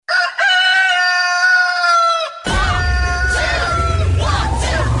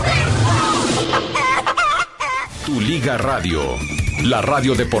Tu Liga Radio, la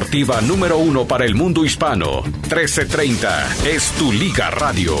radio deportiva número 1 para el mundo hispano. 1330 es Tu Liga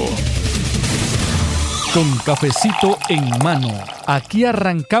Radio. Con cafecito en mano, aquí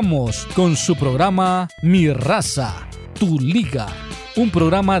arrancamos con su programa Mi Raza, Tu Liga. Un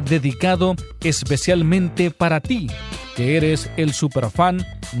programa dedicado especialmente para ti, que eres el superfan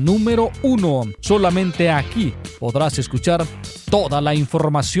número 1. Solamente aquí podrás escuchar toda la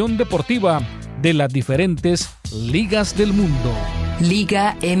información deportiva de las diferentes ligas del mundo.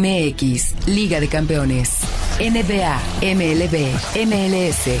 Liga MX, Liga de Campeones, NBA, MLB,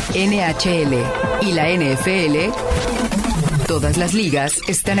 MLS, NHL y la NFL. Todas las ligas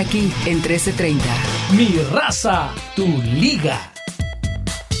están aquí en 1330. Mi Raza, Tu Liga.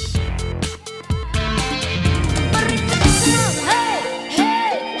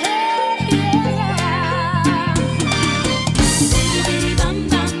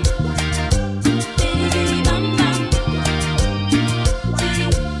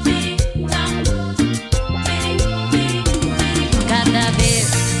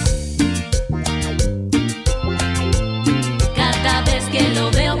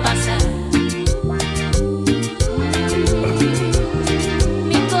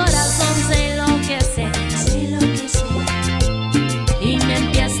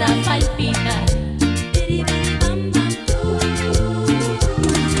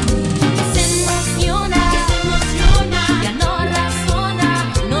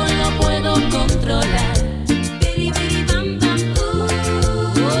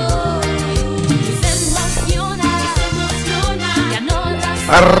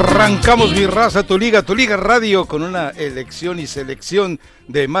 Arrancamos Mi Raza, Tu Liga Radio, con una elección y selección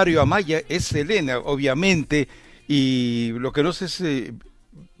de Mario Amaya. Es Elena, obviamente, y lo que no sé es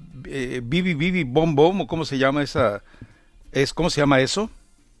Bibi Bom Bom, o cómo se llama esa, ¿cómo se llama eso?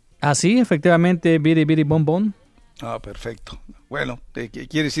 Así, efectivamente, Biri Bom Bom. Ah, perfecto. Bueno,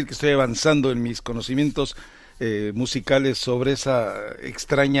 quiere decir que estoy avanzando en mis conocimientos musicales sobre esa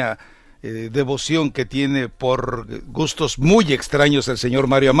extraña devoción que tiene por gustos muy extraños el señor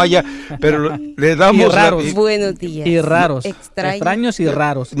Mario Amaya, pero le damos... Y raros. Buenos días. Y raros. Extraños y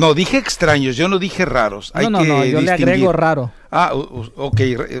raros. No, dije extraños, yo no dije raros. No, yo distinguir. Le agrego raro. Ah, ok,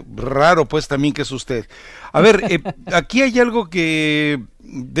 raro pues también que es usted. A ver, aquí hay algo que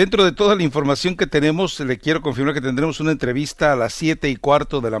dentro de toda la información que tenemos, le quiero confirmar que tendremos una entrevista a las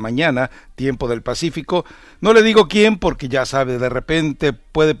 7:15 de la mañana, tiempo del Pacífico. No le digo quién porque ya sabe, de repente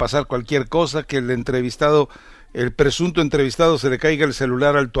puede pasar cualquier cosa, que el presunto entrevistado se le caiga el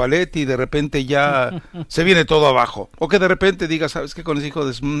celular al toilet y de repente ya se viene todo abajo. O que de repente diga, ¿sabes qué? Con ese hijo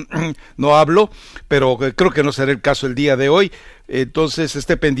de... no hablo, pero creo que no será el caso el día de hoy. Entonces,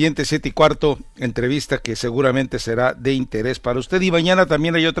 esté pendiente, 7:15, entrevista que seguramente será de interés para usted. Y mañana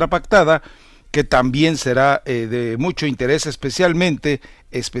también hay otra pactada que también será de mucho interés, especialmente,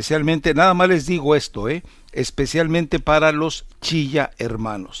 nada más les digo esto, especialmente para los Chilla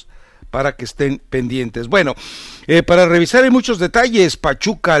hermanos, para que estén pendientes. Bueno, para revisar hay muchos detalles: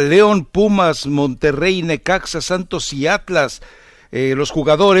 Pachuca, León, Pumas, Monterrey, Necaxa, Santos y Atlas. Los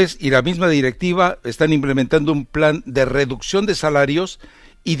jugadores y la misma directiva están implementando un plan de reducción de salarios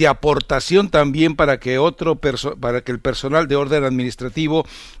y de aportación también para que el personal de orden administrativo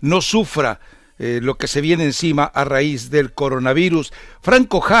no sufra lo que se viene encima a raíz del coronavirus.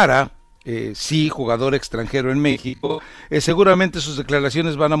 Franco Jara, sí, jugador extranjero en México, seguramente sus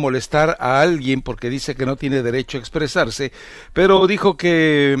declaraciones van a molestar a alguien porque dice que no tiene derecho a expresarse, pero dijo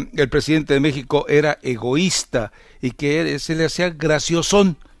que el presidente de México era egoísta y que se le hacía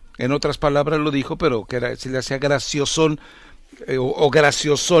graciosón, en otras palabras lo dijo, pero que se le hacía graciosón o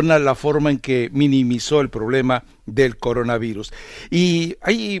graciosona la forma en que minimizó el problema del coronavirus. Y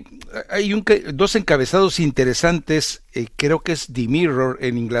hay dos encabezados interesantes, creo que es The Mirror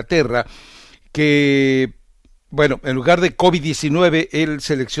en Inglaterra, que, bueno, en lugar de COVID-19, él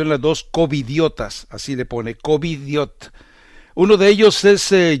selecciona dos covidiotas, así le pone, covidiot. Uno de ellos es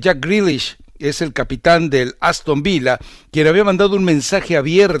Jack Grealish, es el capitán del Aston Villa, quien había mandado un mensaje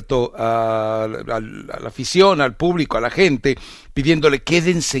abierto a la afición, al público, a la gente, pidiéndole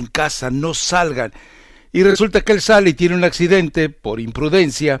quédense en casa, no salgan. Y resulta que él sale y tiene un accidente por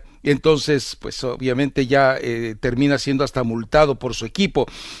imprudencia, y entonces pues obviamente ya termina siendo hasta multado por su equipo.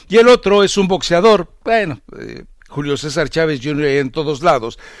 Y el otro es un boxeador, Julio César Chávez Jr. en todos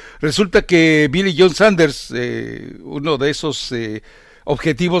lados. Resulta que Billy Joe Sanders, uno de esos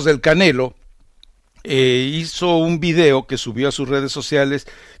objetivos del Canelo, hizo un video que subió a sus redes sociales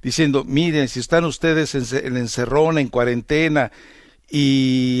diciendo, miren, si están ustedes en encerrona, en cuarentena,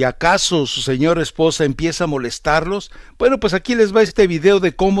 y acaso su señora esposa empieza a molestarlos, bueno, pues aquí les va este video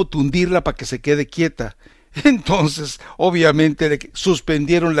de cómo tundirla para que se quede quieta. Entonces, obviamente, le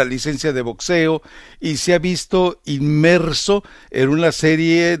suspendieron la licencia de boxeo y se ha visto inmerso en una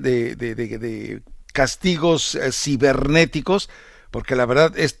serie de castigos cibernéticos, porque la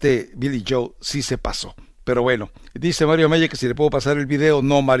verdad Billy Joe sí se pasó. Pero bueno, dice Mario Amaya que si le puedo pasar el video.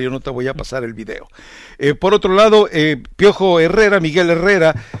 No, Mario, no te voy a pasar el video. Por otro lado, Miguel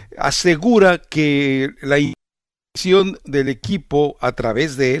Herrera, asegura que la intención del equipo a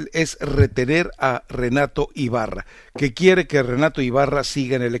través de él es retener a Renato Ibarra, que quiere que Renato Ibarra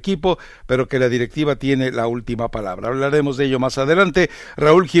siga en el equipo, pero que la directiva tiene la última palabra. Hablaremos de ello más adelante.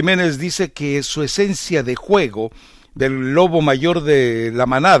 Raúl Jiménez dice que su esencia de juego del lobo mayor de la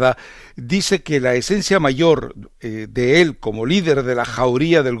manada, dice que la esencia mayor de él como líder de la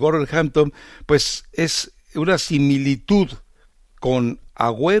jauría del Wolverhampton, pues es una similitud con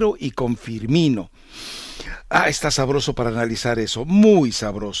Agüero y con Firmino. Está sabroso para analizar eso, muy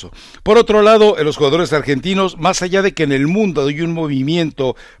sabroso. Por otro lado, los jugadores argentinos, más allá de que en el mundo hay un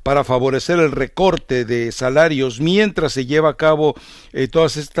movimiento para favorecer el recorte de salarios mientras se lleva a cabo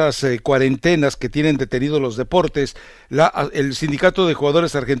todas estas cuarentenas que tienen detenidos los deportes, el sindicato de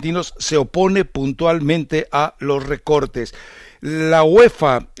jugadores argentinos se opone puntualmente a los recortes. La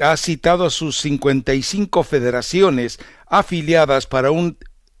UEFA ha citado a sus 55 federaciones afiliadas para una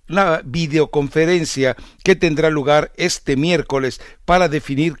videoconferencia que tendrá lugar este miércoles para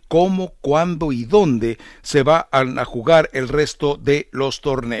definir cómo, cuándo y dónde se van a jugar el resto de los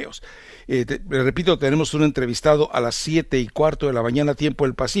torneos. Repito, tenemos un entrevistado a las 7:15 de la mañana, tiempo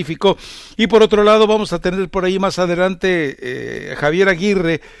del Pacífico, y por otro lado vamos a tener por ahí más adelante Javier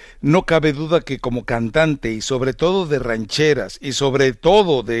Aguirre. No cabe duda que como cantante y sobre todo de rancheras y sobre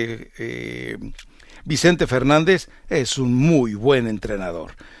todo de Vicente Fernández es un muy buen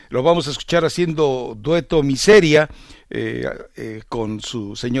entrenador. Lo vamos a escuchar haciendo dueto Miseria con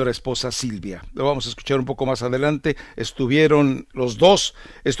su señora esposa Silvia. Lo vamos a escuchar un poco más adelante. Estuvieron los dos.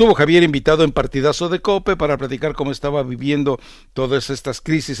 Estuvo Javier invitado en Partidazo de Cope para platicar cómo estaba viviendo todas estas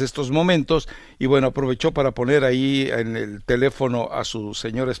crisis, estos momentos. Y bueno, aprovechó para poner ahí en el teléfono a su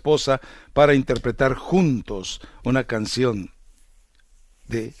señora esposa para interpretar juntos una canción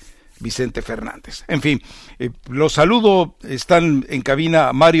de Vicente Fernández. En fin, los saludo. Están en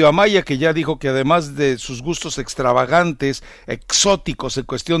cabina Mario Amaya, que ya dijo que además de sus gustos extravagantes, exóticos en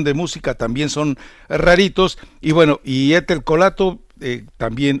cuestión de música, también son raritos. Y bueno, y Ethel Colato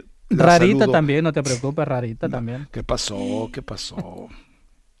también. Rarita saludo. También, no te preocupes, rarita también. ¿Qué pasó? ¿Qué pasó?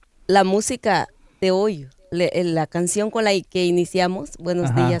 La música de hoy, la canción con la que iniciamos,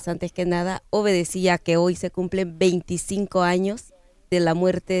 Buenos días, antes que nada, obedecía que hoy se cumplen 25 años de la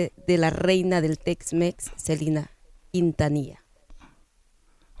muerte de la reina del Tex-Mex, Selena Quintanilla.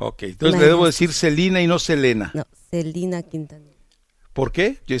 Ok, entonces le debo decir Selena y no Selena. No, Selena Quintanilla. ¿Por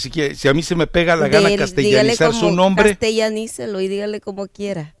qué? Yo si a mí se me pega la gana castellanizar su nombre. Castellanícelo y dígale como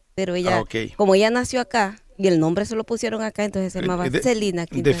quiera. Pero ella, como ella nació acá, y el nombre se lo pusieron acá, entonces se llamaba Selena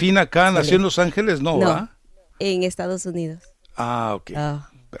Quintanilla. Defina acá, nació en Los Ángeles, ¿no? En Estados Unidos. Ok,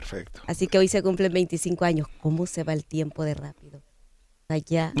 perfecto. Así que hoy se cumplen 25 años. ¿Cómo se va el tiempo de rápido?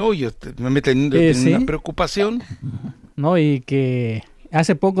 Allá. No, yo me meto en una preocupación. No, y que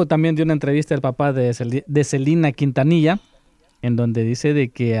hace poco también dio una entrevista el papá de Selena Quintanilla, en donde dice de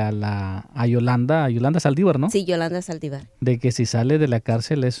que a Yolanda Saldívar, ¿no? Sí, Yolanda Saldívar. De que si sale de la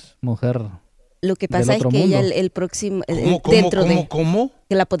cárcel es mujer. Lo que pasa es que ella el próximo ¿Cómo?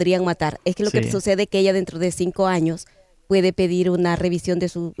 que la podrían matar. Es que lo que sucede es que ella dentro de 5 años puede pedir una revisión de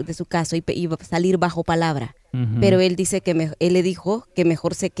su caso y salir bajo palabra. Pero él dice que él le dijo que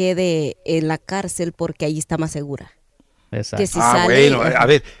mejor se quede en la cárcel porque ahí está más segura. Exacto. Que si sale, bueno, a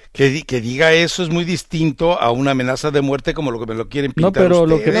ver, que diga eso es muy distinto a una amenaza de muerte como lo que me lo quieren pintar. No, pero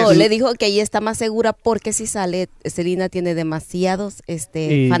no, le dijo que ahí está más segura porque si sale, Selena tiene demasiados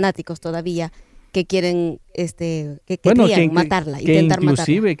fanáticos todavía que quieren querían matarla, intentar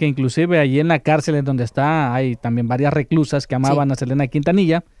matarla. Que inclusive allí en la cárcel en donde está hay también varias reclusas que amaban a Selena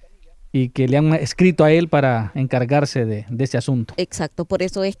Quintanilla y que le han escrito a él para encargarse de ese asunto. Exacto, por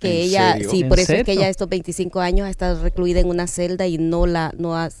eso es que ella, es que ella estos 25 años ha estado recluida en una celda y la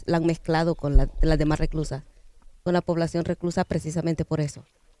han mezclado con las demás reclusas, con la población reclusa, precisamente por eso.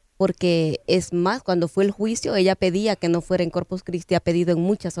 Porque es más, cuando fue el juicio, ella pedía que no fuera en Corpus Christi, ha pedido en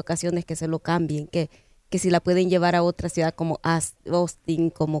muchas ocasiones que se lo cambien, que si la pueden llevar a otra ciudad como Austin,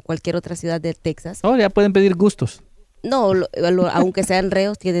 como cualquier otra ciudad de Texas. Ya pueden pedir gustos. No, aunque sean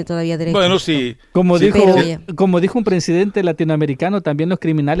reos, tienen todavía derecho. Bueno, sí. Como dijo un presidente latinoamericano, también los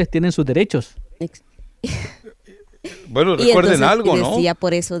criminales tienen sus derechos. Bueno, recuerden algo, ¿no? Decía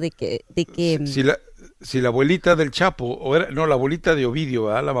por eso de que si la abuelita del Chapo, la abuelita de Ovidio,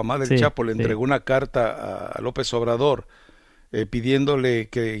 ¿verdad? La mamá del Chapo le entregó una carta a López Obrador pidiéndole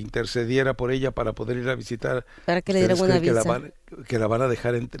que intercediera por ella para poder ir a visitar. Para que le dieran una visa. Que la van a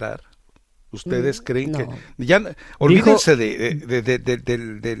dejar entrar. ¿Ustedes creen no. que ya olvídense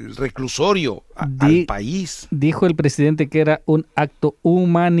del reclusorio al país? Dijo el presidente que era un acto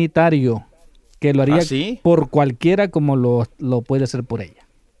humanitario, que lo haría por cualquiera como lo puede hacer por ella.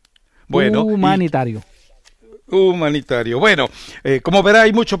 Bueno, humanitario. Bueno, como verá,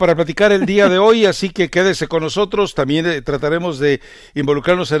 hay mucho para platicar el día de hoy, así que quédese con nosotros. También trataremos de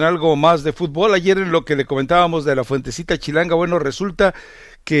involucrarnos en algo más de fútbol. Ayer, en lo que le comentábamos de la Fuentecita Chilanga, bueno, resulta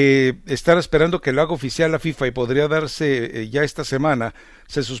que están esperando que lo haga oficial la FIFA y podría darse ya esta semana.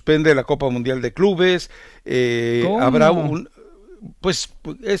 Se suspende la Copa Mundial de Clubes, habrá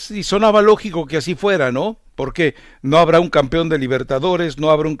y sonaba lógico que así fuera, ¿no? Porque no habrá un campeón de Libertadores, no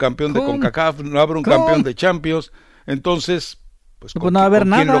habrá un campeón de CONCACAF, no habrá un campeón de Champions. Entonces, pues no va a haber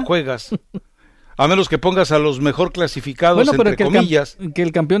nada. ¿Quién lo juegas? A menos que pongas a los mejor clasificados, entre comillas. Que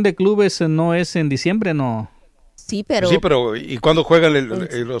el campeón de clubes no es en diciembre, ¿no? Sí, pero ¿y cuándo juegan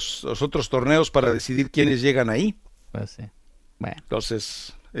los otros torneos para decidir quiénes llegan ahí? Pues sí. Bueno.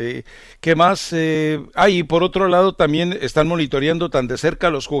 Entonces, ¿qué más? Y por otro lado también están monitoreando tan de cerca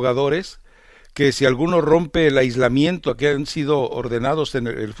a los jugadores, que si alguno rompe el aislamiento que han sido ordenados en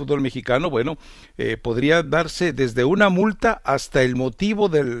el fútbol mexicano, bueno, podría darse desde una multa hasta el motivo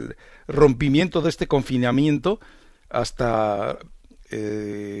del rompimiento de este confinamiento, hasta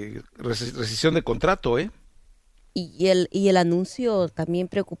rescisión de contrato, Y el anuncio también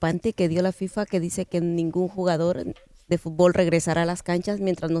preocupante que dio la FIFA, que dice que ningún jugador de fútbol regresará a las canchas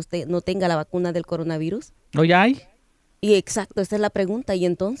mientras no tenga la vacuna del coronavirus. ¿No ya hay? Y exacto, esa es la pregunta. ¿Y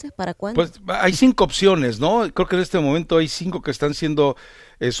entonces para cuándo? Pues hay 5 opciones, ¿no? Creo que en este momento hay 5 que están siendo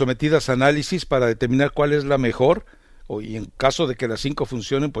sometidas a análisis para determinar cuál es la mejor. Y en caso de que las 5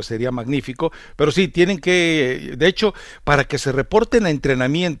 funcionen, pues sería magnífico, pero sí, tienen que, de hecho, para que se reporten a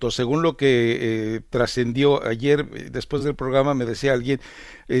entrenamiento, según lo que trascendió ayer, después del programa me decía alguien,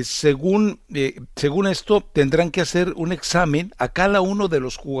 según esto, tendrán que hacer un examen a cada uno de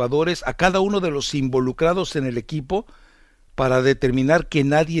los jugadores, a cada uno de los involucrados en el equipo, para determinar que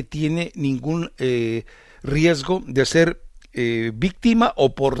nadie tiene ningún riesgo de ser víctima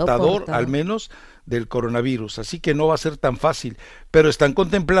o portador, al menos, del coronavirus, así que no va a ser tan fácil, pero están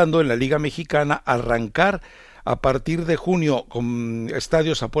contemplando en la Liga Mexicana arrancar a partir de junio con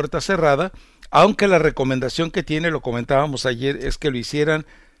estadios a puerta cerrada, aunque la recomendación que tiene, lo comentábamos ayer, es que lo hicieran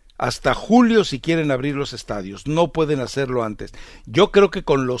hasta julio si quieren abrir los estadios, no pueden hacerlo antes. Yo creo que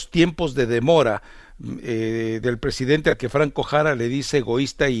con los tiempos de demora del presidente, al que Franco Jara le dice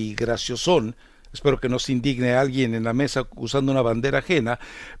egoísta y graciosón, espero que no se indigne a alguien en la mesa usando una bandera ajena,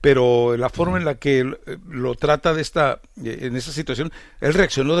 pero la forma en la que lo trata en esa situación, él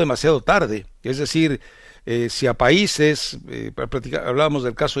reaccionó demasiado tarde. Es decir, si a países, hablábamos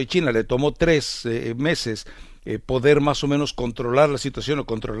del caso de China, le tomó 3 meses poder más o menos controlar la situación,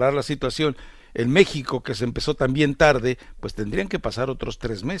 en México, que se empezó también tarde, pues tendrían que pasar otros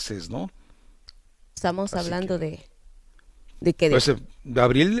 3 meses, ¿no? Estamos hablando de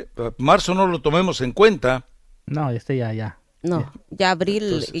marzo no lo tomemos en cuenta. No, ya. No, ya abril.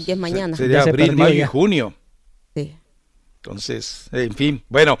 Entonces, y ya es mañana. Sería abril, mayo y junio. Sí. Entonces, en fin,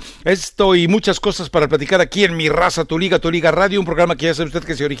 bueno, esto y muchas cosas para platicar aquí en Mi Raza Tu Liga Radio, un programa que ya sabe usted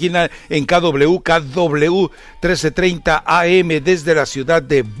que se origina en KW 1330 AM desde la ciudad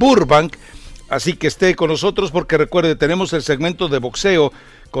de Burbank. Así que esté con nosotros porque recuerde, tenemos el segmento de boxeo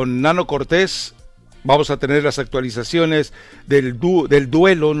con Nano Cortés. Vamos a tener las actualizaciones del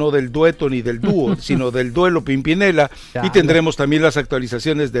duelo, no del dueto ni del dúo, sino del duelo Pimpinela. Y tendremos también las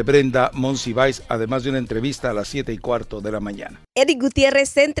actualizaciones de Brenda Monsiváis, además de una entrevista a las 7:15 de la mañana. Eric Gutiérrez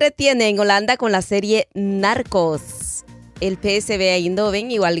se entretiene en Holanda con la serie Narcos. El PSV Eindhoven,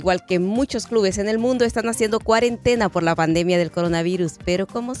 igual que muchos clubes en el mundo, están haciendo cuarentena por la pandemia del coronavirus. Pero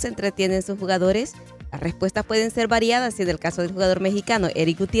 ¿cómo se entretienen sus jugadores? Las respuestas pueden ser variadas y en el caso del jugador mexicano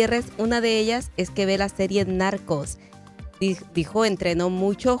Eric Gutiérrez, una de ellas es que ve la serie Narcos. Dijo, entrenó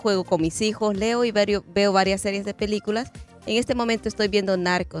mucho, juego con mis hijos, leo y veo varias series de películas. En este momento estoy viendo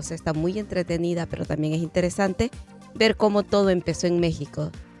Narcos, está muy entretenida, pero también es interesante ver cómo todo empezó en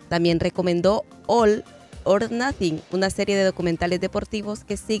México. También recomendó All or Nothing, una serie de documentales deportivos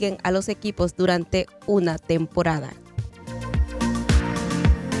que siguen a los equipos durante una temporada.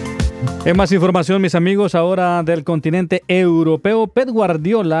 En más información, mis amigos, ahora del continente europeo, Pep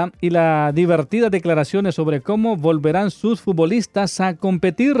Guardiola y las divertidas declaraciones sobre cómo volverán sus futbolistas a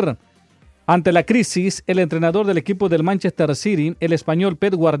competir. Ante la crisis, el entrenador del equipo del Manchester City, el español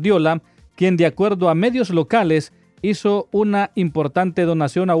Pep Guardiola, quien de acuerdo a medios locales hizo una importante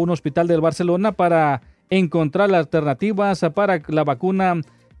donación a un hospital del Barcelona para encontrar alternativas para la vacuna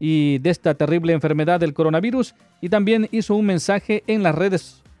y de esta terrible enfermedad del coronavirus, y también hizo un mensaje en las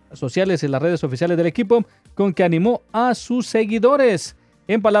redes sociales, en las redes oficiales del equipo, con que animó a sus seguidores.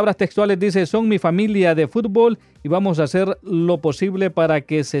 En palabras textuales dice: son mi familia de fútbol y vamos a hacer lo posible para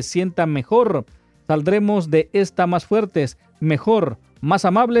que se sientan mejor. Saldremos de esta más fuertes, mejor, más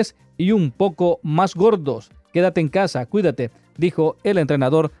amables y un poco más gordos. Quédate en casa, cuídate, dijo el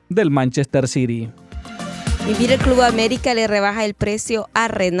entrenador del Manchester City. Y mira, el Club América le rebaja el precio a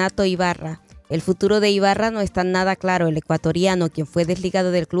Renato Ibarra. El futuro de Ibarra no está nada claro. El ecuatoriano, quien fue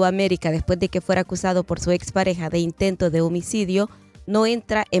desligado del Club América después de que fuera acusado por su expareja de intento de homicidio, no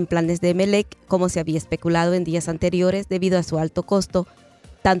entra en planes de Emelec como se había especulado en días anteriores debido a su alto costo,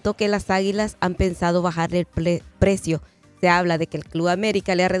 tanto que las Águilas han pensado bajarle el precio. Se habla de que el Club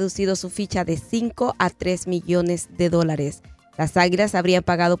América le ha reducido su ficha de 5 a 3 millones de dólares. Las Águilas habrían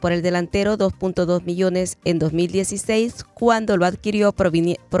pagado por el delantero 2.2 millones en 2016, cuando lo adquirió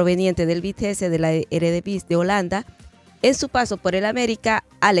proveniente del Vitesse de la Eredivisie de Holanda. En su paso por el América,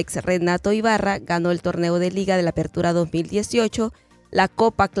 Alex Renato Ibarra ganó el torneo de Liga de la Apertura 2018, la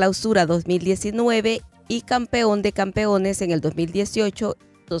Copa Clausura 2019 y campeón de campeones en el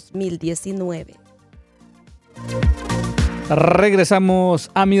 2018-2019.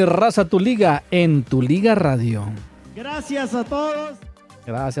 Regresamos a Mi Raza Tu Liga en Tu Liga Radio. Gracias a todos.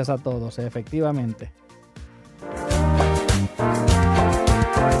 Gracias a todos, efectivamente.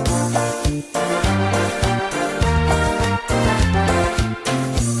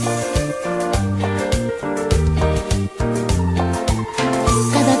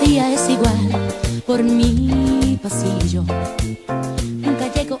 Cada día es igual por mi pasillo. Nunca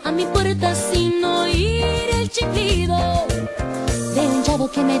llego a mi puerta sin oír el chiflido de un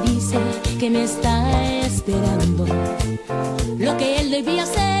chavo que me dice que me está esperando. Lo que él debía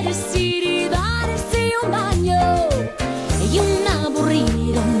hacer es ir y darse un baño. Y un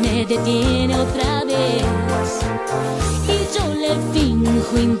aburrido me detiene otra vez y yo le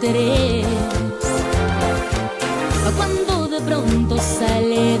finjo interés. Cuando de pronto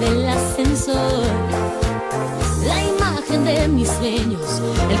sale del ascensor la imagen de mis sueños,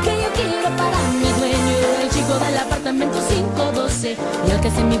 el que yo quiero para mi dueño, el chico del apartamento 512, y el que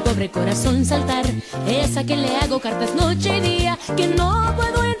hace mi pobre corazón saltar, es a quien le hago cartas noche y día que no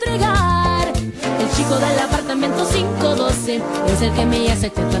puedo entregar. El chico del apartamento 512 es el que me hace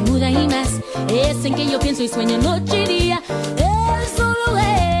tartamuda y más, es en que yo pienso y sueño noche y día, él, solo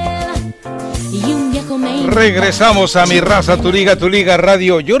él. Y un viejo me... Regresamos a Mi Raza, Tu Liga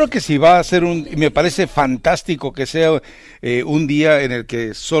Radio. Yo creo que si va a ser me parece fantástico que sea un día en el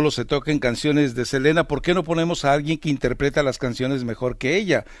que solo se toquen canciones de Selena. ¿Por qué no ponemos a alguien que interpreta las canciones mejor que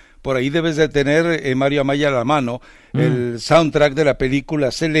ella? Por ahí debes de tener, Mario Amaya, a la mano, el soundtrack de la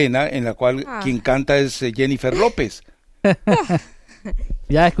película Selena, en la cual quien canta es Jennifer López.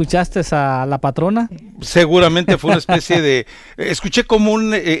 ¿Ya escuchaste a la patrona? Seguramente fue una especie de... escuché como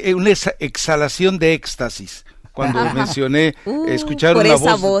una exhalación de éxtasis cuando mencioné escuchar por una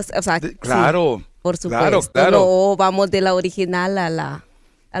esa voz. O sea, claro, sí, por supuesto. Claro. No, vamos de la original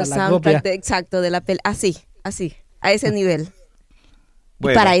al soundtrack, exacto, de la película. Así, a ese nivel.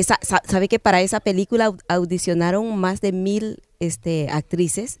 Bueno. Y para ¿sabe que para esa película audicionaron más de 1,000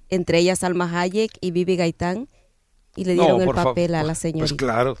 actrices, entre ellas Salma Hayek y Bibi Gaitán? Y le dieron el papel a la señorita. Pues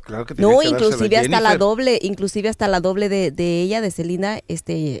claro que tenía no, que inclusive hasta la doble de ella, de Selena,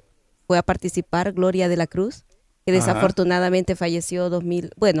 fue a participar, Gloria de la Cruz, que desafortunadamente falleció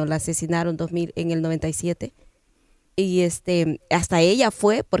la asesinaron en el 97. Y hasta ella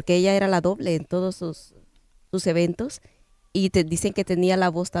fue, porque ella era la doble en todos sus eventos, y te dicen que tenía la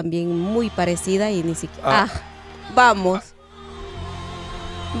voz también muy parecida y ni siquiera... Vamos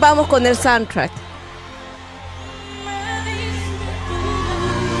con el soundtrack.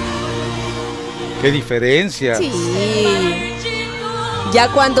 ¡Qué diferencia! Sí.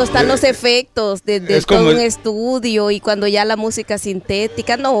 Ya cuando están los efectos de todo un estudio y cuando ya la música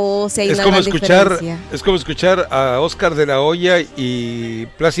sintética, no, se hay una gran diferencia. Es como escuchar a Oscar de la Hoya y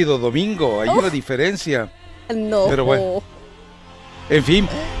Plácido Domingo, hay una diferencia. No. Pero bueno, en fin.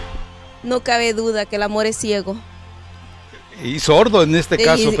 No cabe duda que el amor es ciego. Y sordo en este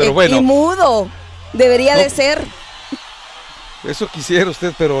caso, pero bueno. Y mudo, debería de ser. Eso quisiera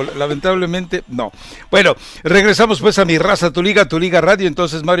usted, pero lamentablemente no. Bueno, regresamos pues a Mi Raza, Tu Liga Radio.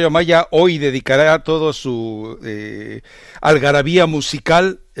 Entonces Mario Amaya hoy dedicará todo su algarabía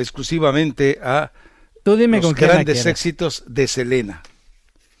musical exclusivamente a los grandes éxitos de Selena.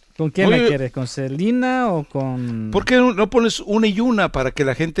 ¿Con quién la quieres? ¿Con Celina o con...? ¿Por qué no pones una y una para que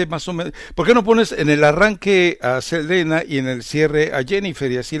la gente más o menos... ¿Por qué no pones en el arranque a Selena y en el cierre a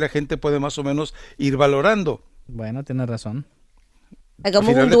Jennifer? Y así la gente puede más o menos ir valorando. Bueno, tienes razón.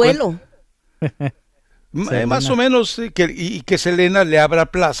 Hagamos un duelo. Más o menos, y que Selena le abra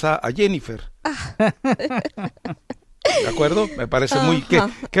plaza a Jennifer. ¿De acuerdo? Me parece muy...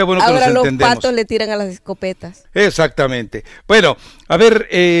 Qué bueno que ahora nos entendemos. Los patos le tiran a las escopetas. Exactamente. Bueno, a ver,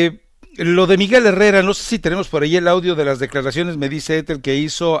 lo de Miguel Herrera, no sé si tenemos por ahí el audio de las declaraciones, me dice Ethel, que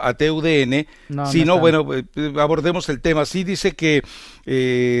hizo a TUDN. Si no, bueno, abordemos el tema. Sí dice que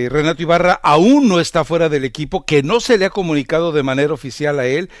Renato Ibarra aún no está fuera del equipo, que no se le ha comunicado de manera oficial a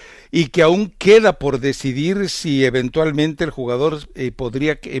él y que aún queda por decidir si eventualmente el jugador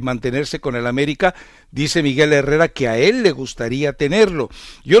podría mantenerse con el América. Dice Miguel Herrera que a él le gustaría tenerlo.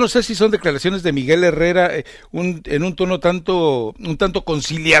 Yo no sé si son declaraciones de Miguel Herrera en un tono un tanto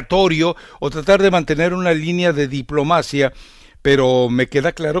conciliatorio o tratar de mantener una línea de diplomacia, pero me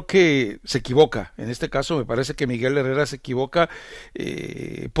queda claro que se equivoca. En este caso me parece que Miguel Herrera se equivoca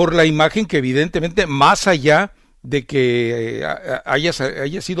por la imagen que evidentemente, más allá de que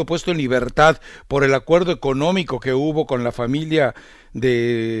haya sido puesto en libertad por el acuerdo económico que hubo con la familia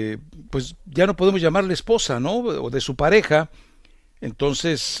de, pues ya no podemos llamarle esposa, ¿no? O de su pareja.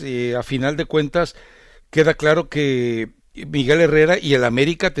 Entonces, a final de cuentas, queda claro que Miguel Herrera y el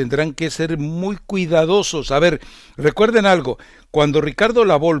América tendrán que ser muy cuidadosos. A ver, recuerden algo, cuando Ricardo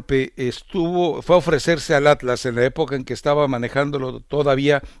Lavolpe fue a ofrecerse al Atlas en la época en que estaba manejándolo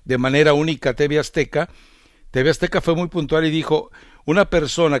todavía de manera única TV Azteca fue muy puntual y dijo, una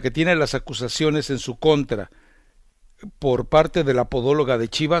persona que tiene las acusaciones en su contra por parte de la podóloga de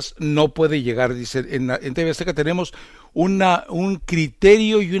Chivas no puede llegar. Dice, en TV Azteca tenemos un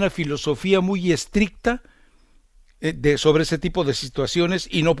criterio y una filosofía muy estricta sobre ese tipo de situaciones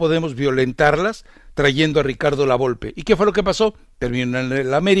y no podemos violentarlas trayendo a Ricardo Lavolpe. ¿Y qué fue lo que pasó? Terminó en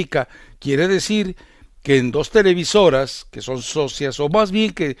el América. Quiere decir que en dos televisoras que son socias, o más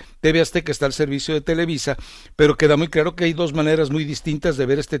bien que TV Azteca está al servicio de Televisa, pero queda muy claro que hay dos maneras muy distintas de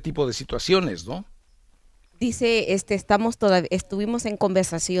ver este tipo de situaciones, ¿no? Dice, estuvimos en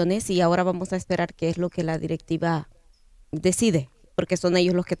conversaciones y ahora vamos a esperar qué es lo que la directiva decide, porque son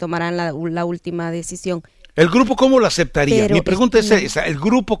ellos los que tomarán la última decisión. ¿El grupo cómo lo aceptaría? Mi pregunta es esa, ¿el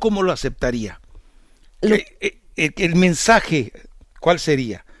grupo cómo lo aceptaría? El mensaje, ¿cuál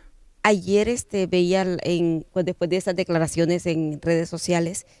sería? Ayer veía después de esas declaraciones en redes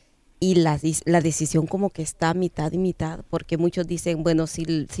sociales y la decisión como que está mitad y mitad, porque muchos dicen, bueno,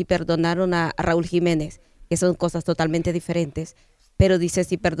 si perdonaron a Raúl Jiménez, que son cosas totalmente diferentes, pero dice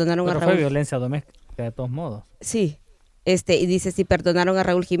si perdonaron a Raúl... Pero fue violencia doméstica de todos modos. Sí, y dice si perdonaron a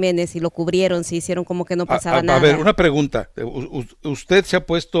Raúl Jiménez, si lo cubrieron, si hicieron como que no pasaba nada. A ver, una pregunta. Usted se ha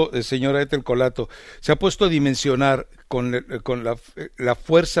puesto, señora Ethel Colato, se ha puesto a dimensionar con la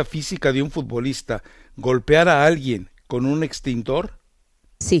fuerza física de un futbolista, golpear a alguien con un extintor.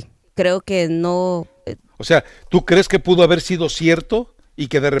 Sí, creo que no. O sea, ¿tú crees que pudo haber sido cierto? Y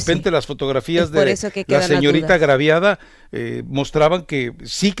que de repente las fotografías de la señorita agraviada mostraban que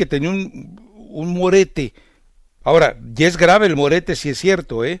sí, que tenía un morete. Ahora, ya es grave el morete, si es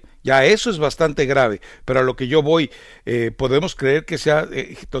cierto, ya eso es bastante grave, pero a lo que yo voy, ¿podemos creer que sea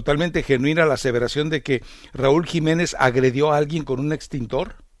totalmente genuina la aseveración de que Raúl Jiménez agredió a alguien con un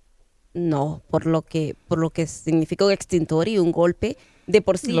extintor? No, por lo que significa un extintor y un golpe, de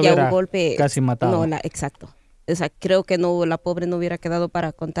por sí ya un golpe... casi matado. No, exacto. O sea, creo que no, la pobre no hubiera quedado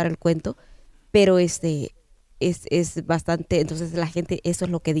para contar el cuento, pero es bastante, entonces la gente, eso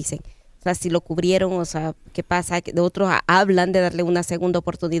es lo que dicen. O sea, si lo cubrieron, o sea, ¿qué pasa? De otros hablan de darle una segunda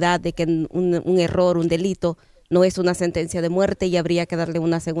oportunidad, de que un error, un delito, no es una sentencia de muerte y habría que darle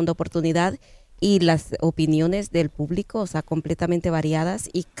una segunda oportunidad. Y las opiniones del público, o sea, completamente variadas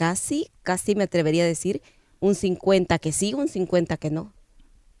y casi me atrevería a decir un 50 que sí, un 50 que no.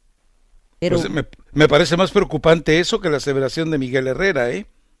 Pero pues me parece más preocupante eso que la aseveración de Miguel Herrera,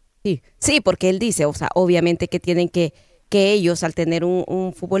 Sí, porque él dice, o sea, obviamente que tienen que ellos, al tener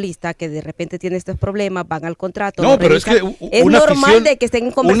un futbolista que de repente tiene estos problemas, van al contrato. No, pero revisan. Es que es normal de que estén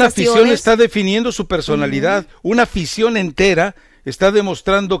en conversaciones. Una afición está definiendo su personalidad. Una afición entera está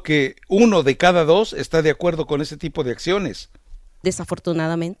demostrando que 1 de cada 2 está de acuerdo con ese tipo de acciones.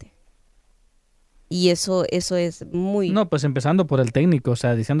 Desafortunadamente. Y eso es muy... No, pues empezando por el técnico, o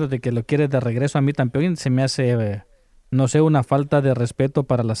sea, diciéndote que lo quiere de regreso a mí también se me hace, no sé, una falta de respeto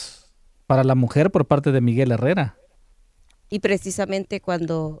para la mujer por parte de Miguel Herrera. Y precisamente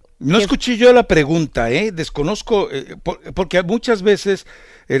cuando... No escuché yo la pregunta, desconozco, porque muchas veces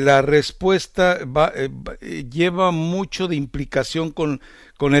la respuesta lleva mucho de implicación con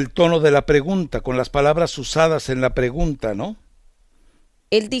el tono de la pregunta, con las palabras usadas en la pregunta, ¿no?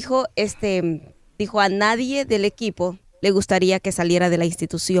 Él dijo a nadie del equipo le gustaría que saliera de la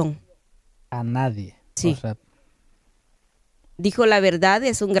institución. A nadie. Sí. O sea, dijo la verdad,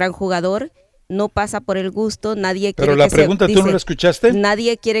 es un gran jugador, no pasa por el gusto, nadie quiere Pero la pregunta, ¿tú no la escuchaste?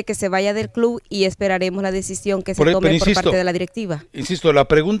 Nadie quiere que se vaya del club y esperaremos la decisión que se tome por parte de la directiva. Insisto, la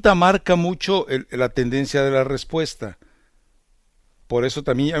pregunta marca mucho la tendencia de la respuesta. Por eso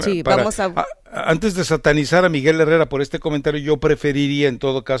también, sí, antes de satanizar a Miguel Herrera por este comentario, yo preferiría en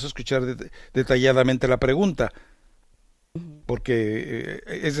todo caso escuchar detalladamente la pregunta. Porque,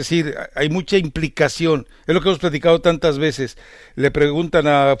 es decir, hay mucha implicación, es lo que hemos platicado tantas veces. Le preguntan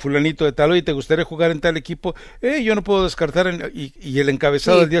a fulanito de tal, oye, ¿te gustaría jugar en tal equipo? Yo no puedo descartar, y el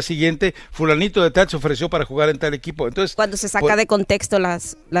encabezado del día siguiente, fulanito de tal se ofreció para jugar en tal equipo. Entonces, cuando se saca de contexto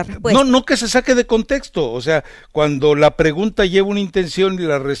las respuestas. No que se saque de contexto, o sea, cuando la pregunta lleva una intención y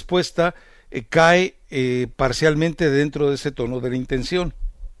la respuesta cae parcialmente dentro de ese tono de la intención.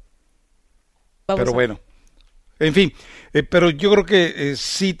 Pero bueno. En fin, pero yo creo que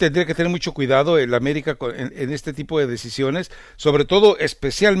sí tendría que tener mucho cuidado el América en este tipo de decisiones, sobre todo,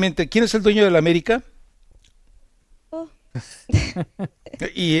 especialmente, ¿quién es el dueño del América? Oh.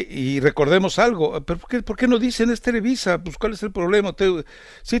 Y recordemos algo, ¿pero por qué no dicen es Televisa? Pues ¿cuál es el problema?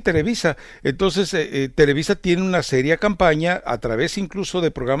 Sí, Televisa. Entonces, Televisa tiene una seria campaña a través incluso de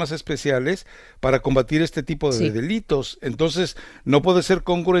programas especiales para combatir este tipo de delitos. Entonces, no puede ser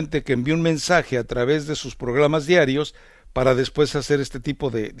congruente que envíe un mensaje a través de sus programas diarios para después hacer este tipo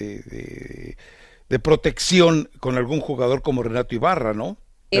de protección con algún jugador como Renato Ibarra, ¿no?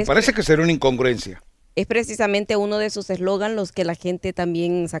 Me parece que sería una incongruencia. Es precisamente uno de sus eslogan, los que la gente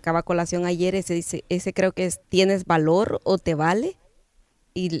también sacaba a colación ayer, ese creo que es, ¿tienes valor o te vale?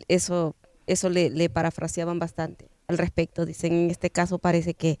 Y eso le parafraseaban bastante al respecto. Dicen, en este caso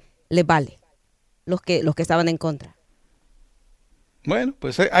parece que le vale los que estaban en contra. Bueno,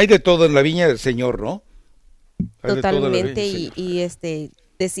 pues hay de todo en la viña del Señor, ¿no? Hay totalmente, y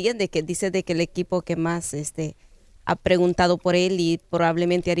decían dice de que el equipo que más ha preguntado por él y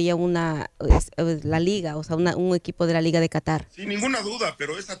probablemente haría la liga, o sea, un equipo de la Liga de Qatar. Sin ninguna duda,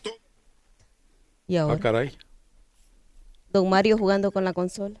 pero esa ¿Y ahora? Ah, caray. Don Mario jugando con la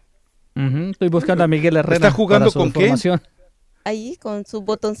consola. Estoy buscando a Miguel Herrera. ¿Está jugando con qué? Ahí con sus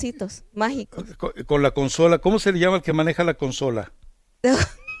botoncitos mágicos. Con la consola. ¿Cómo se le llama el que maneja la consola?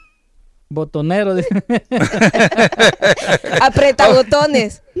 Botonero. Aprieta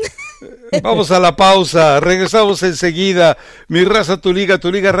botones. Vamos a la pausa, regresamos enseguida. Mi Raza Tu Liga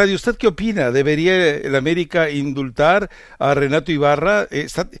Radio. ¿Usted qué opina? ¿Debería el América indultar a Renato Ibarra?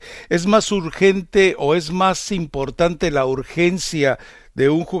 ¿Es más urgente o es más importante la urgencia de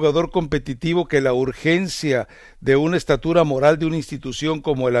un jugador competitivo que la urgencia de una estatura moral de una institución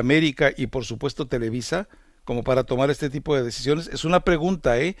como el América y por supuesto Televisa, como para tomar este tipo de decisiones? Es una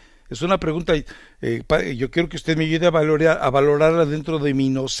pregunta, Es una pregunta, yo quiero que usted me ayude a valorarla dentro de mi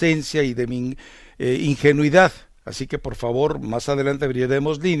inocencia y de mi ingenuidad. Así que por favor, más adelante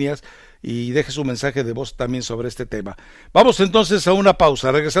abriremos líneas y deje su mensaje de voz también sobre este tema. Vamos entonces a una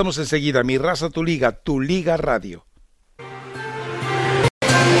pausa, regresamos enseguida. Mi Raza Tu Liga Radio.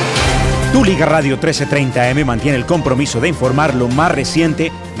 Tu Liga Radio 1330M mantiene el compromiso de informar lo más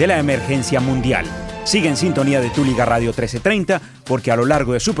reciente de la emergencia mundial. Sigue en sintonía de Tu Liga Radio 1330 porque a lo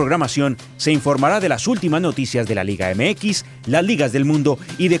largo de su programación se informará de las últimas noticias de la Liga MX, las ligas del mundo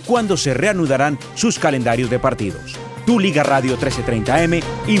y de cuándo se reanudarán sus calendarios de partidos. Tu Liga Radio 1330M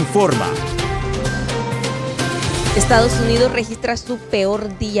informa. Estados Unidos registra su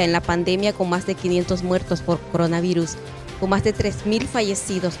peor día en la pandemia con más de 500 muertos por coronavirus. Con más de 3,000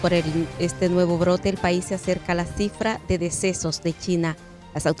 fallecidos por este nuevo brote, el país se acerca a la cifra de decesos de China.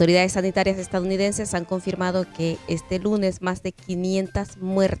 Las autoridades sanitarias estadounidenses han confirmado que este lunes más de 500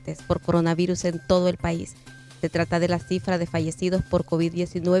 muertes por coronavirus en todo el país. Se trata de la cifra de fallecidos por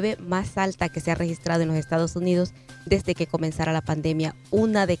COVID-19 más alta que se ha registrado en los Estados Unidos desde que comenzara la pandemia.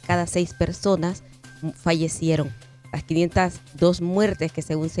 1 de cada 6 personas fallecieron. Las 502 muertes que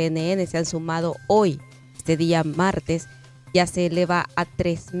según CNN se han sumado hoy, este día martes, ya se eleva a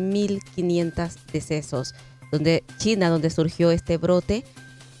 3,500 decesos. China, donde surgió este brote,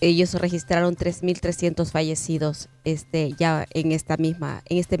 ellos registraron 3,300 fallecidos ya en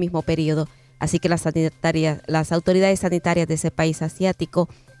este mismo periodo. Así que las autoridades sanitarias de ese país asiático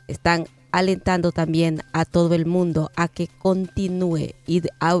están alentando también a todo el mundo a que continúe y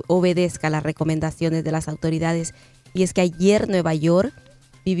obedezca las recomendaciones de las autoridades y es que ayer Nueva York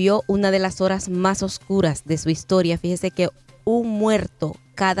vivió una de las horas más oscuras de su historia. Fíjese que un muerto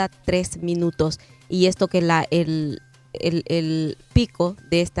cada 3 minutos, y esto que el pico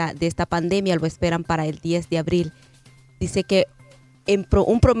de esta pandemia lo esperan para el 10 de abril. Dice que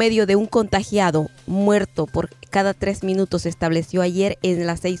un promedio de un contagiado muerto por cada 3 minutos se estableció ayer en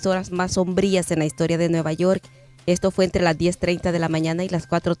las 6 horas más sombrías en la historia de Nueva York. Esto fue entre las 10:30 de la mañana y las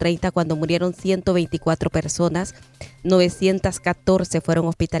 4:30, cuando murieron 124 personas. 914 fueron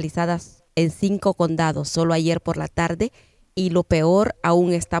hospitalizadas en 5 condados solo ayer por la tarde, y lo peor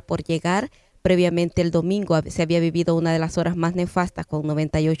aún está por llegar. Previamente el domingo se había vivido una de las horas más nefastas, con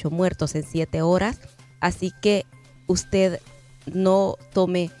 98 muertos en 7 horas. Así que usted no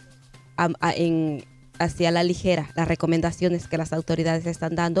tome hacia la ligera las recomendaciones que las autoridades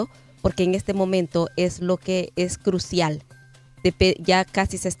están dando, porque en este momento es lo que es crucial. Ya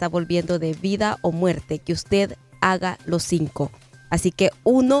casi se está volviendo de vida o muerte, que usted haga los 5. Así que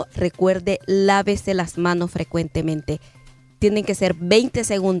 1, recuerde, lávese las manos frecuentemente. Tienen que ser 20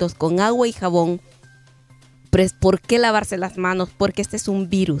 segundos con agua y jabón. ¿Por qué lavarse las manos? Porque este es un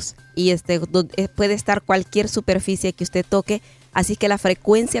virus y puede estar cualquier superficie que usted toque, así que la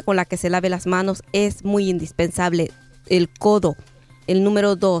frecuencia con la que se lave las manos es muy indispensable. El codo. El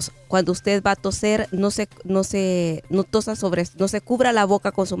número 2, cuando usted va a toser, no se cubra la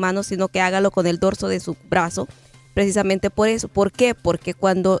boca con su mano, sino que hágalo con el dorso de su brazo, precisamente por eso. ¿Por qué? Porque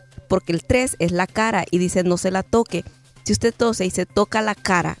el 3 es la cara, y dice no se la toque. Si usted tose y se toca la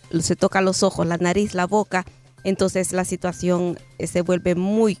cara, se toca los ojos, la nariz, la boca, entonces la situación se vuelve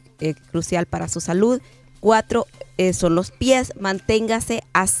muy crucial para su salud. 4 son los pies. Manténgase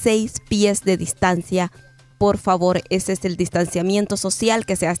a 6 pies de distancia. Por favor, ese es el distanciamiento social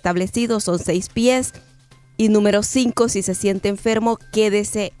que se ha establecido, son 6 pies. Y número 5, si se siente enfermo,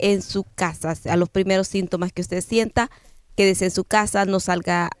 quédese en su casa. A los primeros síntomas que usted sienta, quédese en su casa, no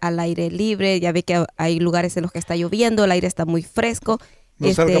salga al aire libre. Ya ve que hay lugares en los que está lloviendo, el aire está muy fresco,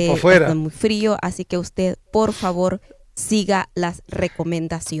 no salga para afuera, está muy frío, así que usted, por favor, siga las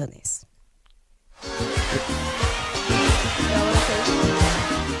recomendaciones.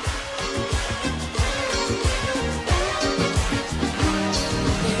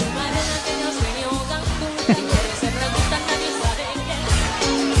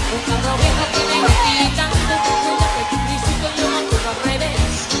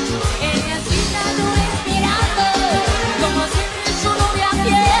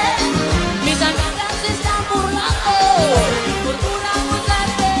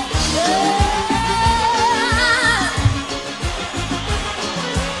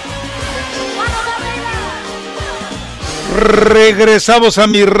 Regresamos a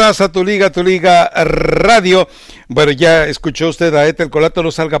Mi Raza, Tu Liga Radio. Bueno, ya escuchó usted a Ethel Colato,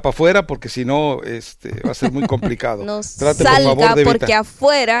 no salga para afuera, porque si no va a ser muy complicado. No trate, salga, por favor, porque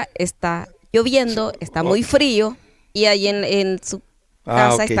afuera está lloviendo, está muy frío, y ahí en su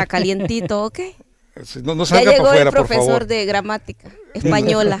casa está calientito, ¿ok? No salga para afuera, por favor. Ya llegó el profesor de gramática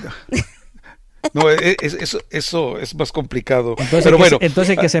española. No, eso es más complicado. Entonces, pero bueno,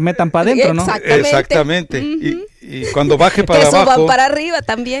 entonces que se metan para adentro, ¿no? Exactamente. Y cuando baje para abajo. Eso van para arriba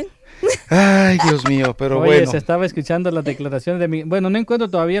también. Ay, Dios mío, pero Oye, bueno. Se estaba escuchando las declaraciones de no encuentro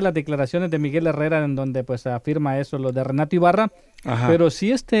todavía las declaraciones de Miguel Herrera, en donde pues afirma eso, lo de Renato Ibarra. Ajá. Pero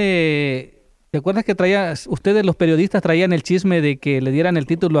sí ¿te acuerdas que ustedes los periodistas traían el chisme de que le dieran el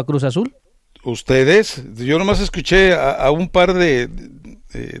título a Cruz Azul? ¿Ustedes? Yo nomás escuché a un par de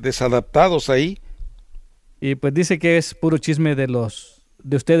desadaptados ahí. Y pues dice que es puro chisme de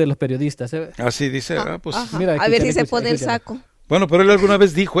ustedes, los periodistas. Así dice, pues mira, a ver si se pone el saco. Bueno, pero él alguna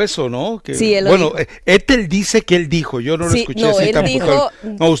vez dijo eso, ¿no? Que, sí, él bueno, Ethel dice que él dijo, yo no lo escuché. No, él dijo,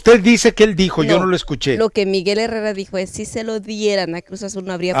 no, usted dice que él dijo, yo no lo escuché. Lo que Miguel Herrera dijo es, si se lo dieran a Cruz Azul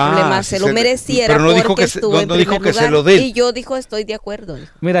no habría problema, se lo mereciera, pero no dijo que estuvo en dijo que lugar, se lo den. Y yo dijo, estoy de acuerdo.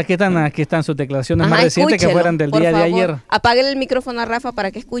 Dijo. Mira, aquí están sus declaraciones más recientes, que fueran del día de ayer. Apáguele el micrófono a Rafa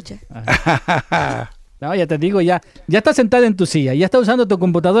para que escuche. No, ya te digo, ya estás sentada en tu silla, ya estás usando tu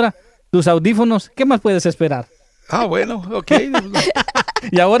computadora, tus audífonos, ¿qué más puedes esperar? Ah, bueno, ok.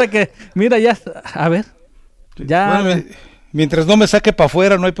 Y ahora que, mira, ya, a ver, ya. Bueno, mientras no me saque para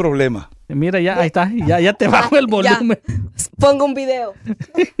afuera, no hay problema. Mira, ya, ahí está, ya te bajo el volumen. Pongo un video.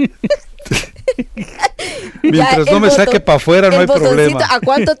 Mientras no me saque para afuera, no hay problema. ¿A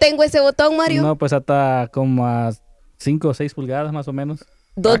cuánto tengo ese botón, Mario? No, pues hasta como a 5 o 6 pulgadas más o menos.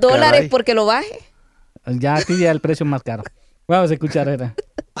 $2 porque lo baje. Ya aquí ya el precio más caro. Vamos a escuchar, era.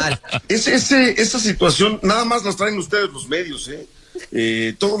 Esa situación nada más las traen ustedes los medios,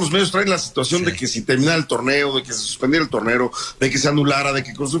 todos los medios traen la situación de que si terminara el torneo, de que se suspendiera el torneo, de que se anulara, de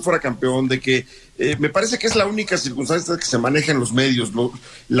que Cruz Azul fuera campeón, de que me parece que es la única circunstancia que se maneja en los medios.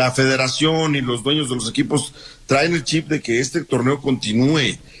 La federación y los dueños de los equipos traen el chip de que este torneo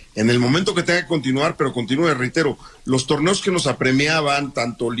continúe en el momento que tenga que continuar, pero continúe. Reitero, los torneos que nos apremiaban,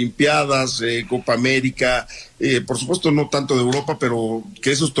 tanto Olimpiadas, Copa América, por supuesto no tanto de Europa, pero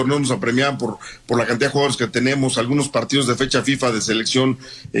que esos torneos nos apremiaban por la cantidad de jugadores que tenemos, algunos partidos de fecha FIFA de selección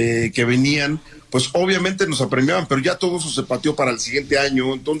que venían, pues obviamente nos apremiaban, pero ya todo eso se pateó para el siguiente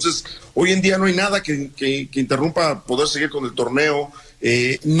año. Entonces hoy en día no hay nada que interrumpa poder seguir con el torneo.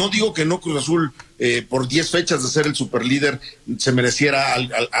 No digo que no Cruz Azul por 10 fechas de ser el superlíder se mereciera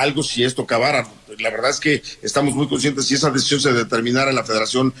algo si esto acabara. La verdad es que estamos muy conscientes, si esa decisión se determinara en la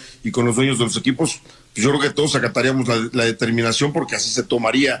federación y con los dueños de los equipos, pues yo creo que todos acataríamos la determinación, porque así se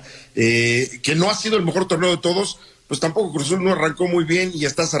tomaría. Que no ha sido el mejor torneo de todos, pues tampoco Cruz Azul no arrancó muy bien y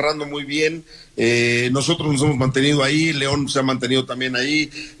está cerrando muy bien. Nosotros nos hemos mantenido ahí, León se ha mantenido también ahí.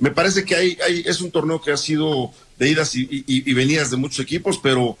 Me parece que es un torneo que ha sido de idas y venidas de muchos equipos,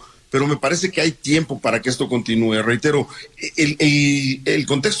 pero me parece que hay tiempo para que esto continúe. Reitero, el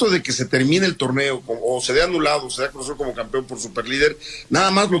contexto de que se termine el torneo o se dé anulado, se da Cruz Azul como campeón por superlíder, nada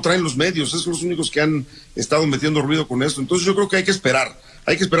más lo traen los medios, esos son los únicos que han estado metiendo ruido con esto. Entonces yo creo que hay que esperar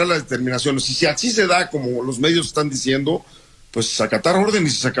la determinación. Si así se da como los medios están diciendo, pues acatar orden y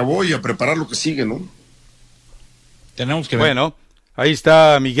se acabó, y a preparar lo que sigue, ¿no? Tenemos que ver. Bueno, ahí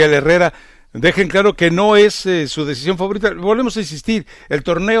está Miguel Herrera. Dejen claro que no es su decisión favorita. Volvemos a insistir, el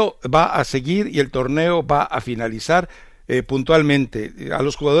torneo va a seguir y el torneo va a finalizar puntualmente. A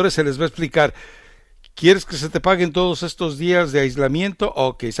los jugadores se les va a explicar: ¿quieres que se te paguen todos estos días de aislamiento?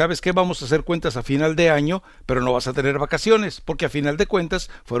 Ok, ¿sabes qué? Vamos a hacer cuentas a final de año, pero no vas a tener vacaciones, porque a final de cuentas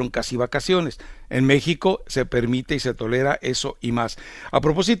fueron casi vacaciones. En México se permite y se tolera eso y más. A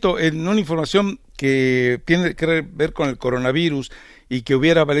propósito, en una información que tiene que ver con el coronavirus y que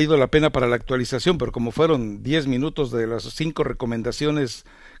hubiera valido la pena para la actualización, pero como fueron 10 minutos de las 5 recomendaciones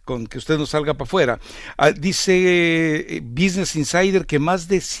con que usted no salga para afuera, dice Business Insider que más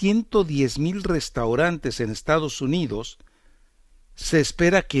de 110,000 restaurantes en Estados Unidos se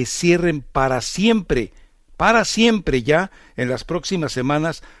espera que cierren para siempre ya en las próximas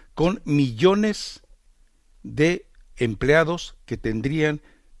semanas, con millones de empleados que tendrían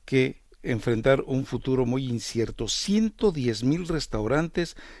que enfrentar un futuro muy incierto. 110,000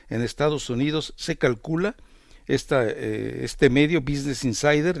 restaurantes en Estados Unidos, se calcula. Este medio Business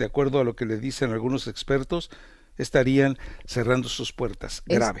Insider, de acuerdo a lo que le dicen algunos expertos, estarían cerrando sus puertas.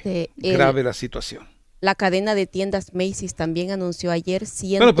 Grave la situación. La cadena de tiendas Macy's también anunció ayer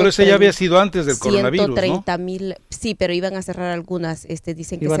Bueno, pero ese ya había sido antes del coronavirus, 130,000, sí, pero iban a cerrar algunas.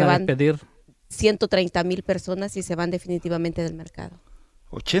 Dicen que se van 130,000 personas y se van definitivamente del mercado.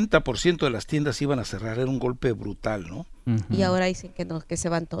 80% de las tiendas iban a cerrar, era un golpe brutal, ¿no? Y ahora dicen que no, que se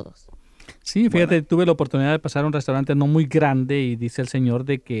van todos. Sí, fíjate, tuve la oportunidad de pasar a un restaurante no muy grande y dice el señor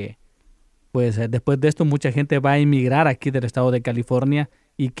de que pues después de esto mucha gente va a emigrar aquí del estado de California,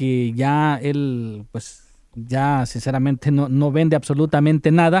 y que ya él pues ya sinceramente no vende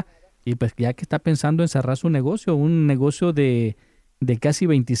absolutamente nada, y pues ya que está pensando en cerrar su negocio, un negocio de casi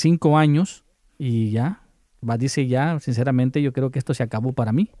 25 años, y dice ya, sinceramente yo creo que esto se acabó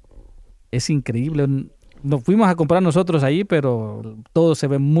para mí. Es increíble. Nos fuimos a comprar nosotros ahí, pero todo se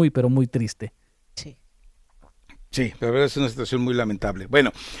ve muy, pero muy triste. Sí, la verdad es una situación muy lamentable.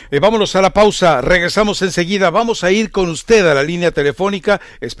 Bueno, vámonos a la pausa, regresamos enseguida. Vamos a ir con usted a la línea telefónica.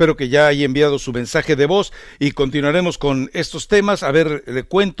 Espero que ya haya enviado su mensaje de voz y continuaremos con estos temas. A ver, le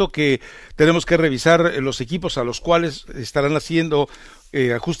cuento que tenemos que revisar los equipos a los cuales estarán haciendo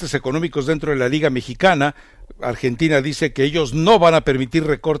ajustes económicos dentro de la Liga Mexicana. Argentina dice que ellos no van a permitir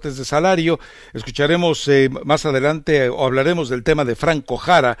recortes de salario. Escucharemos más adelante, o hablaremos del tema de Franco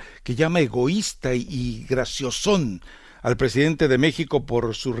Jara, que llama egoísta y graciosón al presidente de México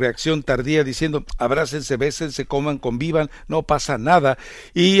por su reacción tardía, diciendo: abrácense, bésense, coman, convivan, no pasa nada.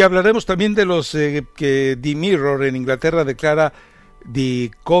 Y hablaremos también de los que The Mirror en Inglaterra declara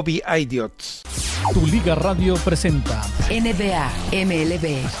The COVID Idiots. Tu Liga Radio presenta NBA,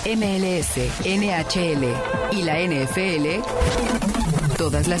 MLB, MLS, NHL y la NFL.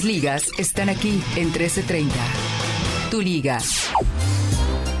 Todas las ligas están aquí en 1330. Tu Liga.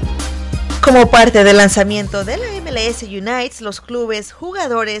 Como parte del lanzamiento de la MLS United, los clubes,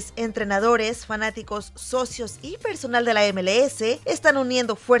 jugadores, entrenadores, fanáticos, socios y personal de la MLS están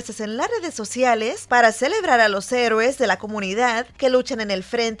uniendo fuerzas en las redes sociales para celebrar a los héroes de la comunidad que luchan en el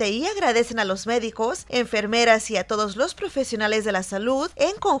frente y agradecen a los médicos, enfermeras y a todos los profesionales de la salud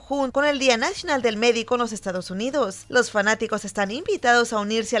en conjunto con el Día Nacional del Médico en los Estados Unidos. Los fanáticos están invitados a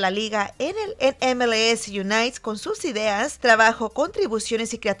unirse a la liga en MLS United con sus ideas, trabajo,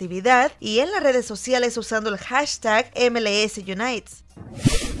 contribuciones y creatividad y en las redes sociales usando el hashtag MLS Unites.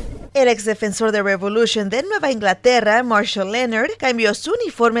 El ex defensor de Revolution de Nueva Inglaterra, Marshall Leonard, cambió su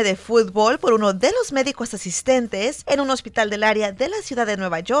uniforme de fútbol por uno de los médicos asistentes en un hospital del área de la ciudad de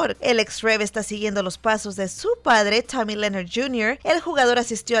Nueva York. El ex Rev está siguiendo los pasos de su padre, Tommy Leonard Jr. El jugador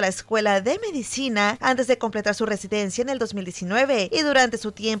asistió a la escuela de medicina antes de completar su residencia en el 2019 y durante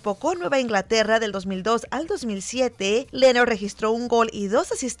su tiempo con Nueva Inglaterra del 2002 al 2007, Leonard registró un gol y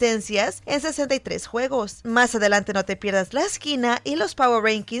 2 asistencias en 63 juegos. Más adelante no te pierdas la esquina y los Power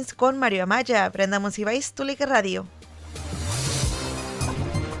Rankings con Mario Amaya. Brenda Monsiváis, Tu Liga Radio.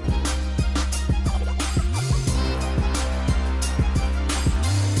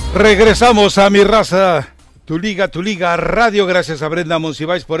 Regresamos a Mi Raza, Tu Liga Radio. Gracias a Brenda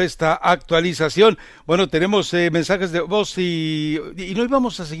Monsiváis por esta actualización. Bueno, tenemos mensajes de voz y no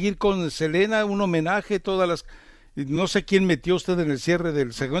íbamos a seguir con Selena, un homenaje, todas las... No sé quién metió usted en el cierre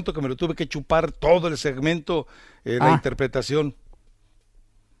del segmento, que me lo tuve que chupar todo el segmento, la interpretación.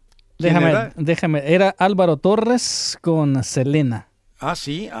 Déjame, era Álvaro Torres con Selena. Ah,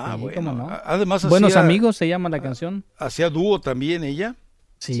 sí, bueno. No. Además, Buenos Amigos se llama la canción. ¿Hacía dúo también ella?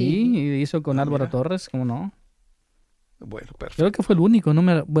 Sí. Hizo con Álvaro Torres, ¿cómo no? Bueno, perfecto. Creo que fue el único, no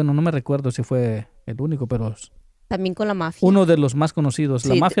me recuerdo si fue el único, pero... También con la Mafia. Uno de los más conocidos.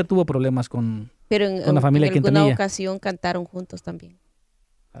 La Mafia tuvo problemas con la familia que tenía. En alguna ocasión cantaron juntos también.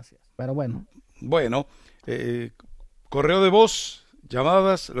 Gracias, pero bueno. Bueno, correo de voz...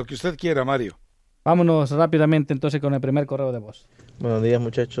 Llamadas, lo que usted quiera, Mario. Vámonos rápidamente entonces con el primer correo de voz. Buenos días,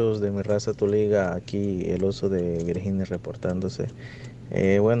 muchachos de Mi Raza Tu Liga, aquí el oso de Virginia reportándose.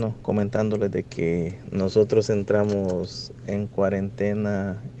 Comentándoles de que nosotros entramos en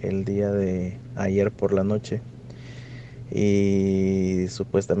cuarentena el día de ayer por la noche y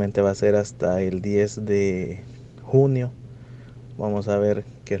supuestamente va a ser hasta el 10 de junio. Vamos a ver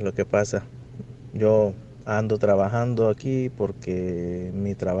qué es lo que pasa. Yo ando trabajando aquí porque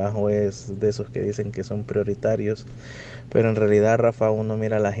mi trabajo es de esos que dicen que son prioritarios, pero en realidad, Rafa, uno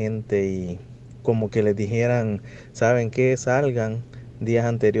mira a la gente y como que les dijeran, ¿saben qué? Salgan. Días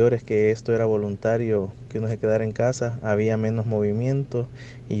anteriores que esto era voluntario, que uno se quedara en casa, había menos movimiento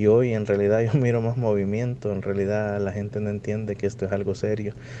y hoy en realidad yo miro más movimiento. En realidad la gente no entiende que esto es algo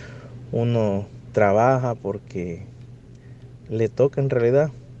serio. Uno trabaja porque le toca en realidad,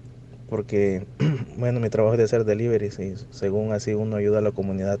 porque, mi trabajo es de hacer deliveries y según así uno ayuda a la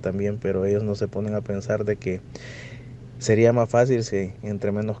comunidad también, pero ellos no se ponen a pensar de que sería más fácil si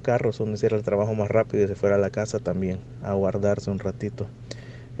entre menos carros uno hiciera el trabajo más rápido y se fuera a la casa también a guardarse un ratito.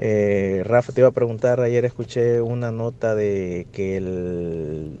 Rafa, te iba a preguntar, ayer escuché una nota de que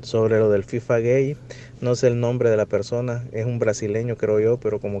sobre lo del FIFA gay, no sé el nombre de la persona, es un brasileño creo yo,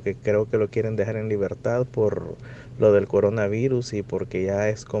 pero como que creo que lo quieren dejar en libertad por lo del coronavirus y porque ya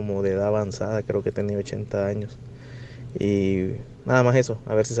es como de edad avanzada, creo que tenía 80 años. Y nada más eso,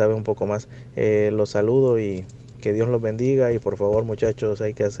 a ver si sabe un poco más. Los saludo y que Dios los bendiga y por favor, muchachos,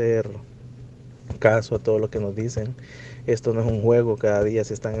 hay que hacer caso a todo lo que nos dicen. Esto no es un juego, cada día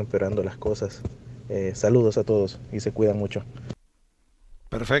se están empeorando las cosas. Saludos a todos y se cuidan mucho.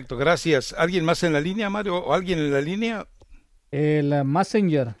 Perfecto, gracias. ¿Alguien más en la línea, Mario? ¿O alguien en la línea? El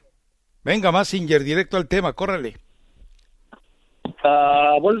Messenger. Venga, Messenger, directo al tema, córrele.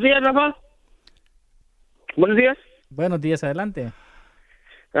 Buenos días, Rafa. Buenos días. Buenos días, adelante.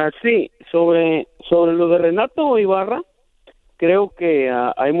 Sí, sobre lo de Renato Ibarra, creo que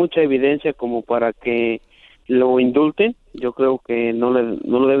hay mucha evidencia como para que lo indulten. Yo creo que no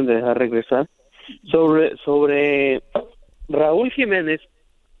lo deben de dejar regresar. Sobre Raúl Jiménez,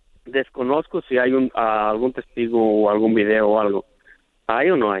 desconozco si hay algún testigo o algún video o algo.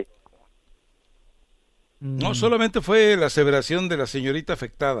 ¿Hay o no hay? No, solamente fue la aseveración de la señorita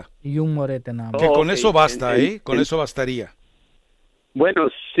afectada. Y un morete nada más. Que con eso basta, con eso bastaría. Bueno,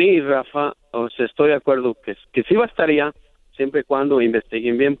 sí, Rafa, estoy de acuerdo que sí bastaría, siempre y cuando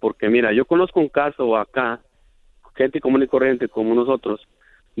investiguen bien, porque mira, yo conozco un caso acá, gente común y corriente como nosotros,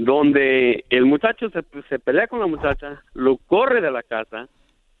 donde el muchacho se pelea con la muchacha, lo corre de la casa,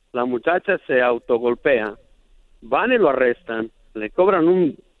 la muchacha se autogolpea, van y lo arrestan, le cobran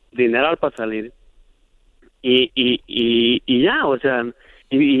un dineral para salir, y ya, o sea,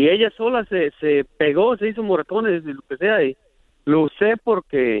 y ella sola se pegó, se hizo moratones y lo que sea, y lo usé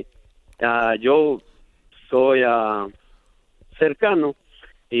porque yo soy cercano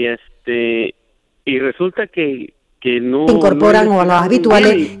y y resulta que no incorporan o a los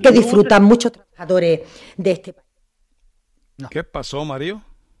habituales que disfrutan muchos trabajadores de este país. No. ¿Qué pasó, Mario?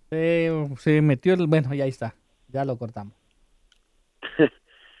 Se metió bueno, ya está, ya lo cortamos.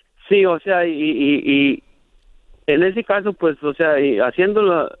 Sí, o sea, y en ese caso, pues, o sea, y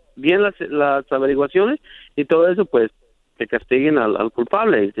haciendo bien las averiguaciones y todo eso, pues, que castiguen al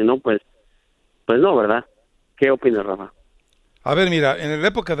culpable, y si no, pues no, ¿verdad? ¿Qué opinas, Rafa? A ver, mira, en la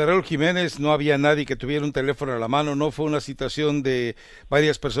época de Raúl Jiménez no había nadie que tuviera un teléfono a la mano, no fue una situación de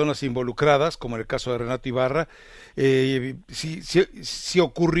varias personas involucradas, como en el caso de Renato Ibarra. Si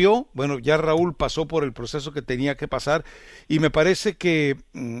ocurrió, bueno, ya Raúl pasó por el proceso que tenía que pasar, y me parece que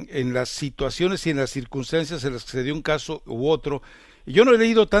en las situaciones y en las circunstancias en las que se dio un caso u otro, yo no he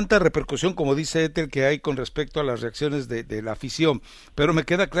leído tanta repercusión como dice Ethel que hay con respecto a las reacciones de la afición, pero me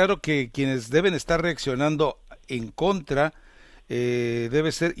queda claro que quienes deben estar reaccionando en contra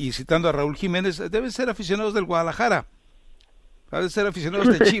debe ser, y citando a Raúl Jiménez, deben ser aficionados del Guadalajara, deben ser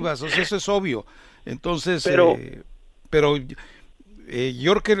aficionados de Chivas, o sea, eso es obvio. Entonces, pero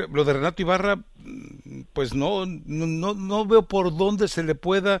yo creo que lo de Renato Ibarra, pues no veo por dónde se le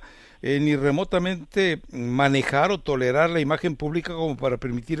pueda ni remotamente manejar o tolerar la imagen pública como para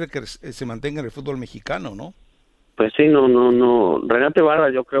permitirle que se mantenga en el fútbol mexicano, ¿no? Pues sí, no. Renato Ibarra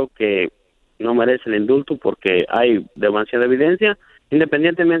yo creo que no merece el indulto porque hay demasiada evidencia,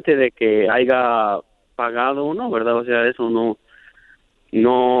 independientemente de que haya pagado o no, ¿verdad? O sea, eso no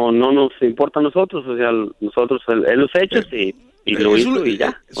nos importa a nosotros, o sea, nosotros él los hechos y lo hizo y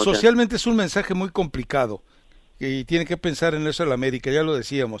ya. Socialmente es un mensaje muy complicado y tiene que pensar en eso el América, ya lo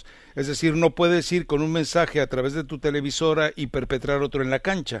decíamos. Es decir, no puedes ir con un mensaje a través de tu televisora y perpetrar otro en la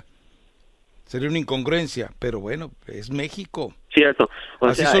cancha. Sería una incongruencia, pero bueno, es México. Cierto.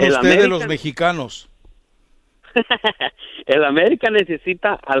 Así son ustedes los mexicanos. El América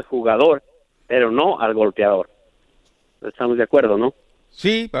necesita al jugador, pero no al golpeador. Estamos de acuerdo, ¿no?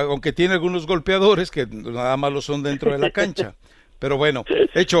 Sí, aunque tiene algunos golpeadores que nada más lo son dentro de la cancha. Pero bueno,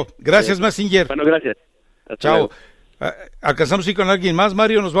 hecho. Gracias, Massinger. Bueno, gracias. Hasta Chao. luego. ¿Alcanzamos ir con alguien más,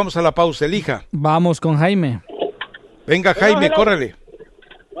 Mario? Nos vamos a la pausa. Elija. Vamos con Jaime. Venga, Jaime, córrele.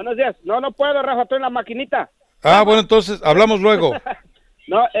 Buenos días. No puedo, Rafa, estoy en la maquinita. Bueno, entonces, hablamos luego.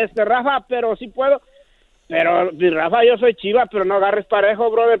 No, Rafa, pero sí puedo. Pero, Rafa, yo soy Chiva, pero no agarres parejo,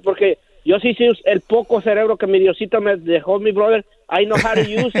 brother, porque yo sí el poco cerebro que mi Diosito me dejó, mi brother. I know how to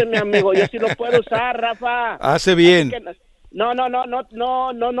use it, mi amigo. Yo sí lo puedo usar, Rafa. Hace bien. No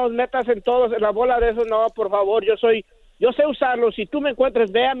nos metas en todos, en la bola de eso, no, por favor. Yo sé usarlo. Si tú me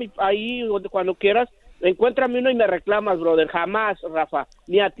encuentras, ve ahí cuando quieras. Encuéntrame uno y me reclamas, brother. Jamás, Rafa.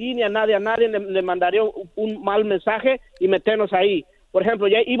 Ni a ti ni a nadie le mandaría un mal mensaje y meternos ahí. Por ejemplo,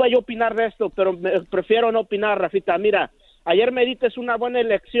 ya iba yo a opinar de esto, pero prefiero no opinar, Rafita. Mira, ayer me diste una buena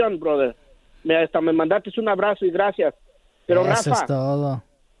elección, brother. Hasta me mandaste un abrazo y gracias. Pero eso Rafa, es todo.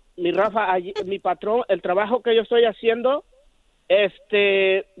 Mi patrón, el trabajo que yo estoy haciendo, ya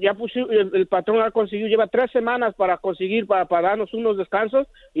el patrón ha conseguido, lleva 3 semanas para darnos unos descansos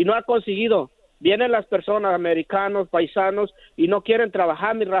y no ha conseguido. Vienen las personas, americanos, paisanos, y no quieren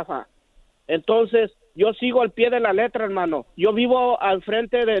trabajar, mi Rafa. Entonces, yo sigo al pie de la letra, hermano. Yo vivo al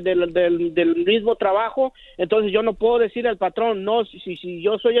frente del mismo trabajo, entonces yo no puedo decir al patrón, no, si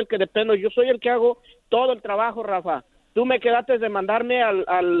yo soy el que dependo, yo soy el que hago todo el trabajo, Rafa. Tú me quedaste de mandarme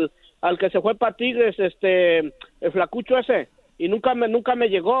al que se fue para Tigres, el flacucho ese, y nunca me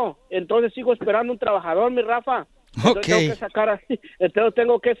llegó. Entonces sigo esperando un trabajador, mi Rafa. Entonces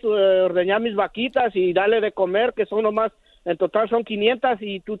tengo que ordeñar mis vaquitas y darle de comer, que son nomás, en total son 500,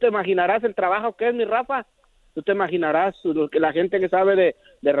 y tú te imaginarás el trabajo que es, mi Rafa. Tú te imaginarás la gente que sabe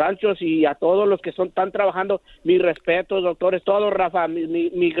de ranchos, y a todos los que están trabajando, mis respetos, doctores, todos, Rafa,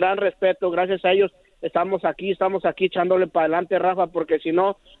 mi gran respeto, gracias a ellos estamos aquí echándole para adelante, Rafa, porque si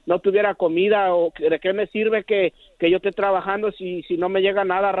no tuviera comida, o de qué me sirve que yo esté trabajando si no me llega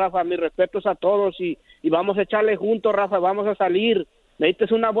nada, Rafa. Mis respetos a todos y vamos a echarle juntos, Rafa, vamos a salir. Me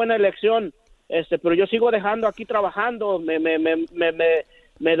diste una buena elección, pero yo sigo dejando aquí trabajando. Me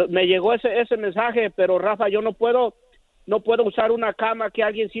llegó ese mensaje, pero Rafa, yo no puedo usar una cama que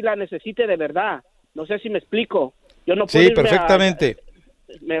alguien sí la necesite de verdad. No sé si me explico. Yo no puedo Sí, perfectamente.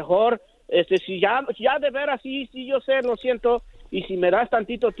 Mejor si ya de veras, sí, yo sé, lo siento, y si me das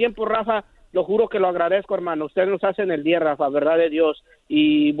tantito tiempo, Rafa, lo juro que lo agradezco, hermano. Ustedes nos hacen el día, Rafa, verdad de Dios,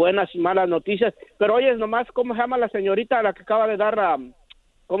 y buenas y malas noticias. Pero oye, nomás, ¿cómo se llama la señorita a la que acaba de dar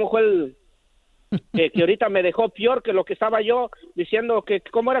 ¿cómo fue que ahorita me dejó peor que lo que estaba yo diciendo, que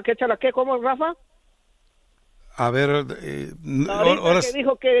cómo era que échala, ¿qué? ¿Cómo, Rafa? A ver, ahora que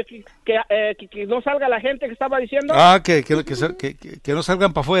dijo que no salga la gente que estaba diciendo. Que no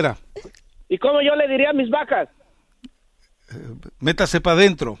salgan para afuera. ¿Y cómo yo le diría a mis vacas? Métase para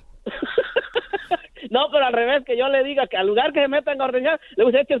adentro. No, pero al revés, que yo le diga que al lugar que se metan a ordeñar, le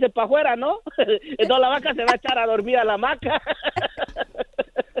voy a échense para afuera, ¿no? Entonces la vaca se va a echar a dormir a la hamaca.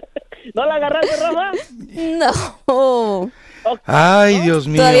 ¿No la agarraste, Rafa? No. Ay, Dios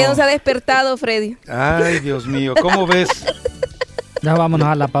mío. Todavía no se ha despertado, Freddy. Ay, Dios mío, ¿cómo ves? Ya vámonos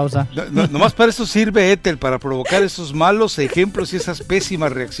a la pausa. Nomás para eso sirve Ethel, para provocar esos malos ejemplos y esas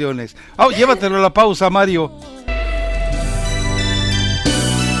pésimas reacciones. Llévatelo a la pausa, Mario.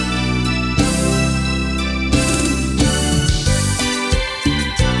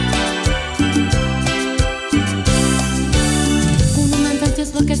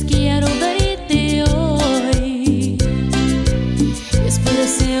 Bocas quiero verte hoy. Espero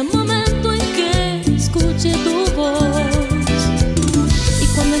ese momento en que escuche tu voz. Y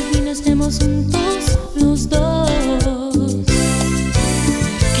cuando al fin estemos juntos los dos,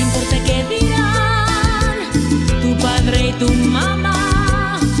 ¿qué importa qué dirán tu padre y tu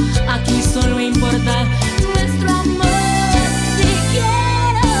mamá? Aquí solo importa nuestro amor. Si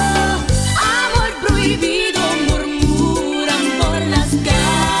quiero amor prohibido,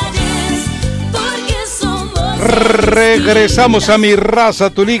 regresamos a Mi Raza,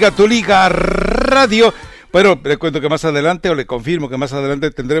 Tu Liga Radio. Bueno, le cuento que más adelante, o le confirmo que más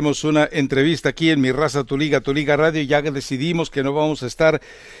adelante tendremos una entrevista aquí en Mi Raza, Tu Liga Radio. Ya que decidimos que no vamos a estar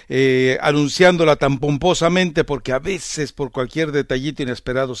anunciándola tan pomposamente, porque a veces por cualquier detallito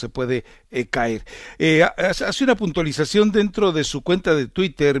inesperado se puede caer. Hace una puntualización dentro de su cuenta de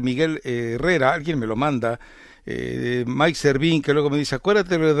Twitter, Miguel Herrera, alguien me lo manda. Mike Servín, que luego me dice,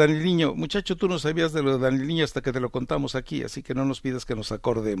 acuérdate de lo de Daniel Niño. Muchacho, tú no sabías de lo de Daniel Niño hasta que te lo contamos aquí, así que no nos pidas que nos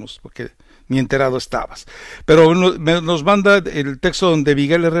acordemos, porque ni enterado estabas. Pero nos manda el texto donde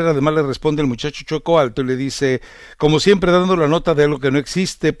Miguel Herrera además le responde el muchacho chueco alto y le dice, como siempre dando la nota de algo que no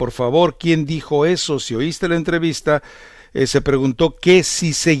existe, por favor, ¿quién dijo eso? Si oíste la entrevista, se preguntó que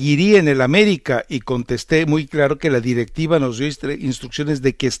si seguiría en el América y contesté muy claro que la directiva nos dio instrucciones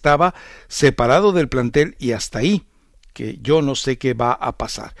de que estaba separado del plantel y hasta ahí, que yo no sé qué va a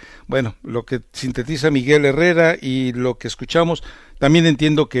pasar. Bueno, lo que sintetiza Miguel Herrera y lo que escuchamos, también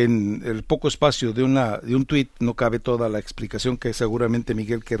entiendo que en el poco espacio de un tuit no cabe toda la explicación que seguramente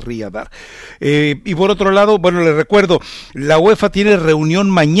Miguel querría dar. Y por otro lado, bueno, les recuerdo, la UEFA tiene reunión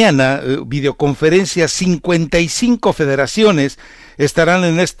mañana, videoconferencia, 55 federaciones estarán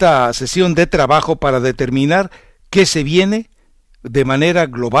en esta sesión de trabajo para determinar qué se viene de manera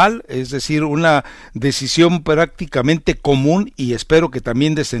global, es decir, una decisión prácticamente común y espero que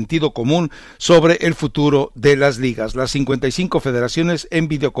también de sentido común sobre el futuro de las ligas. Las 55 federaciones en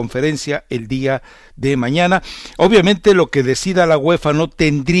videoconferencia el día de mañana. Obviamente lo que decida la UEFA no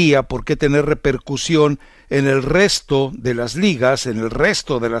tendría por qué tener repercusión en el resto de las ligas, en el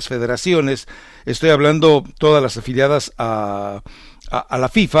resto de las federaciones. Estoy hablando todas las afiliadas a la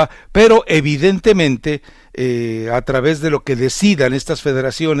FIFA, pero evidentemente a través de lo que decidan estas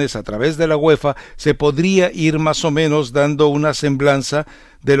federaciones, a través de la UEFA, se podría ir más o menos dando una semblanza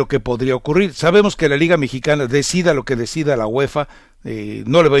de lo que podría ocurrir. Sabemos que la Liga Mexicana decida lo que decida la UEFA,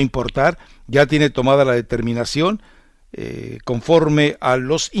 no le va a importar, ya tiene tomada la determinación, conforme a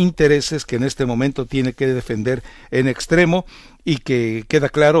los intereses que en este momento tiene que defender en extremo y que queda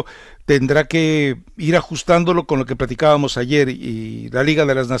claro tendrá que ir ajustándolo con lo que platicábamos ayer y la Liga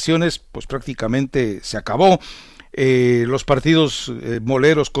de las Naciones pues prácticamente se acabó. Los partidos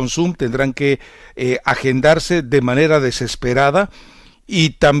moleros con Zoom tendrán que agendarse de manera desesperada.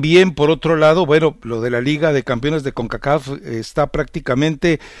 Y también, por otro lado, bueno, lo de la Liga de Campeones de CONCACAF está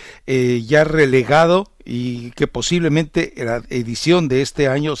prácticamente ya relegado y que posiblemente la edición de este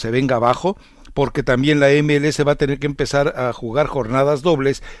año se venga abajo, porque también la MLS va a tener que empezar a jugar jornadas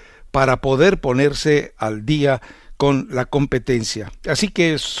dobles para poder ponerse al día con la competencia. Así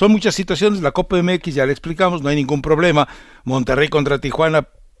que son muchas situaciones, la Copa MX ya le explicamos, no hay ningún problema, Monterrey contra Tijuana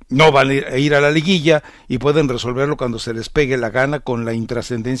no van a ir a la liguilla y pueden resolverlo cuando se les pegue la gana con la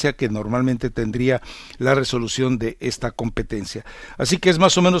intrascendencia que normalmente tendría la resolución de esta competencia. Así que es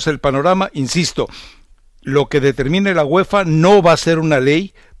más o menos el panorama, insisto, lo que determine la UEFA no va a ser una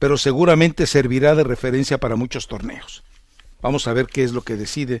ley, pero seguramente servirá de referencia para muchos torneos. Vamos a ver qué es lo que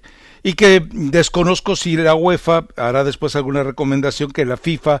decide y que desconozco si la UEFA hará después alguna recomendación que la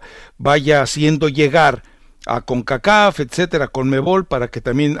FIFA vaya haciendo llegar a CONCACAF, etcétera, CONMEBOL, para que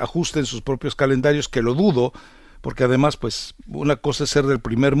también ajusten sus propios calendarios, que lo dudo, porque además pues una cosa es ser del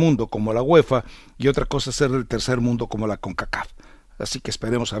primer mundo como la UEFA y otra cosa es ser del tercer mundo como la CONCACAF. Así que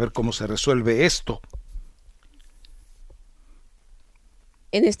esperemos a ver cómo se resuelve esto.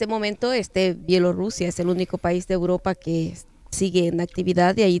 En este momento, Bielorrusia es el único país de Europa que sigue en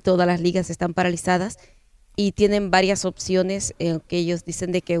actividad, y ahí todas las ligas están paralizadas y tienen varias opciones, que ellos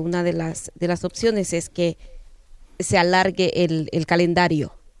dicen de que una de las opciones es que se alargue el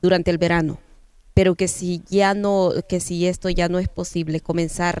calendario durante el verano, pero que si esto ya no es posible,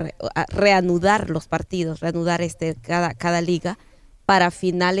 comenzar a reanudar los partidos, reanudar cada liga para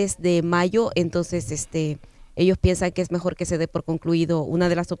finales de mayo, entonces ellos piensan que es mejor que se dé por concluido. Una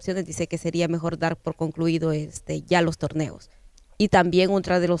de las opciones dice que sería mejor dar por concluido ya los torneos. Y también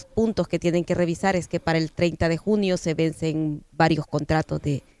otro de los puntos que tienen que revisar es que para el 30 de junio se vencen varios contratos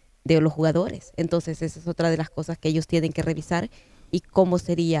de los jugadores. Entonces esa es otra de las cosas que ellos tienen que revisar, y cómo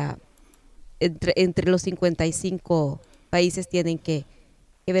sería entre los 55 países tienen que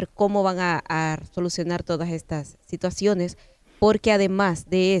ver cómo van a solucionar todas estas situaciones, porque además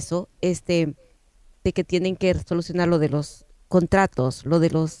de eso, de que tienen que solucionar lo de los contratos, lo de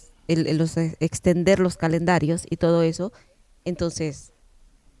los extender los calendarios y todo eso. Entonces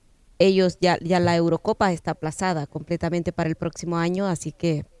ellos ya la Eurocopa está aplazada completamente para el próximo año, así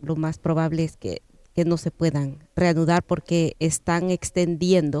que lo más probable es que no se puedan reanudar, porque están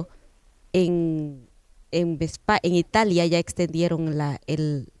extendiendo en Italia, ya extendieron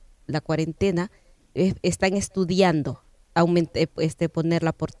la cuarentena, están estudiando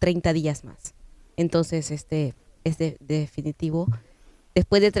ponerla por 30 días más. Entonces, es definitivo.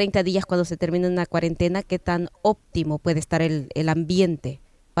 Después de 30 días, cuando se termine una cuarentena, ¿qué tan óptimo puede estar el ambiente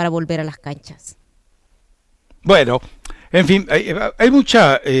para volver a las canchas? Bueno, en fin, hay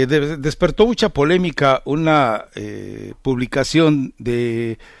despertó mucha polémica una publicación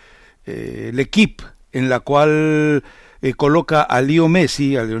de L'Equipe, en la cual coloca a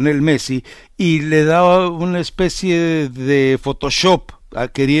Lionel Messi, y le da una especie de Photoshop,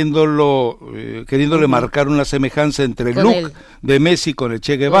 queriéndole marcar una semejanza entre el look de Messi con el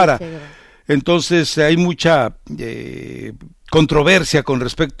Che Guevara. Entonces hay mucha controversia con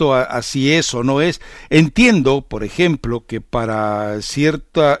respecto a si eso no es. Entiendo, por ejemplo, que para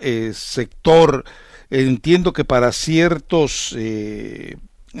cierto sector, entiendo que para ciertos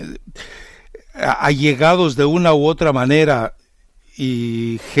allegados de una u otra manera,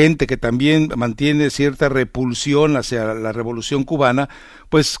 y gente que también mantiene cierta repulsión hacia la Revolución Cubana,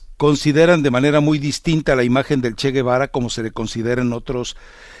 pues consideran de manera muy distinta la imagen del Che Guevara como se le considera en otros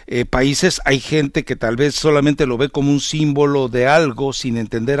países. Hay gente que tal vez solamente lo ve como un símbolo de algo, sin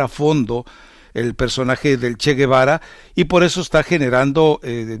entender a fondo el personaje del Che Guevara, y por eso está generando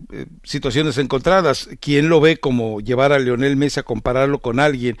situaciones encontradas. Quien lo ve como llevar a Lionel Messi a compararlo con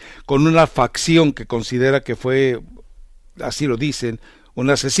alguien, con una facción que considera que fue, así lo dicen, un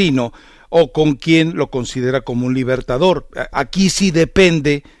asesino, o con quien lo considera como un libertador. Aquí sí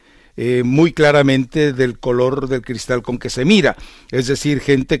depende muy claramente del color del cristal con que se mira. Es decir,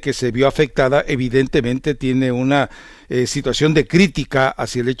 gente que se vio afectada evidentemente tiene una situación de crítica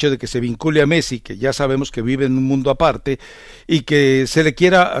hacia el hecho de que se vincule a Messi, que ya sabemos que vive en un mundo aparte, y que se le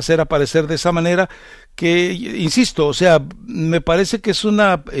quiera hacer aparecer de esa manera, que, insisto, o sea, me parece que es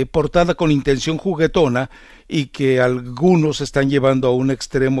una portada con intención juguetona, y que algunos están llevando a un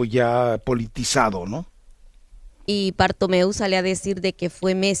extremo ya politizado, ¿no? Y Bartomeu sale a decir de que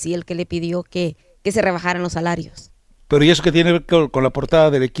fue Messi el que le pidió que se rebajaran los salarios. Pero ¿y eso qué tiene que ver con la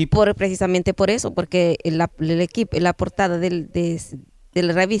portada del equipo? Precisamente por eso, porque la portada de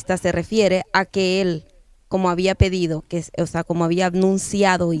la revista se refiere a que él, como había pedido, como había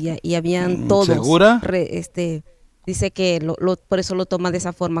anunciado y habían todos... ¿Segura? Dice que por eso lo toma de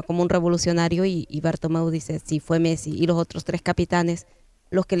esa forma, como un revolucionario, y Bartomeu dice, sí, fue Messi y los otros 3 capitanes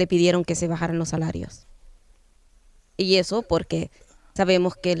los que le pidieron que se bajaran los salarios. Y eso porque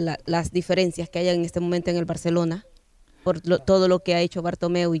sabemos que las diferencias que hay en este momento en el Barcelona, por todo lo que ha hecho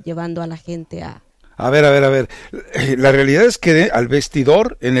Bartomeu y llevando a la gente a... A ver, la realidad es que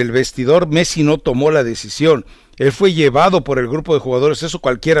en el vestidor Messi no tomó la decisión. Él fue llevado por el grupo de jugadores, eso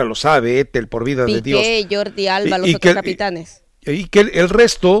cualquiera lo sabe, Etel, por vida de Dios. Piqué, Jordi Alba, los otros capitanes. Y que el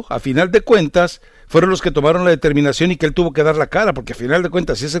resto, a final de cuentas, fueron los que tomaron la determinación, y que él tuvo que dar la cara, porque a final de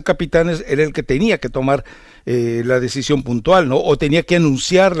cuentas, si es el capitán, era el que tenía que tomar la decisión puntual, ¿no? O tenía que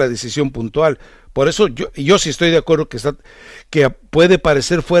anunciar la decisión puntual. Por eso yo sí estoy de acuerdo que puede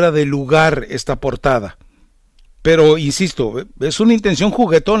parecer fuera de lugar esta portada. Pero, insisto, es una intención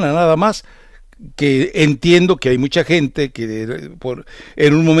juguetona nada más, que entiendo que hay mucha gente que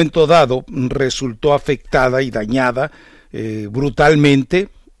en un momento dado resultó afectada y dañada brutalmente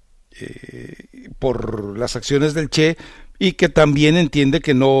por las acciones del Che, y que también entiende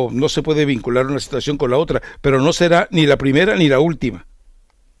que no se puede vincular una situación con la otra, pero no será ni la primera ni la última.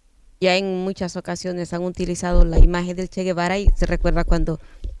 Ya en muchas ocasiones han utilizado la imagen del Che Guevara y se recuerda cuando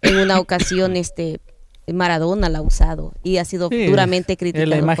en una ocasión Maradona la ha usado y ha sido duramente criticado. Es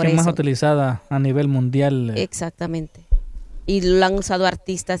la imagen por eso. más utilizada a nivel mundial. Exactamente. Y lo han usado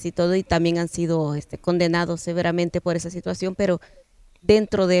artistas y todo, y también han sido condenados severamente por esa situación, pero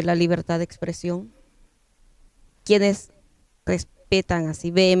dentro de la libertad de expresión, quienes respetan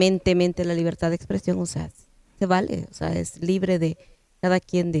así vehementemente la libertad de expresión, o sea, se vale, o sea, es libre de cada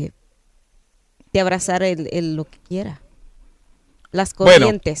quien de abrazar lo que quiera, las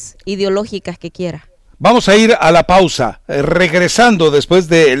corrientes ideológicas que quiera. Vamos a ir a la pausa. Regresando después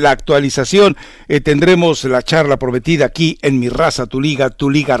de la actualización, tendremos la charla prometida aquí en Mi Raza, Tu Liga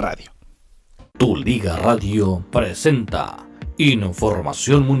Radio. Tu Liga Radio presenta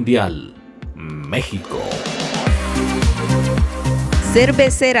Información Mundial, México.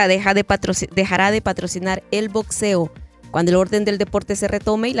 Cervecera dejará de patrocinar el boxeo. Cuando el orden del deporte se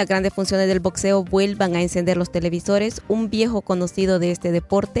retome y las grandes funciones del boxeo vuelvan a encender los televisores, un viejo conocido de este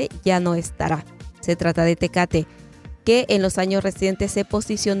deporte ya no estará. Se trata de Tecate, que en los años recientes se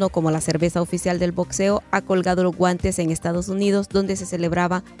posicionó como la cerveza oficial del boxeo, ha colgado los guantes en Estados Unidos, donde se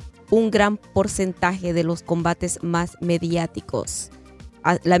celebraba un gran porcentaje de los combates más mediáticos.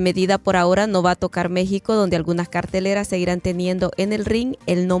 La medida por ahora no va a tocar México, donde algunas carteleras seguirán teniendo en el ring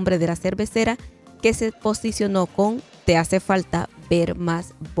el nombre de la cervecera, que se posicionó con "Te hace falta ver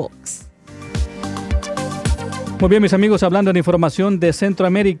más box". Muy bien, mis amigos, hablando de información de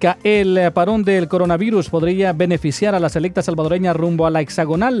Centroamérica, el parón del coronavirus podría beneficiar a la selecta salvadoreña rumbo a la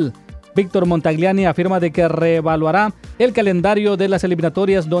hexagonal. Víctor Montagliani afirma de que reevaluará el calendario de las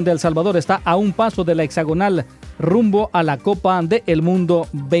eliminatorias, donde El Salvador está a un paso de la hexagonal rumbo a la Copa del Mundo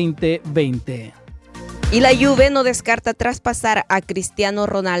 2020. Y la Juve no descarta traspasar a Cristiano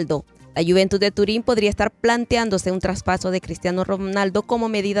Ronaldo. La Juventus de Turín podría estar planteándose un traspaso de Cristiano Ronaldo como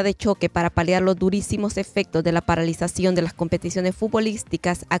medida de choque para paliar los durísimos efectos de la paralización de las competiciones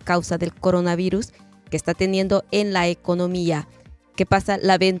futbolísticas a causa del coronavirus que está teniendo en la economía. ¿Qué pasa?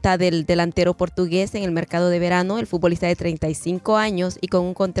 La venta del delantero portugués en el mercado de verano, el futbolista de 35 años y con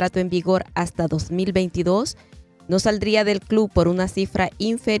un contrato en vigor hasta 2022, no saldría del club por una cifra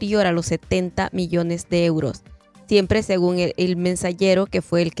inferior a los 70 millones de euros. Siempre según el mensajero, que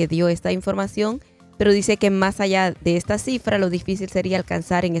fue el que dio esta información, pero dice que más allá de esta cifra, lo difícil sería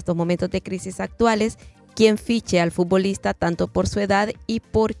alcanzar en estos momentos de crisis actuales quien fiche al futbolista tanto por su edad y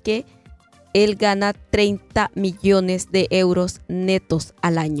porque él gana 30 millones de euros netos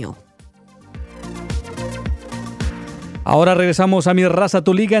al año. Ahora regresamos a Mi Raza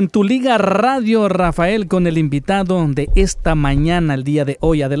Tu Liga en Tu Liga Radio, Rafael, con el invitado de esta mañana, el día de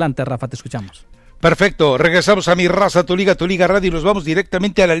hoy. Adelante, Rafa, te escuchamos. Perfecto, regresamos a Mi Raza, Tu Liga Radio y nos vamos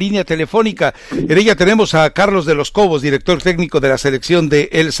directamente a la línea telefónica. En ella tenemos a Carlos de los Cobos, director técnico de la selección de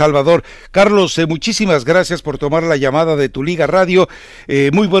El Salvador. Carlos, muchísimas gracias por tomar la llamada de Tu Liga Radio.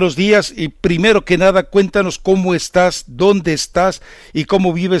 Muy buenos días y primero que nada cuéntanos cómo estás, dónde estás y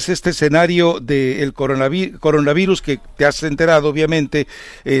cómo vives este escenario del coronavirus que te has enterado obviamente.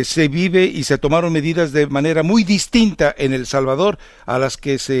 Se vive y se tomaron medidas de manera muy distinta en El Salvador a las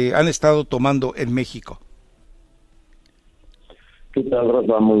que se han estado tomando en México. ¿Qué tal,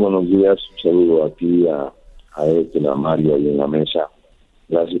 Rafa? Muy buenos días. Un saludo a ti, a a Mario ahí en la mesa.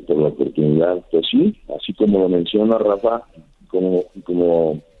 Gracias por la oportunidad. Pues sí, así como lo menciona Rafa,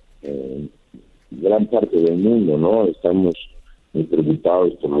 como gran parte del mundo, ¿no? Estamos muy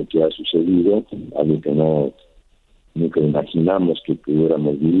preocupados por lo que ha sucedido, algo que nunca imaginamos que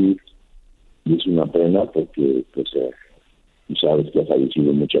pudiéramos vivir. Y es una pena porque, pues, tú sabes que ha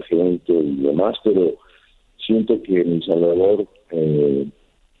fallecido mucha gente y demás, pero siento que en El Salvador,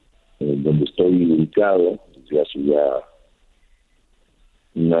 donde estoy ubicado, desde hace ya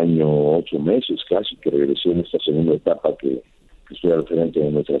 1 año, 8 meses casi, que regresé en esta segunda etapa que estoy al frente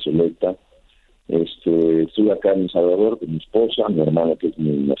de nuestra selecta. Estoy acá en El Salvador con mi esposa, mi hermana que es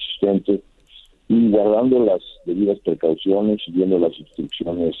mi asistente, y guardando las debidas precauciones, siguiendo las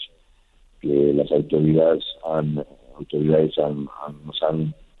instrucciones que las autoridades nos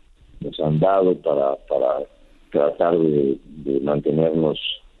han dado para tratar de mantenernos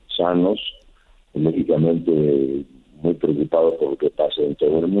sanos. Lógicamente muy preocupados por lo que pasa en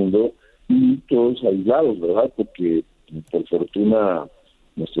todo el mundo y todos aislados, ¿verdad? Porque por fortuna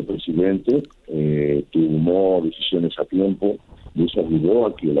nuestro presidente tomó decisiones a tiempo y eso ayudó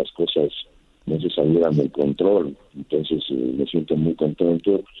a que las cosas no se salieran del control. Entonces me siento muy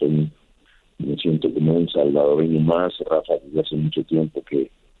contento, me siento como un salvadoreño más, Rafa, desde hace mucho tiempo que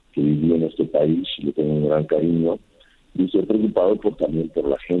viví en este país. país y le tengo un gran cariño. Y estoy preocupado también por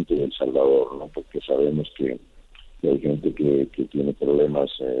la gente de El Salvador, ¿no? Porque sabemos que hay gente que tiene problemas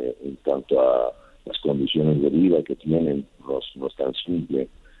en cuanto a las condiciones de vida que tienen, no es tan simple.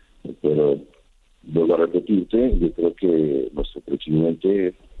 Pero vuelvo a repetirte, yo creo que nuestro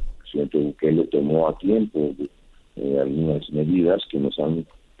presidente Bukele, tomó a tiempo algunas medidas que nos han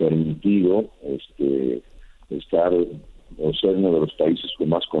permitido estar o ser uno de los países con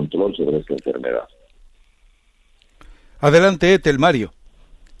más control sobre esta enfermedad. Adelante, Etel, Mario.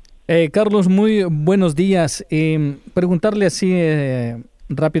 Carlos, muy buenos días. Preguntarle así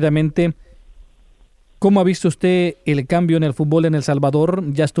rápidamente, ¿cómo ha visto usted el cambio en el fútbol en El Salvador?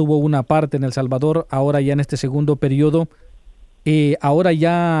 Ya estuvo una parte en El Salvador, ahora ya en este segundo periodo. Ahora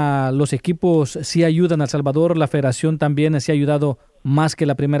ya los equipos sí ayudan a El Salvador, la federación también sí ha ayudado más que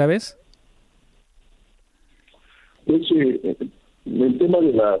la primera vez. Pues, el tema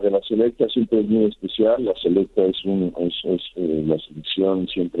de la selecta siempre es muy especial. La selecta la selección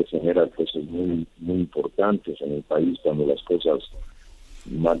siempre genera cosas muy importantes en el país cuando las cosas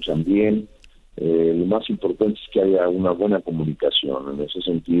marchan bien. Lo más importante es que haya una buena comunicación. En ese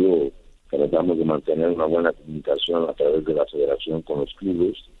sentido, tratamos de mantener una buena comunicación a través de la federación con los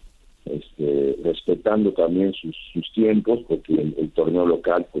clubes, respetando también sus tiempos, porque el torneo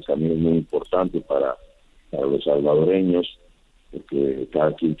local pues también es muy importante para los salvadoreños, porque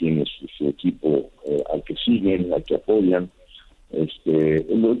cada quien tiene su equipo al que siguen, al que apoyan.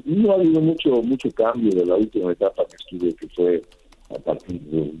 No ha habido mucho cambio de la última etapa que estuve, que fue a partir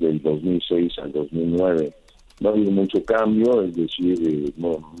del 2006 al 2009. No ha habido mucho cambio, es decir,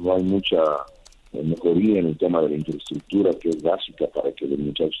 no hay mucha mejoría en el tema de la infraestructura, que es básica para que los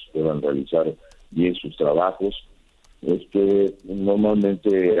muchachos puedan realizar bien sus trabajos.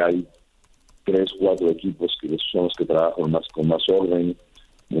 Normalmente hay 3-4 equipos que son los que trabajan con más orden.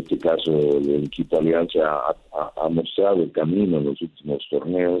 En este caso, el equipo Alianza ha mostrado el camino en los últimos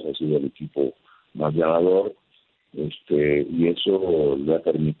torneos, ha sido el equipo más ganador, y eso le ha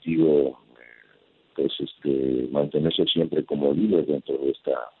permitido mantenerse siempre como líder dentro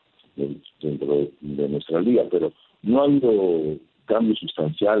de nuestra liga. Pero no ha habido cambios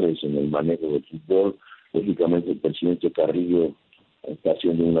sustanciales en el manejo del fútbol. Lógicamente, el presidente Carrillo está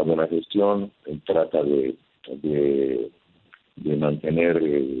haciendo una buena gestión. Él trata de mantener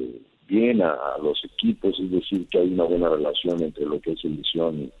bien a los equipos, es decir, que hay una buena relación entre lo que es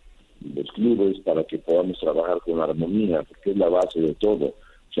selección y los clubes para que podamos trabajar con armonía, porque es la base de todo.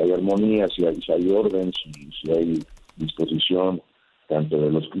 Si hay armonía, si hay orden, si hay disposición tanto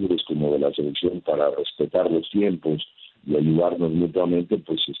de los clubes como de la selección para respetar los tiempos y ayudarnos mutuamente,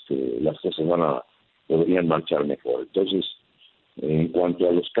 pues las cosas podrían marchar mejor. Entonces, en cuanto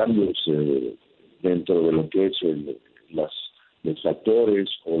a los cambios dentro de lo que es los factores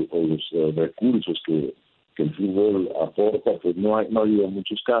o los recursos que el fútbol aporta, pues no ha habido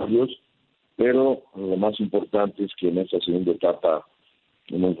muchos cambios, pero lo más importante es que en esta segunda etapa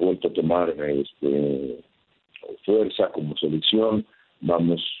hemos vuelto a tomar fuerza como selección.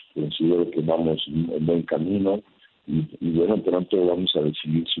 Considero que vamos en buen camino y bueno, pronto vamos a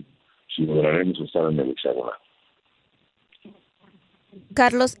decidir si lograremos estar en el hexagonal.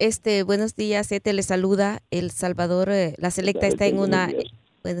 Carlos, buenos días, le saluda. El Salvador, la selecta está en una,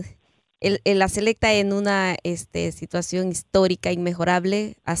 la selecta en una situación histórica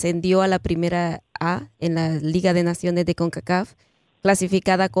inmejorable. Ascendió a la primera A en la Liga de Naciones de CONCACAF,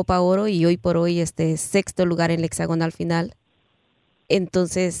 clasificada a Copa Oro y hoy por hoy sexto lugar en el hexagonal final.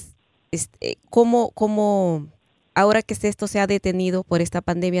 Entonces, ¿cómo ahora que esto se ha detenido por esta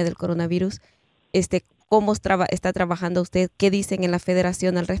pandemia del coronavirus, cómo está trabajando usted? ¿Qué dicen en la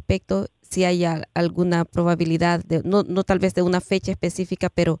federación al respecto? Si hay alguna probabilidad, no tal vez de una fecha específica,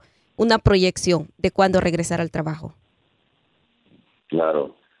 pero una proyección de cuándo regresar al trabajo.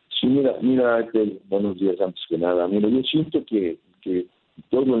 Claro. Sí, mira, buenos días antes que nada. Mira, yo siento que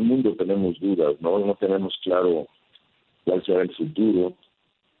todo el mundo tenemos dudas, ¿no? No tenemos claro cuál será el futuro,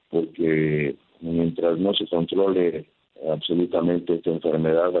 porque mientras no se controle absolutamente esta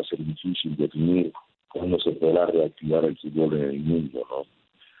enfermedad, va a ser difícil definir cuándo se podrá reactivar el fútbol en el mundo, ¿no?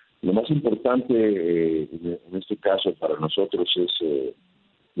 Lo más importante en este caso para nosotros es que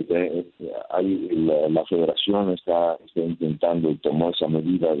la federación está intentando y tomó esa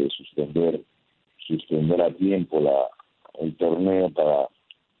medida de suspender a tiempo el torneo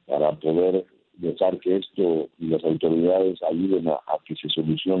para poder dejar que esto y las autoridades ayuden a que se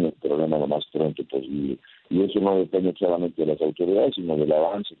solucione el problema lo más pronto posible. Y eso no depende solamente de las autoridades, sino del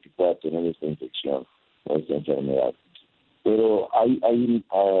avance que pueda tener esta infección o esta enfermedad. Pero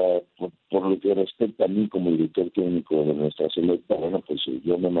por lo que respecta a mí como director técnico de nuestra selecta, bueno, pues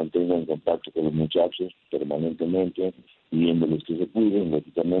yo me mantengo en contacto con los muchachos permanentemente, pidiéndoles que se cuiden,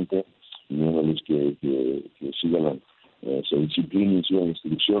 lógicamente, pidiéndoles que sigan se disciplinen y sigan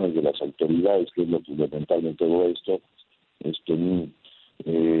instrucciones de las autoridades, que es lo fundamental en todo esto.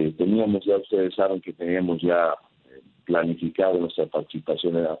 Teníamos ya, ustedes saben que teníamos ya planificado nuestra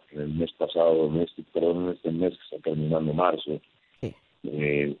participación en el mes pasado, en este mes que está terminando marzo,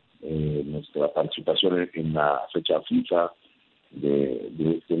 nuestra participación en la fecha FIFA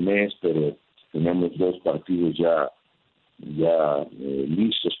de este mes, pero tenemos 2 partidos ya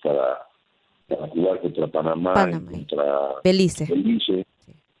listos para jugar contra Panamá y contra Belice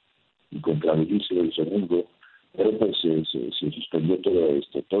y contra Belice el segundo, pero pues se suspendió todo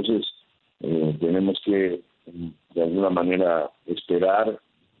esto. Entonces tenemos que de alguna manera esperar.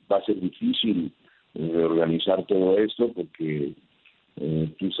 Va a ser difícil reorganizar todo esto porque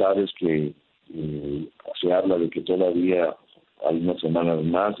tú sabes que se habla de que todavía hay unas semanas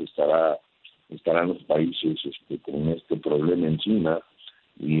más estarán los países con este problema encima,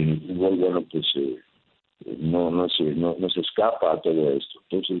 y en el fútbol, bueno, pues no se escapa a todo esto.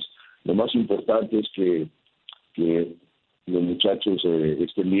 Entonces, lo más importante es que los muchachos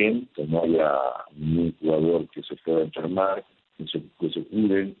estén bien, que no haya ningún jugador que se pueda enfermar, que se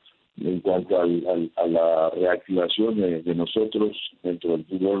cuiden. En cuanto a la reactivación de nosotros dentro del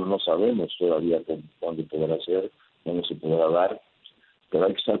fútbol, no sabemos todavía cuándo podrá ser, cuándo se podrá dar, pero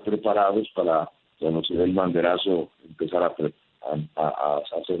hay que estar preparados para, cuando se dé el banderazo, empezar a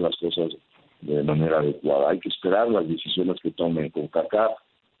hacer las cosas de manera adecuada. Hay que esperar las decisiones que tome CONCACAF,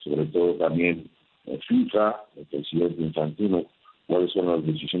 sobre todo también FIFA, el presidente Infantino, cuáles son las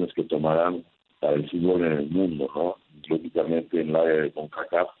decisiones que tomarán para el fútbol en el mundo, ¿no? Lógicamente en el área de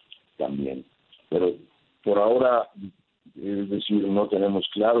CONCACAF también. Pero por ahora, es decir, no tenemos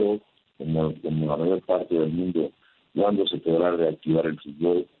claro, como la mayor parte del mundo, cuándo se podrá reactivar el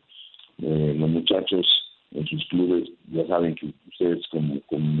fútbol. Los muchachos en sus clubes, ya saben que ustedes como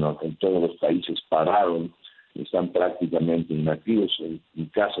en todos los países pararon, están prácticamente inactivos. En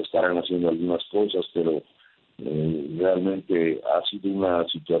casa estarán haciendo algunas cosas, pero realmente ha sido una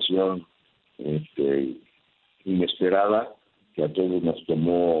situación inesperada, que a todos nos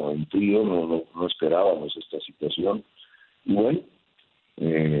tomó en frío, no esperábamos esta situación. Y bueno,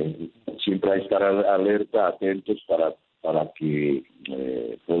 siempre hay que estar alerta, atentos para que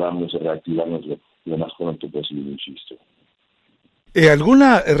podamos reactivarnos lo más pronto posible, insisto.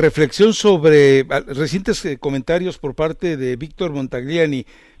 ¿Alguna reflexión sobre recientes comentarios por parte de Víctor Montagliani,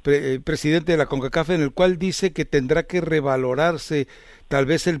 presidente de la CONCACAF, en el cual dice que tendrá que revalorarse tal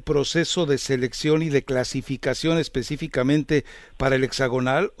vez el proceso de selección y de clasificación específicamente para el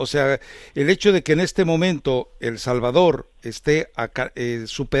hexagonal? O sea, el hecho de que en este momento El Salvador esté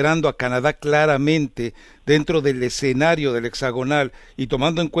superando a Canadá claramente dentro del escenario del hexagonal, y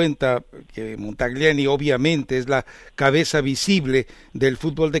tomando en cuenta que Montagliani obviamente es la cabeza visible del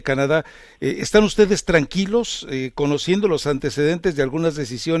fútbol de Canadá, ¿están ustedes tranquilos conociendo los antecedentes de algunas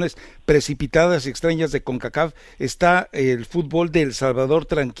decisiones precipitadas y extrañas de CONCACAF? ¿Está el fútbol de El Salvador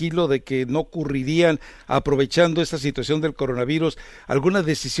tranquilo de que no ocurrirían, aprovechando esta situación del coronavirus, alguna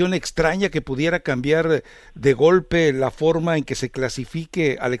decisión extraña que pudiera cambiar de golpe la forma en que se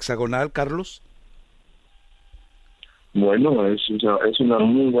clasifique al hexagonal, Carlos? Bueno, es una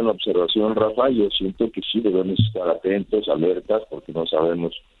muy buena observación, Rafa. Yo siento que sí debemos estar atentos, alertas, porque no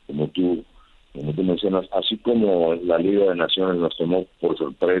sabemos, como tú mencionas, así como la Liga de Naciones nos tomó por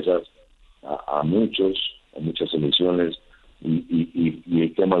sorpresas a muchas selecciones, y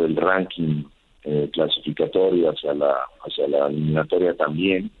el tema del ranking clasificatorio hacia la eliminatoria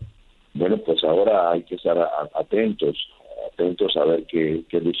también. Bueno, pues ahora hay que estar atentos a ver qué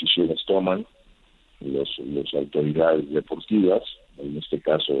decisiones toman las autoridades deportivas, en este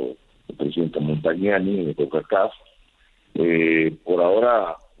caso el presidente Montagliani de CONCACAF. Por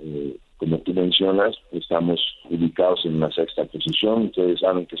ahora, como tú mencionas, estamos ubicados en la 6ª posición. Ustedes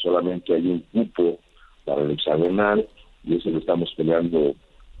saben que solamente hay un cupo para el hexagonal, y eso lo estamos peleando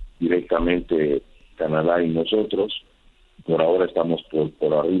directamente Canadá y nosotros. Por ahora estamos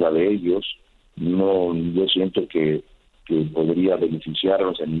por arriba de ellos. Yo siento que podría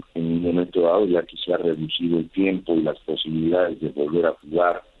beneficiarnos en un momento dado, ya que se ha reducido el tiempo y las posibilidades de volver a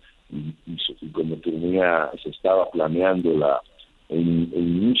jugar, y como se estaba planeando el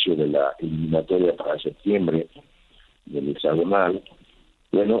inicio de la eliminatoria para septiembre del hexagonal.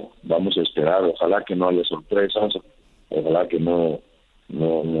 Bueno, vamos a esperar, ojalá que no haya sorpresas, ojalá que no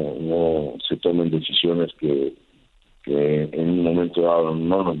se tomen decisiones que en un momento dado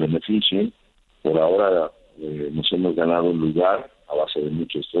no nos beneficien. Por ahora nos hemos ganado un lugar a base de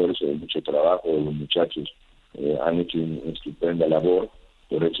mucho esfuerzo, de mucho trabajo. Los muchachos han hecho una estupenda labor,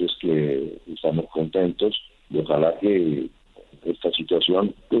 por eso es que estamos contentos y ojalá que esta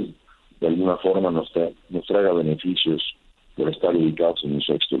situación pues de alguna forma nos traiga beneficios por estar ubicados en un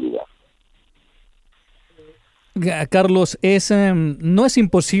sexto lugar. Carlos, no es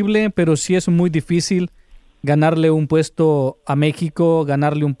imposible, pero sí es muy difícil ganarle un puesto a México,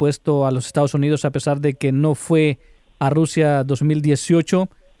 ganarle un puesto a los Estados Unidos, a pesar de que no fue a Rusia 2018,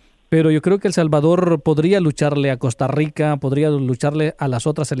 pero yo creo que El Salvador podría lucharle a Costa Rica, podría lucharle a las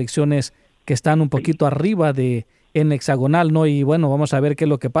otras selecciones que están un poquito arriba en hexagonal, ¿no? Y bueno, vamos a ver qué es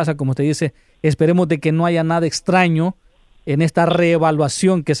lo que pasa. Como usted dice, esperemos de que no haya nada extraño en esta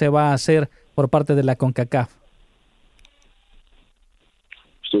reevaluación que se va a hacer por parte de la CONCACAF.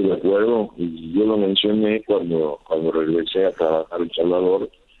 Estoy de acuerdo, y yo lo mencioné cuando regresé a trabajar en El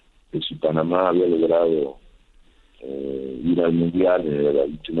Salvador, que si Panamá había logrado ir al Mundial,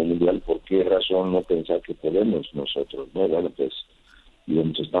 al último Mundial, ¿por qué razón no pensar que podemos nosotros? No, bueno, pues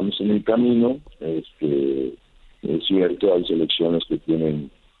digamos, estamos en el camino. Es cierto, hay selecciones que tienen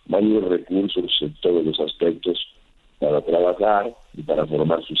mayores recursos en todos los aspectos para trabajar y para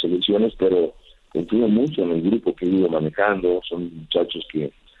formar sus selecciones, pero confío mucho en el grupo que he ido manejando. Son muchachos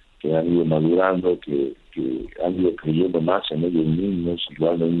que han ido madurando, que han ido creyendo más en ellos mismos y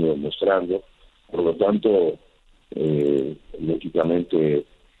lo han ido demostrando. Por lo tanto, lógicamente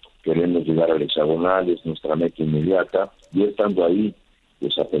queremos llegar al hexagonal, es nuestra meta inmediata, y estando ahí,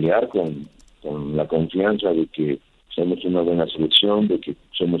 pues a pelear con la confianza de que somos una buena selección, de que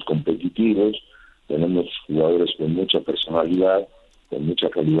somos competitivos, tenemos jugadores con mucha personalidad, con mucha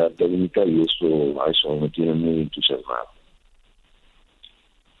calidad técnica, y a eso me tiene muy entusiasmado.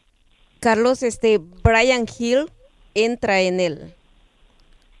 Carlos, Brian Hill entra en él.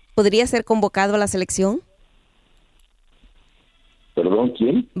 ¿Podría ser convocado a la selección? ¿Perdón,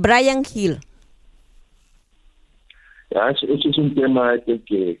 quién? Brian Hill. Ese es un tema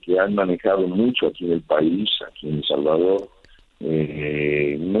que han manejado mucho aquí en el país, aquí en El Salvador.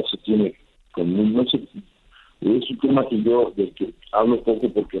 No se tiene, es un tema del que hablo poco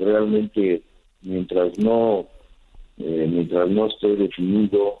porque realmente mientras no esté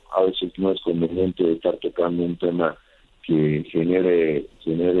definido, a veces no es conveniente estar tocando un tema que genere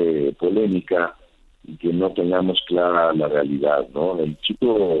polémica y que no tengamos clara la realidad, ¿no? El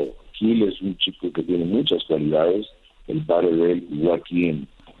chico Gil es un chico que tiene muchas cualidades. El padre de él jugó aquí en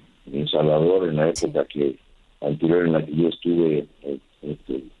El Salvador en la época anterior en la que yo estuve,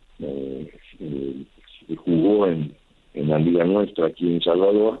 jugó en la liga nuestra aquí en El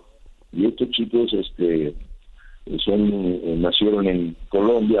Salvador, y estos chicos nacieron en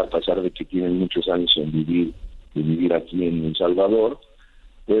Colombia, a pesar de que tienen muchos años de vivir aquí en El Salvador,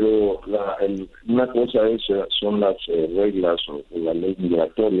 pero una cosa son las reglas o la ley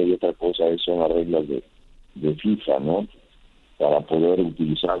migratoria, y otra cosa son las reglas de FIFA, ¿no? Para poder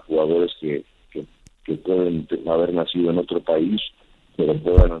utilizar jugadores que pueden haber nacido en otro país, pero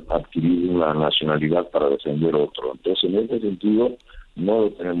puedan adquirir una nacionalidad para defender otro. Entonces, en ese sentido, no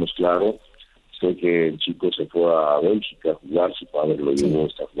lo tenemos claro. Sé que el chico se fue a Bélgica a jugar, su padre lo llevó,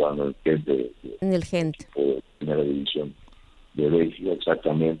 está jugando en el Gent de primera división de Bélgica,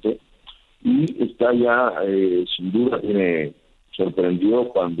 exactamente. Y está ya, sin duda, sorprendió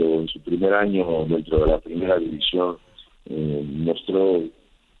cuando en su primer año dentro de la primera división mostró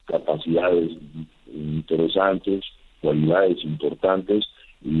capacidades interesantes, cualidades importantes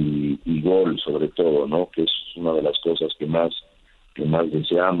y gol sobre todo, ¿no? Que es una de las cosas que más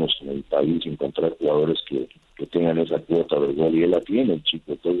deseamos en el país, encontrar jugadores que tengan esa cuota del gol, y él la tiene, el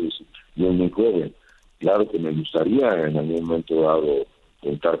chico. Entonces, yo es muy joven. Claro que me gustaría en algún momento dado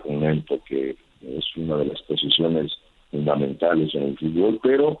contar con él, porque es una de las posiciones fundamentales en el fútbol,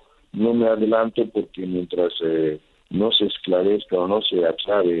 pero no me adelanto porque mientras no se esclarezca o no se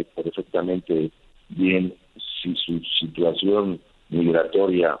aclare perfectamente bien si su situación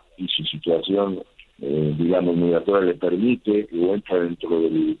migratoria y su situación migratoria le permite o entra dentro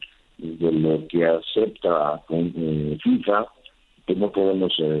de lo que acepta FIFA, que no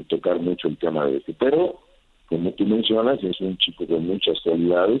podemos tocar mucho el tema de este. Pero, como tú mencionas, es un chico con muchas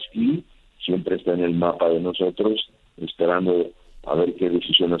cualidades y siempre está en el mapa de nosotros, esperando a ver qué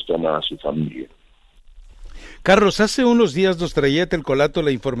decisiones toma su familia. Carlos, hace unos días nos traía Telcolato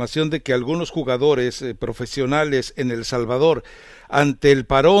la información de que algunos jugadores profesionales en El Salvador ante el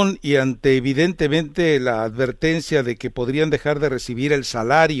parón y ante evidentemente la advertencia de que podrían dejar de recibir el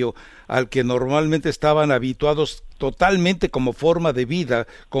salario al que normalmente estaban habituados totalmente como forma de vida,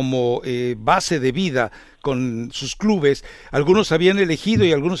 como base de vida con sus clubes, algunos habían elegido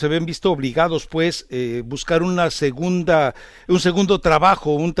y algunos se habían visto obligados pues buscar un segundo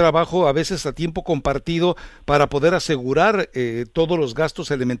trabajo, un trabajo a veces a tiempo compartido para poder asegurar todos los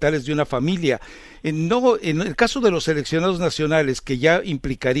gastos elementales de una familia. No, en el caso de los seleccionados nacionales, que ya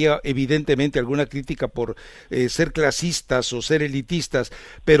implicaría evidentemente alguna crítica por ser clasistas o ser elitistas,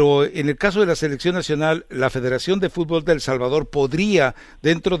 pero en el caso de la selección nacional, la Federación de Fútbol de El Salvador podría,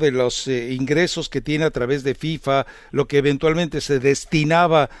 dentro de los ingresos que tiene a través de FIFA, lo que eventualmente se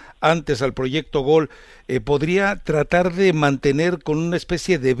destinaba antes al proyecto Gol, podría tratar de mantener con una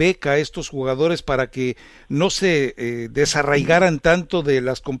especie de beca a estos jugadores para que no se desarraigaran tanto de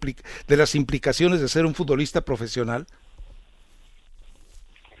las implicaciones de ser un futbolista profesional.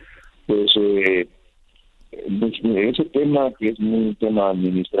 Pues ese tema, que es un tema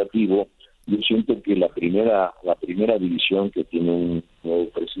administrativo, yo siento que la primera división que tiene un nuevo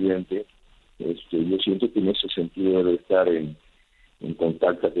presidente, yo siento que en ese sentido debe estar en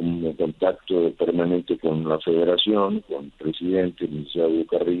contacto permanente con la federación, con el presidente, el licenciado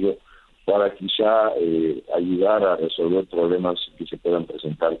Carrillo, para quizá ayudar a resolver problemas que se puedan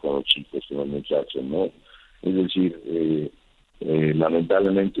presentar con los chicos, con los muchachos, ¿no? Es decir,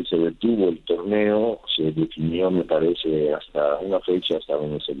 lamentablemente se detuvo el torneo, se definió, me parece, hasta una fecha hasta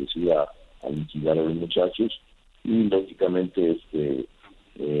donde se decida a liquidar a los muchachos, y lógicamente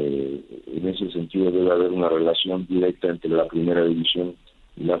en ese sentido debe haber una relación directa entre la primera división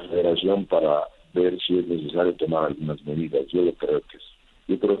y la federación para ver si es necesario tomar algunas medidas. Yo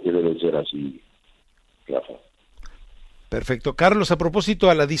creo que debe ser así, Rafa. Perfecto. Carlos, a propósito,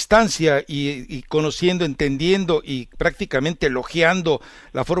 a la distancia y conociendo, entendiendo y prácticamente elogiando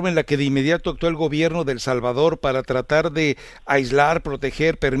la forma en la que de inmediato actuó el gobierno de El Salvador para tratar de aislar,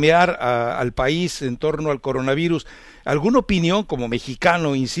 proteger, permear al país en torno al coronavirus, ¿alguna opinión como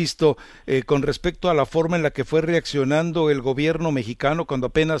mexicano, insisto, con respecto a la forma en la que fue reaccionando el gobierno mexicano cuando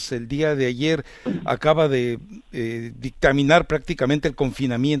apenas el día de ayer acaba de dictaminar prácticamente el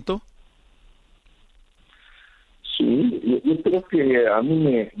confinamiento? Sí, yo creo que a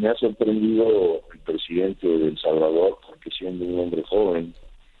mí me ha sorprendido el presidente de El Salvador, porque siendo un hombre joven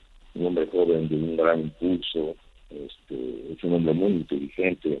de un gran impulso, es un hombre muy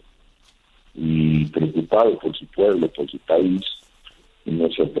inteligente y preocupado por su pueblo, por su país, y me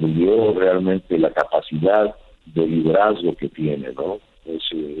sorprendió realmente la capacidad de liderazgo que tiene, ¿no? Es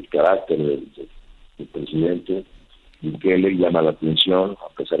el carácter del presidente Bukele llama la atención,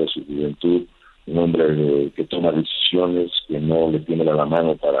 a pesar de su juventud, un hombre que toma decisiones, que no le tiene la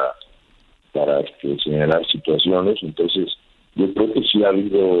mano para señalar situaciones. Entonces yo creo que sí ha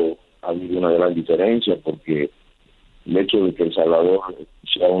habido una gran diferencia, porque el hecho de que El Salvador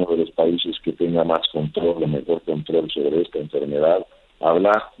sea uno de los países que tenga más control, o mejor control sobre esta enfermedad,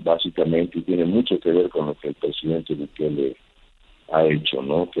 habla básicamente y tiene mucho que ver con lo que el presidente Bukele ha hecho,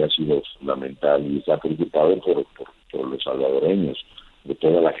 ¿no? Que ha sido fundamental, y está preocupado por los salvadoreños, de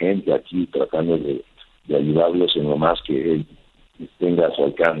toda la gente aquí, tratando de ayudarlos en lo más que él tenga a su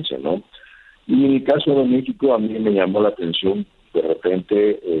alcance, ¿no? Y en el caso de México, a mí me llamó la atención de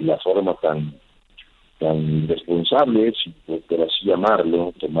repente la forma tan irresponsable, si por así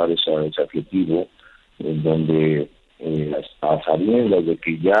llamarlo, tomar ese adjetivo, en donde a sabiendas de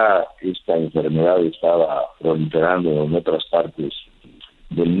que ya esta enfermedad estaba proliferando en otras partes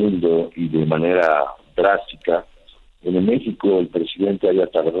del mundo y de manera drástica, en México el presidente haya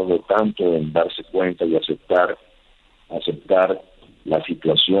tardado tanto en darse cuenta y aceptar la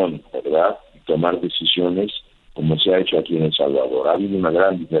situación, ¿verdad? Y tomar decisiones como se ha hecho aquí en El Salvador. Ha habido una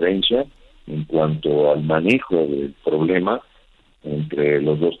gran diferencia en cuanto al manejo del problema entre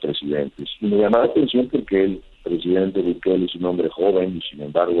los dos presidentes. Y me llama la atención porque el presidente Bukele es un hombre joven y sin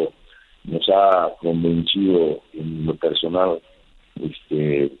embargo nos ha convencido en lo personal,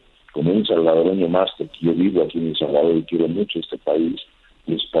 como un salvadoreño más, porque yo vivo aquí en El Salvador y quiero mucho este país,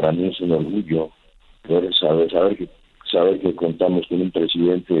 pues para mí es un orgullo poder saber que contamos con un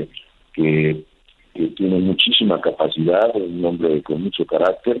presidente que tiene muchísima capacidad, un hombre con mucho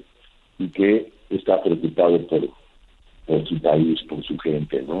carácter y que está preocupado por su país, por su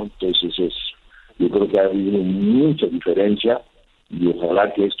gente, ¿no? Entonces yo creo que ha habido mucha diferencia y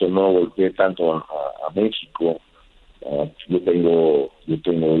ojalá que esto no golpee tanto a México. Yo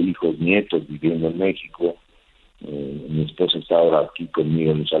tengo hijos, nietos viviendo en México. Mi esposa está ahora aquí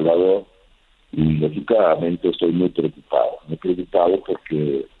conmigo en El Salvador y lógicamente estoy muy preocupado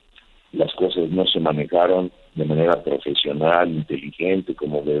porque las cosas no se manejaron de manera profesional, inteligente,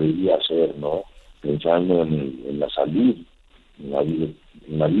 como debería ser, ¿no? Pensando en la salud, en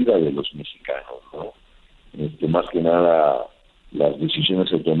la vida de los mexicanos, ¿no? Más que nada, las decisiones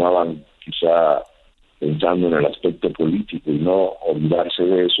se tomaban quizá pensando en el aspecto político y no olvidarse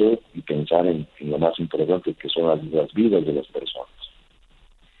de eso y pensar en lo más importante, que son las vidas de las personas.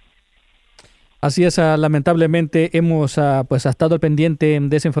 Así es, lamentablemente hemos pues estado al pendiente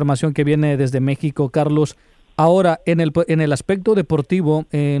de esa información que viene desde México, Carlos. Ahora, en el aspecto deportivo,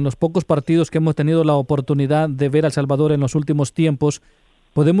 en los pocos partidos que hemos tenido la oportunidad de ver a El Salvador en los últimos tiempos,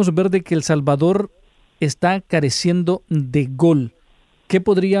 podemos ver de que El Salvador está careciendo de gol. ¿Qué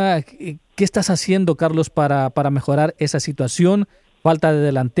estás haciendo, Carlos, para mejorar esa situación? ¿Falta de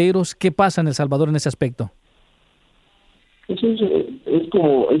delanteros? ¿Qué pasa en El Salvador en ese aspecto? Es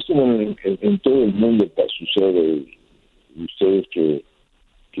como en todo el mundo que sucede. Ustedes que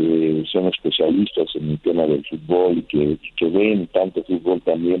son especialistas en el tema del fútbol y que ven tanto fútbol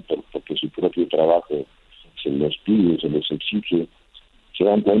también porque su propio trabajo se los pide, se los exige, se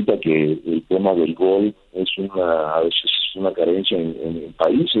dan cuenta que el tema del gol a veces es una carencia en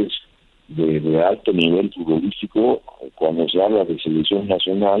países de alto nivel futbolístico. Cuando se habla de selección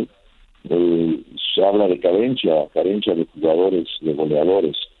nacional, se habla de carencia de jugadores, de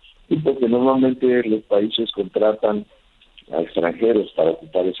goleadores, y porque normalmente los países contratan a extranjeros para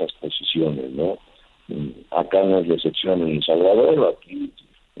ocupar esas posiciones, ¿no? Acá no es la excepción en El Salvador. Aquí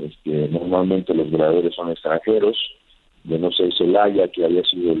normalmente los goleadores son extranjeros. De no sé, Celaya, que había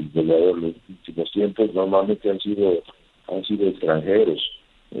sido el goleador en los últimos tiempos, normalmente han sido extranjeros.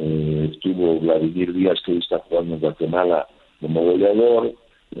 Estuvo Vladimir Díaz, que está jugando en Guatemala como goleador,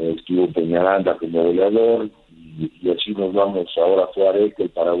 estuvo Peñaranda como goleador, y así nos vamos. Ahora fue Areco, el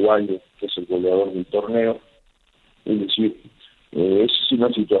paraguayo, que es el goleador del torneo. Es decir, es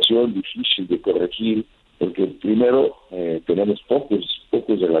una situación difícil de corregir, porque primero tenemos pocos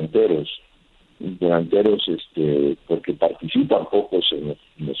delanteros, porque participan pocos en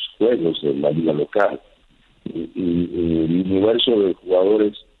los juegos de la liga local, y el universo de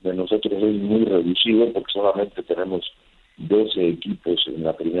jugadores de nosotros es muy reducido, porque solamente tenemos 12 equipos en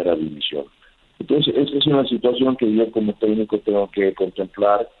la primera división. Entonces es una situación que yo como técnico tengo que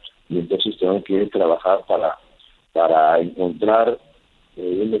contemplar, y entonces tengo que trabajar para encontrar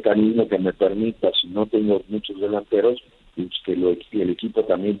un mecanismo que me permita, si no tengo muchos delanteros, pues que el equipo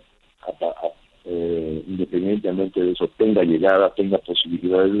también, independientemente de eso, tenga llegada, tenga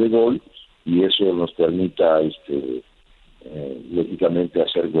posibilidades de gol, y eso nos permita lógicamente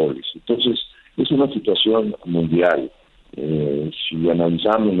hacer goles. Entonces es una situación mundial. Si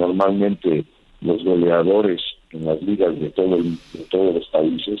analizamos normalmente los goleadores en las ligas de todos los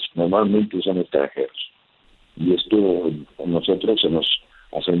países, normalmente son extranjeros, y esto con nosotros se nos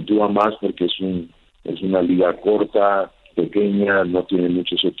acentúa más porque es una liga corta, pequeña, no tiene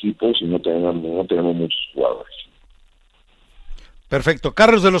muchos equipos y no tenemos muchos jugadores. Perfecto.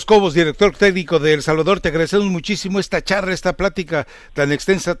 Carlos de los Cobos, director técnico de El Salvador, te agradecemos muchísimo esta charla, esta plática tan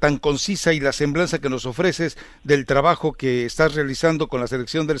extensa, tan concisa, y la semblanza que nos ofreces del trabajo que estás realizando con la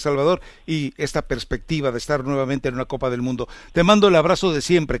selección de El Salvador y esta perspectiva de estar nuevamente en una Copa del Mundo. Te mando el abrazo de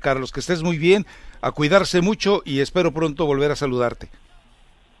siempre, Carlos, que estés muy bien, a cuidarse mucho, y espero pronto volver a saludarte.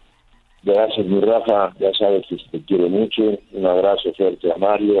 Gracias, mi Rafa, ya sabes que te quiero mucho. Un abrazo fuerte a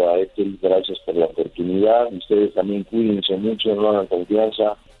Mario, a Ethel, gracias por la oportunidad. Ustedes también cuídense mucho, no hagan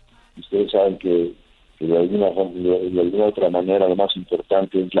confianza. Ustedes saben que de alguna otra manera lo más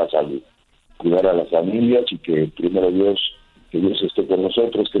importante es la salud. Cuidar a las familias y que primero que Dios esté con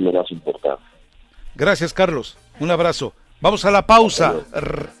nosotros, que es lo más importante. Gracias, Carlos. Un abrazo. Vamos a la pausa.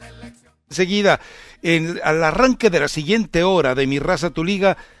 Enseguida, al arranque de la siguiente hora de Mi Raza Tu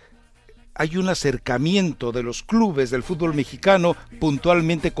Liga, hay un acercamiento de los clubes del fútbol mexicano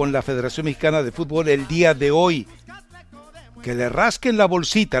puntualmente con la Federación Mexicana de Fútbol el día de hoy. Que le rasquen la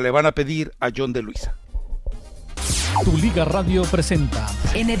bolsita, le van a pedir a John de Luisa. Tu Liga Radio presenta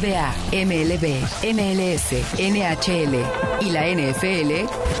NBA, MLB, MLS, NHL y la NFL.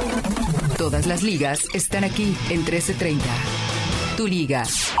 Todas las ligas están aquí en 1330. Tu Liga.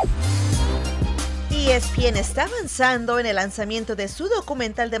 ESPN está avanzando en el lanzamiento de su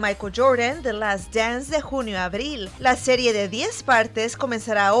documental de Michael Jordan, The Last Dance, de junio a abril. La serie de 10 partes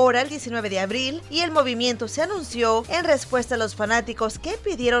comenzará ahora el 19 de abril, y el movimiento se anunció en respuesta a los fanáticos que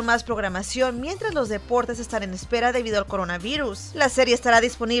pidieron más programación mientras los deportes están en espera debido al coronavirus. La serie estará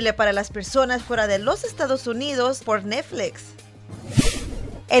disponible para las personas fuera de los Estados Unidos por Netflix.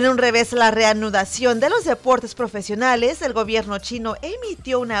 En un revés a la reanudación de los deportes profesionales, el gobierno chino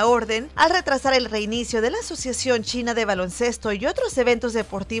emitió una orden al retrasar el reinicio de la Asociación China de Baloncesto y otros eventos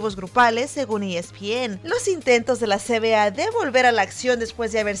deportivos grupales, según ESPN. Los intentos de la CBA de volver a la acción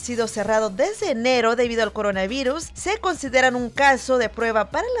después de haber sido cerrado desde enero debido al coronavirus se consideran un caso de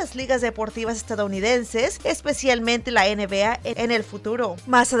prueba para las ligas deportivas estadounidenses, especialmente la NBA en el futuro.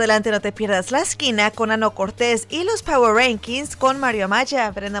 Más adelante no te pierdas La Esquina con Ano Cortés y los Power Rankings con Mario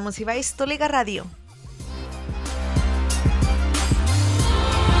Amaya. Brenda Monsiváis, Tu Liga Radio.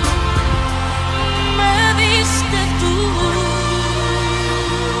 Me diste tú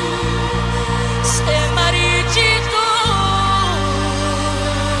este amarillito,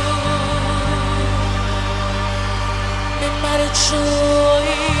 me marcho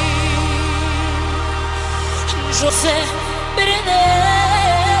y yo sé perder.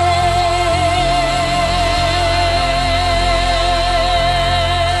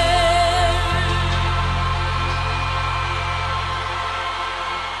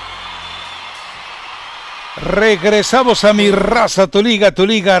 Regresamos a Mi Raza, Tu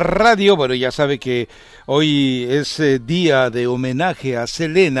Liga Radio. Bueno, ya sabe que hoy es día de homenaje a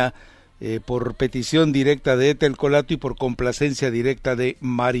Selena, por petición directa de Ethel Colato y por complacencia directa de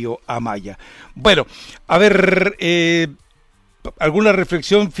Mario Amaya. Bueno, a ver, ¿alguna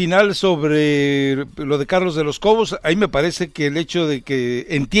reflexión final sobre lo de Carlos de los Cobos? Ahí me parece que el hecho de que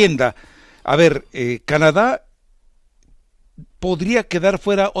entienda, a ver, Canadá podría quedar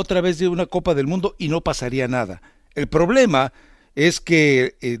fuera otra vez de una Copa del Mundo y no pasaría nada. El problema es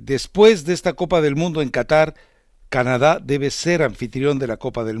que después de esta Copa del Mundo en Qatar, Canadá debe ser anfitrión de la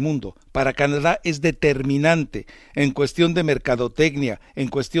Copa del Mundo. Para Canadá es determinante en cuestión de mercadotecnia, en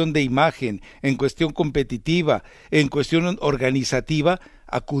cuestión de imagen, en cuestión competitiva, en cuestión organizativa,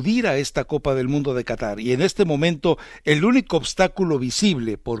 acudir a esta Copa del Mundo de Qatar. Y en este momento el único obstáculo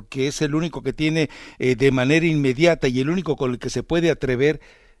visible, porque es el único que tiene de manera inmediata y el único con el que se puede atrever,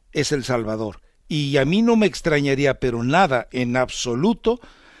 es El Salvador. Y a mí no me extrañaría, pero nada, en absoluto,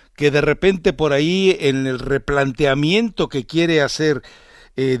 que de repente por ahí en el replanteamiento que quiere hacer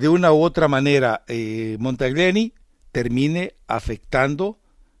de una u otra manera Montagliani termine afectando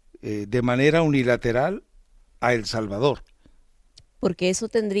de manera unilateral a El Salvador. Porque eso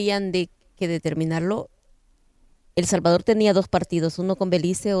tendrían que determinarlo. El Salvador tenía 2 partidos, uno con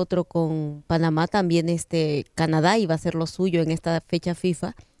Belice, otro con Panamá, también Canadá iba a hacer lo suyo en esta fecha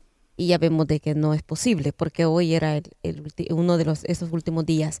FIFA, y ya vemos de que no es posible, porque hoy era uno de esos últimos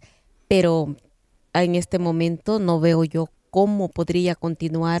días. Pero en este momento no veo yo cómo podría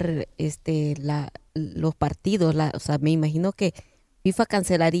continuar los partidos. O sea, me imagino que FIFA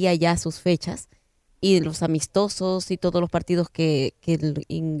cancelaría ya sus fechas y los amistosos y todos los partidos que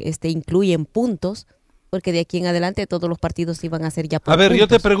incluyen puntos, porque de aquí en adelante todos los partidos iban a ser ya por A ver, puntos.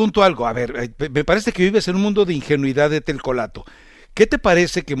 yo te pregunto algo. A ver, me parece que vives en un mundo de ingenuidad de Ethel Colato. ¿Qué te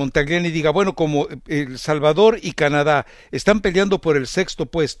parece que Montagliani diga, bueno, como El Salvador y Canadá están peleando por el 6º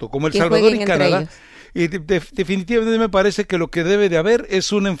puesto, como El Salvador y Canadá, y definitivamente me parece que lo que debe de haber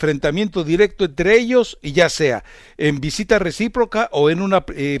es un enfrentamiento directo entre ellos, y ya sea en visita recíproca o en una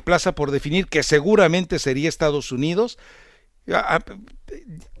plaza por definir, que seguramente sería Estados Unidos?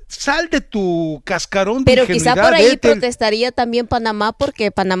 Sal de tu cascarón de Pero ingenuidad. quizá por ahí protestaría también Panamá,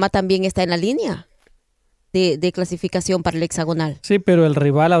 porque Panamá también está en la línea de clasificación para el hexagonal. Sí, pero el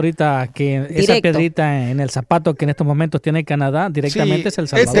rival ahorita, que Directo. esa piedrita en el zapato que en estos momentos tiene Canadá, directamente es El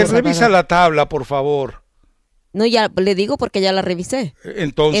Salvador. Revisa la tabla, por favor. No, ya le digo porque ya la revisé.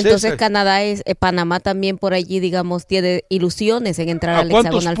 Entonces Canadá Panamá también por allí, digamos, tiene ilusiones en entrar al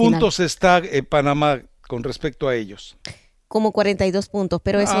hexagonal final. ¿A cuántos puntos está Panamá con respecto a ellos? Como 42 puntos,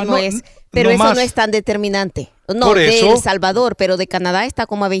 pero eso no es tan determinante. No, de El Salvador, pero de Canadá está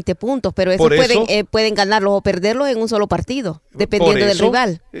como a 20 puntos, pero eso pueden ganarlos o perderlos en un solo partido, dependiendo del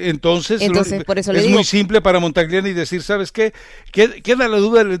rival. Entonces por eso es muy simple para Montagliani decir, ¿sabes qué? Queda la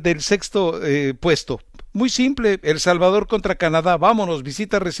duda del 6º puesto. Muy simple, El Salvador contra Canadá, vámonos,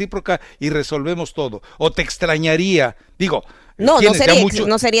 visita recíproca y resolvemos todo. O te extrañaría, digo, no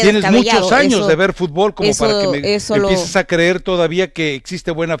sería tienes descabellado. Muchos años de ver fútbol como para que empieces a creer todavía que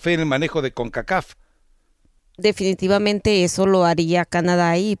existe buena fe en el manejo de CONCACAF. Definitivamente eso lo haría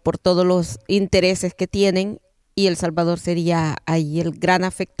Canadá ahí por todos los intereses que tienen, y El Salvador sería ahí el gran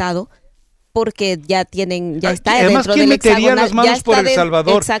afectado, porque ya está además, dentro ¿quién del hexagonal? metería las manos por El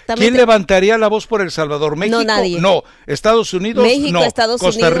Salvador? ¿Quién levantaría la voz por El Salvador? ¿México? No, nadie. No. ¿Estados Unidos? México, no. Estados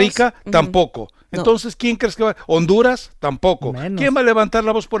 ¿Costa Unidos? Rica? Tampoco. Entonces, ¿quién crees que va? ¿Honduras? Tampoco. Menos. ¿Quién va a levantar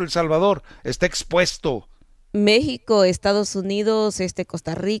la voz por El Salvador? Está expuesto. México, Estados Unidos,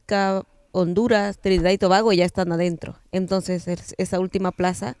 Costa Rica, Honduras, Trinidad y Tobago ya están adentro. Entonces, esa última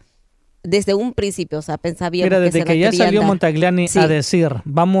plaza, desde un principio, o sea, pensaba Mira, desde que ya salió Montagliani a decir,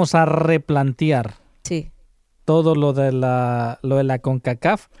 vamos a replantear todo lo de la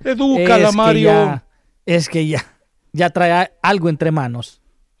CONCACAF. Edúcala, Mario. Es que ya trae algo entre manos.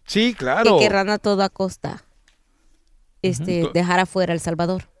 Sí, claro. Que querrán a toda costa dejar afuera El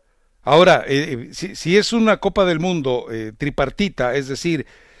Salvador. Ahora, si es una Copa del Mundo tripartita, es decir,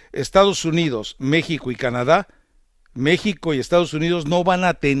 Estados Unidos, México y Canadá, México y Estados Unidos no van a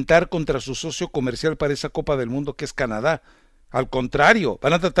atentar contra su socio comercial para esa Copa del Mundo, que es Canadá. Al contrario,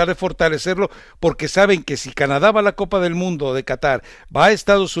 van a tratar de fortalecerlo porque saben que si Canadá va a la Copa del Mundo de Qatar, va a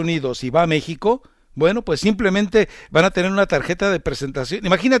Estados Unidos y va a México, bueno, pues simplemente van a tener una tarjeta de presentación.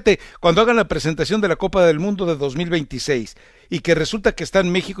 Imagínate cuando hagan la presentación de la Copa del Mundo de 2026 y que resulta que están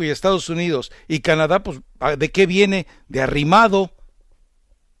México y Estados Unidos y Canadá, pues ¿de qué viene? De arrimado.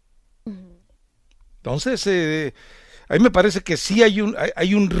 Entonces, a mí me parece que sí hay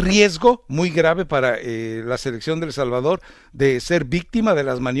un riesgo muy grave para la selección de El Salvador de ser víctima de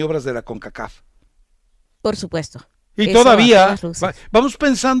las maniobras de la CONCACAF. Por supuesto. Y eso todavía vamos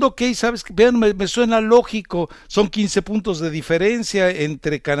pensando que, ¿sabes? Vean, me suena lógico, son 15 puntos de diferencia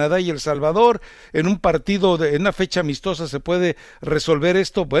entre Canadá y El Salvador, en un partido, en una fecha amistosa se puede resolver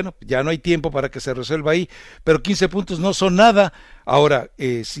esto, bueno, ya no hay tiempo para que se resuelva ahí, pero 15 puntos no son nada. Ahora,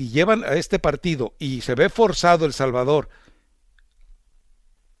 si llevan a este partido y se ve forzado El Salvador,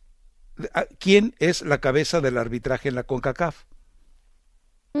 ¿quién es la cabeza del arbitraje en la CONCACAF?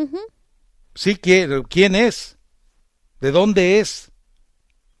 Sí, ¿quién es? ¿De dónde es?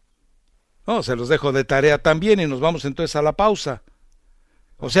 No, se los dejo de tarea también y nos vamos entonces a la pausa.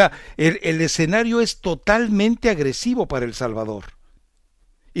 O sea, el escenario es totalmente agresivo para El Salvador.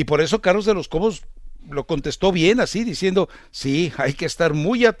 Y por eso Carlos de los Cobos lo contestó bien así, diciendo, sí, hay que estar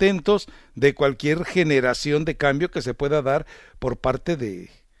muy atentos de cualquier generación de cambio que se pueda dar por parte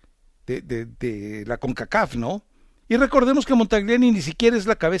de la CONCACAF, ¿no? Y recordemos que Montagliani ni siquiera es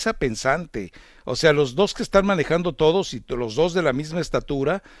la cabeza pensante, o sea, los dos que están manejando todos y los dos de la misma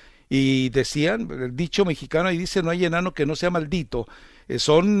estatura, y decían, el dicho mexicano ahí dice, no hay enano que no sea maldito,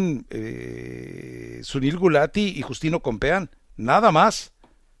 son Sunil Gulati y Justino Compeán, nada más.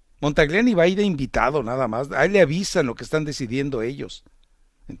 Montagliani va a ir de invitado, nada más, a él le avisan lo que están decidiendo ellos.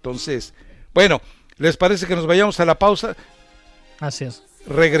 Entonces, bueno, ¿les parece que nos vayamos a la pausa? Así es.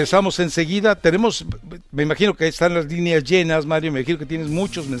 Regresamos enseguida, me imagino que están las líneas llenas, Mario, me imagino que tienes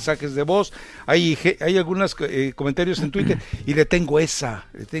muchos mensajes de voz, hay algunos comentarios en Twitter, y le tengo esa,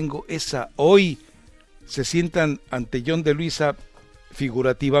 hoy se sientan ante John de Luisa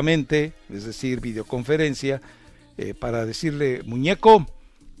figurativamente, es decir, videoconferencia, para decirle, muñeco,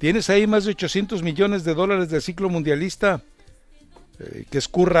 tienes ahí más de $800 millones del ciclo mundialista, que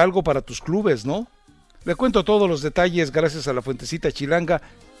escurra algo para tus clubes, ¿no? Le cuento todos los detalles gracias a la Fuentecita Chilanga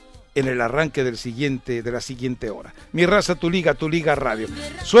en el arranque de la siguiente hora. Mi Raza, tu Liga Radio.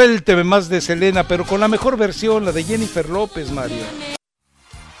 Suélteme más de Selena, pero con la mejor versión, la de Jennifer López, Mario.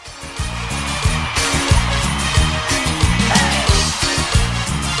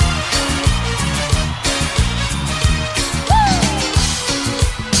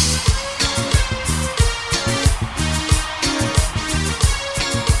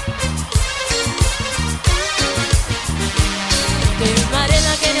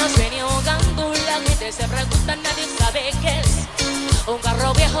 Se pregunta, nadie sabe qué es. Un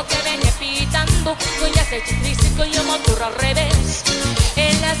carro viejo que viene pitando, con ya se triciclo y un motor al revés.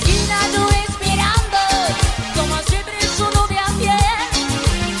 En la esquina tú esperando, como siempre su novia fiel.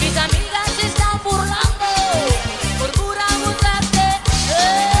 Mis amigas se están burlando, por pura burlarte.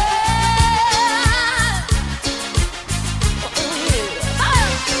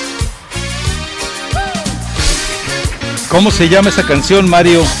 ¿Cómo se llama esa canción,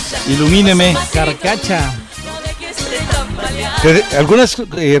 Mario? Ilumíneme. Carcacha.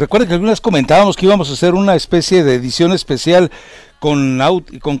 Recuerden que algunas comentábamos que íbamos a hacer una especie de edición especial con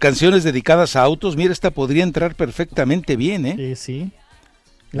canciones dedicadas a autos. Mira, esta podría entrar perfectamente bien, ¿eh? Sí.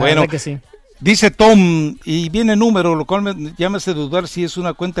 Bueno, que sí. Dice Tom, y viene número, lo cual ya me hace dudar si es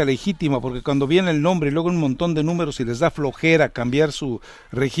una cuenta legítima, porque cuando viene el nombre y luego un montón de números y les da flojera cambiar su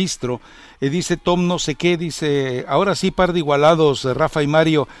registro, dice Tom no sé qué, dice, ahora sí par de igualados, Rafa y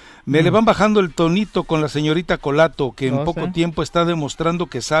Mario, me le van bajando el tonito con la señorita Colato, que en poco tiempo está demostrando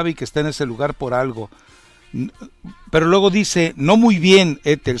que sabe y que está en ese lugar por algo. Pero luego dice, no muy bien,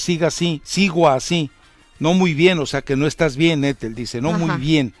 Ethel, siga así, sigo así, no muy bien, o sea que no estás bien, Ethel, dice, no muy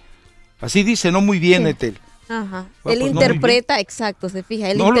bien. Así dice, no muy bien, Ethel. Ajá. Él interpreta, exacto, se fija,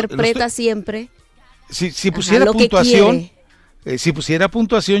 él interpreta siempre. Si pusiera puntuación, Si pusiera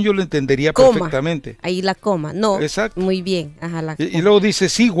puntuación yo lo entendería coma, perfectamente. Ahí la coma, no. Exacto. Muy bien. Ajá, y luego dice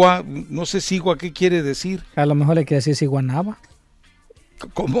sigua, no sé sigua qué quiere decir. A lo mejor le quiere decir ciguanaba.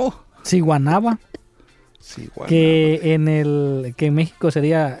 ¿Cómo? Ciguanaba. Que en México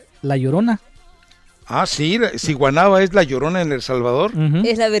sería la Llorona. Ah, sí, Ciguanaba es la Llorona en El Salvador.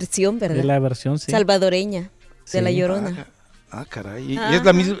 Es la versión, ¿verdad? Es la versión, sí. Salvadoreña de la Llorona. Caray, y es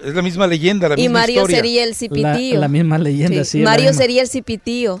la misma leyenda, la misma historia. Y Mario sería el cipitío. La misma leyenda, sí. Mario sería el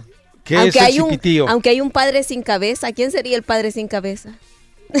cipitío. ¿Qué es el cipitío? Aunque hay un padre sin cabeza, ¿quién sería el padre sin cabeza?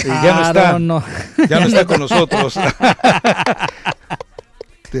 Ya no está. Ya no está con nosotros.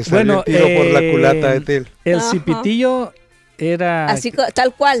 Te salió el tiro por la culata de Tel. El cipitillo era... Así,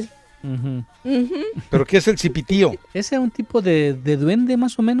 tal cual. ¿Pero qué es el cipitío? Ese es un tipo de duende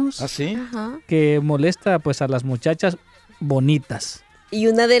más o menos. ¿Ah, sí? Que molesta pues a las muchachas bonitas. Y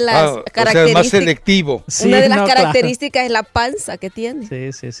una de las características... O sea, es más selectivo. Una de las características es la panza que tiene.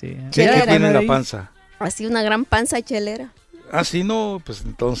 Sí. ¿Qué tiene la panza? Así una gran panza chelera. Ah, sí, no, pues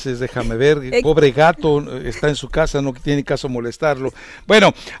entonces déjame ver, pobre gato, está en su casa, no tiene caso molestarlo.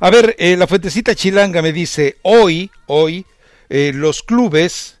 Bueno, a ver, la fuentecita chilanga me dice, hoy, los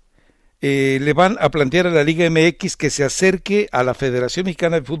clubes le van a plantear a la Liga MX que se acerque a la Federación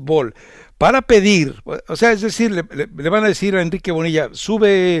Mexicana de Fútbol para pedir, o sea, es decir, le van a decir a Enrique Bonilla,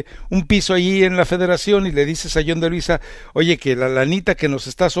 sube un piso allí en la federación y le dices a John de Luisa, oye, que la lanita que nos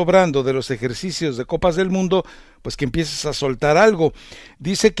está sobrando de los ejercicios de Copas del Mundo, pues que empieces a soltar algo.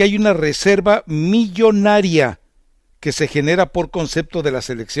 Dice que hay una reserva millonaria que se genera por concepto de la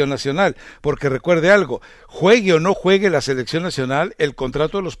selección nacional, porque recuerde algo, juegue o no juegue la selección nacional, el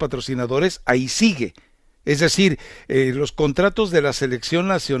contrato de los patrocinadores ahí sigue. Es decir, los contratos de la selección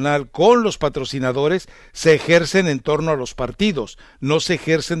nacional con los patrocinadores se ejercen en torno a los partidos, no se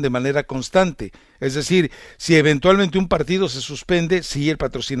ejercen de manera constante. Es decir, si eventualmente un partido se suspende, sí, el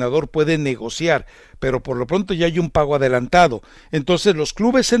patrocinador puede negociar, pero por lo pronto ya hay un pago adelantado. Entonces los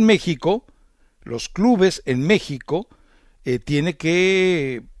clubes en México tienen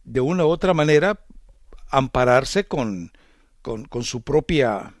que, de una u otra manera, ampararse con su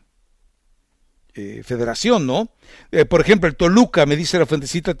propia federación, ¿no? Por ejemplo, el Toluca, me dice la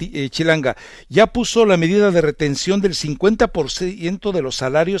fuentecita chilanga, ya puso la medida de retención del 50% de los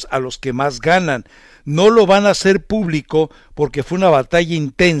salarios a los que más ganan. No lo van a hacer público porque fue una batalla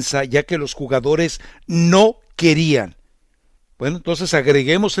intensa, ya que los jugadores no querían. Bueno, entonces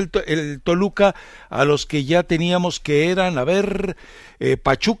agreguemos el Toluca a los que ya teníamos que eran,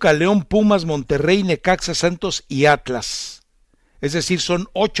 Pachuca, León, Pumas, Monterrey, Necaxa, Santos y Atlas. Es decir, son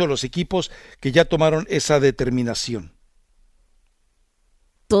 8 los equipos que ya tomaron esa determinación.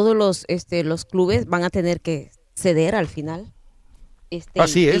 Todos los clubes van a tener que ceder al final.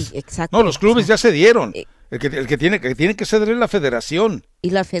 Así es. Exacto. No, los clubes ya cedieron. El que tiene que ceder es la federación. Y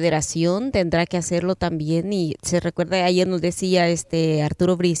la federación tendrá que hacerlo también. Y se recuerda, ayer nos decía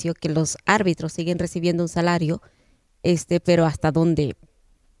Arturo Bricio que los árbitros siguen recibiendo un salario, pero hasta dónde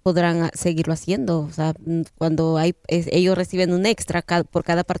podrán seguirlo haciendo. O sea, cuando ellos reciben un extra por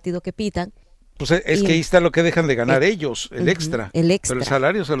cada partido que pitan. Pues es que ahí está lo que dejan de ganar ellos, el extra. Pero el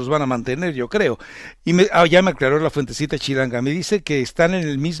salario se los van a mantener, yo creo. Y ya me aclaró la fuentecita chilanga. Me dice que están en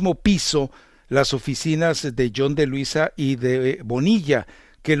el mismo piso las oficinas de John de Luisa y de Bonilla,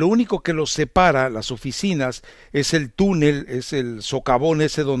 que lo único que los separa, las oficinas, es el túnel, es el socavón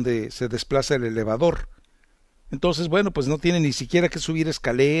ese donde se desplaza el elevador. Entonces, bueno, pues no tiene ni siquiera que subir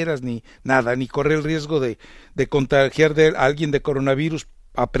escaleras ni nada, ni correr el riesgo de contagiar a alguien de coronavirus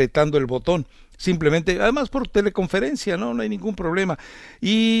apretando el botón. Simplemente, además por teleconferencia, no hay ningún problema.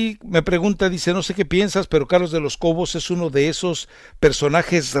 Y me pregunta, dice, no sé qué piensas, pero Carlos de los Cobos es uno de esos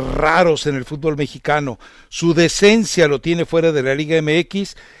personajes raros en el fútbol mexicano. Su decencia lo tiene fuera de la Liga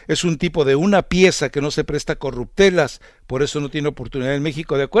MX, es un tipo de una pieza que no se presta a corruptelas, por eso no tiene oportunidad en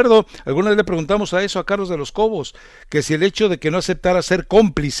México, ¿de acuerdo? Alguna vez le preguntamos a Carlos de los Cobos, que si el hecho de que no aceptara ser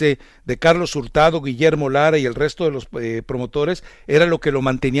cómplice de Carlos Hurtado, Guillermo Lara y el resto de los promotores era lo que lo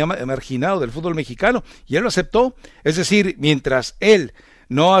mantenía marginado del fútbol mexicano, y él lo aceptó. Es decir, mientras él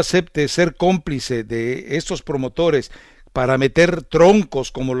no acepte ser cómplice de estos promotores para meter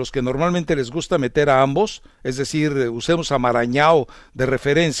troncos como los que normalmente les gusta meter a ambos, es decir, usemos a Marañao de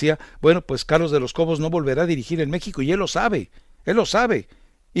referencia, bueno, pues Carlos de los Cobos no volverá a dirigir en México y él lo sabe.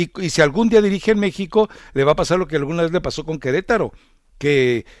 Y si algún día dirige en México, le va a pasar lo que alguna vez le pasó con Querétaro,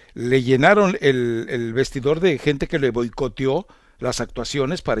 que le llenaron el vestidor de gente que le boicoteó las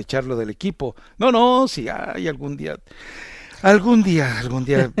actuaciones para echarlo del equipo. No, si hay algún día. Algún día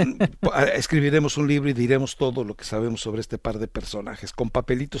escribiremos un libro y diremos todo lo que sabemos sobre este par de personajes, con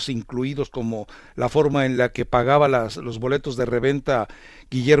papelitos incluidos como la forma en la que pagaba los boletos de reventa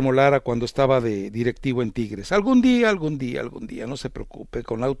Guillermo Lara cuando estaba de directivo en Tigres. Algún día, no se preocupe,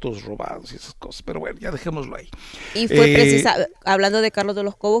 con autos robados y esas cosas, pero bueno, ya dejémoslo ahí. Y fue hablando de Carlos de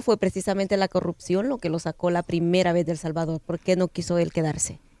los Cobos, fue precisamente la corrupción lo que lo sacó la primera vez de El Salvador, porque no quiso él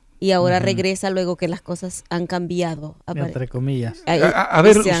quedarse. Y ahora regresa luego que las cosas han cambiado. Entre comillas. A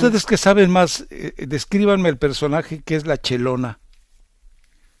ver, ustedes que saben más, descríbanme el personaje que es la Chelona.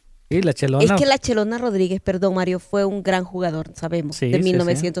 Sí, la Chelona. Es que la Chelona Rodríguez, perdón Mario, fue un gran jugador, sabemos, de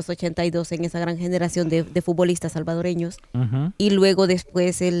 1982 en esa gran generación de futbolistas salvadoreños. Y luego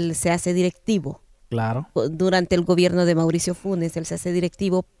después él se hace directivo. Claro. Durante el gobierno de Mauricio Funes, él se hace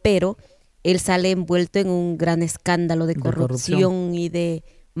directivo, pero él sale envuelto en un gran escándalo de corrupción y de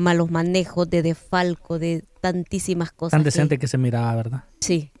malos manejos, de defalco, de tantísimas cosas. Tan decente que se miraba, ¿verdad?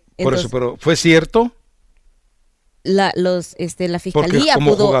 Sí. Por eso, pero ¿fue cierto? La fiscalía porque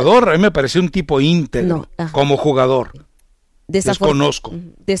como jugador, a mí me pareció un tipo íntegro, como jugador. Desconozco.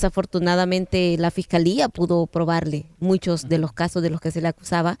 Desafortunadamente, la fiscalía pudo probarle muchos de los casos de los que se le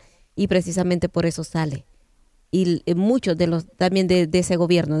acusaba y precisamente por eso sale. Y muchos de los también de ese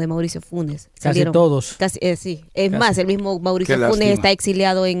gobierno de Mauricio Funes salieron, casi todos sí, es más, el mismo Mauricio Funes está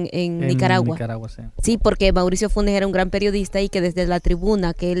exiliado en Nicaragua, sí, porque Mauricio Funes era un gran periodista y que desde la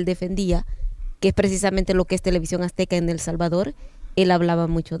tribuna que él defendía, que es precisamente lo que es Televisión Azteca en El Salvador, él hablaba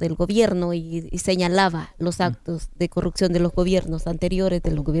mucho del gobierno y señalaba los actos de corrupción de los gobiernos anteriores,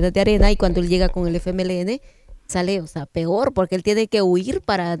 de los gobiernos de Arena, y cuando él llega con el FMLN sale, o sea, peor, porque él tiene que huir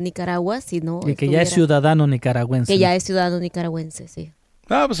para Nicaragua, si no... Y que ya es ciudadano nicaragüense. Que ya es ciudadano nicaragüense, sí.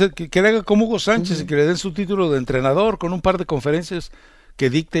 Pues que le haga como Hugo Sánchez y que le den su título de entrenador con un par de conferencias que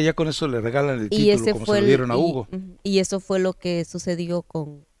dicte, ya con eso le regalan el título, como se lo dieron a Hugo. Y eso fue lo que sucedió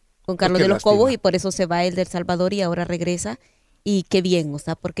con Carlos de los Cobos, y por eso se va él de El Salvador y ahora regresa. Y qué bien, o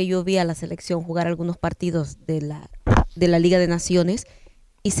sea, porque yo vi a la selección jugar algunos partidos de la Liga de Naciones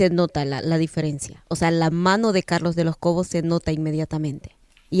y se nota la diferencia. O sea, la mano de Carlos de los Cobos se nota inmediatamente.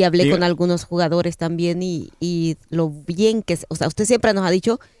 Y hablé con algunos jugadores también y lo bien que... O sea, usted siempre nos ha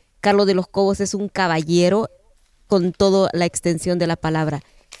dicho, Carlos de los Cobos es un caballero con toda la extensión de la palabra.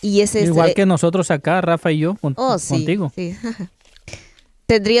 Y ese igual que nosotros acá, Rafa y yo, contigo. Sí.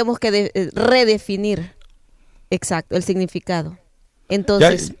 Tendríamos que redefinir, exacto, el significado.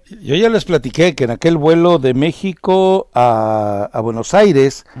 Entonces, yo ya les platiqué que en aquel vuelo de México a Buenos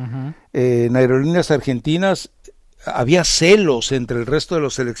Aires, en Aerolíneas Argentinas, había celos entre el resto de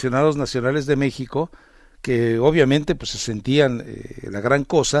los seleccionados nacionales de México, que obviamente pues se sentían la gran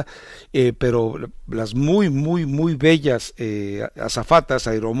cosa, pero las muy, muy, muy bellas azafatas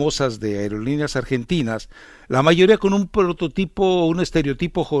aeromosas de Aerolíneas Argentinas, la mayoría con un prototipo, un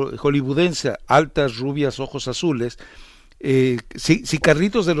estereotipo hollywoodense, altas, rubias, ojos azules. Si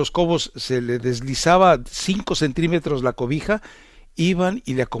Carlitos de los Cobos se le deslizaba 5 centímetros la cobija, iban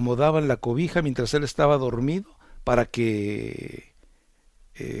y le acomodaban la cobija mientras él estaba dormido para que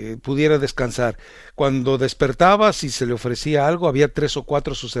pudiera descansar. Cuando despertaba, si se le ofrecía algo, había 3 o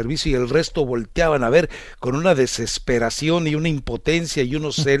 4 a su servicio y el resto volteaban a ver con una desesperación y una impotencia y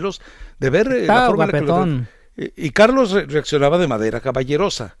unos celos de ver la forma en la que y Carlos reaccionaba de manera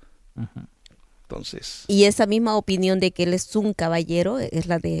caballerosa. Entonces, y esa misma opinión de que él es un caballero es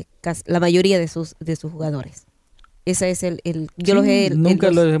la de la mayoría de sus jugadores. Esa es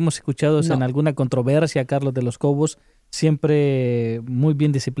nunca lo hemos escuchado en alguna controversia. Carlos de los Cobos siempre muy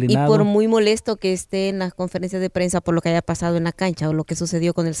bien disciplinado. Y por muy molesto que esté en las conferencias de prensa por lo que haya pasado en la cancha o lo que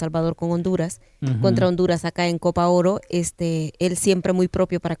sucedió con El Salvador con Honduras, contra Honduras acá en Copa Oro, él siempre muy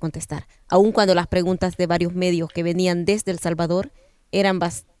propio para contestar. Aun cuando las preguntas de varios medios que venían desde El Salvador eran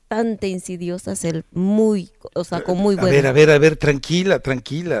bastante insidiosas, él con muy buena... A ver, tranquila.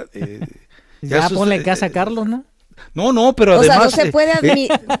 Ya ponle casa a Carlos, ¿no? No, pero además... O sea, no se puede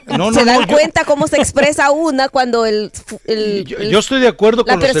se dan cuenta cómo se expresa una cuando yo estoy de acuerdo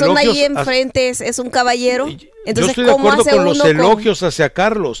con los elogios... La persona ahí enfrente es un caballero. Entonces, yo estoy de acuerdo con los elogios hacia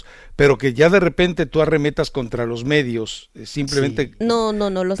Carlos, pero que ya de repente tú arremetas contra los medios, simplemente... Sí. No.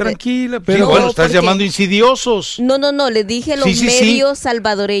 Tranquila, pero bueno, estás llamando insidiosos. No, le dije los medios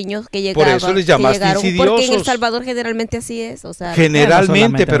salvadoreños que llegaban. Por eso les llamaste insidiosos. Porque en El Salvador generalmente así es, o sea...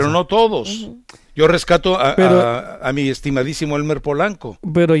 Generalmente, pero no todos. Yo rescato a mi estimadísimo Elmer Polanco.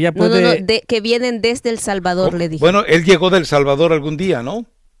 Pero ya puede... que vienen desde El Salvador, le dije. Bueno, él llegó de El Salvador algún día, ¿no?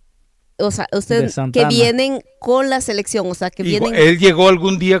 O sea, usted que vienen con la selección, o sea, que vienen... Él llegó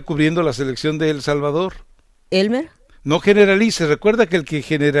algún día cubriendo la selección de El Salvador. ¿Elmer? No generalice, recuerda que el que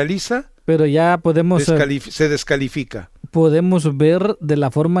generaliza... Pero ya podemos... se descalifica. podemos ver de la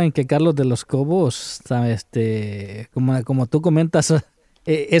forma en que Carlos de los Cobos, como tú comentas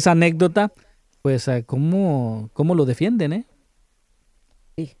esa anécdota, pues cómo lo defienden, ¿eh?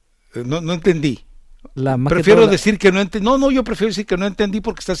 Sí. No entendí. Prefiero decir que no entendí. No, yo prefiero decir que no entendí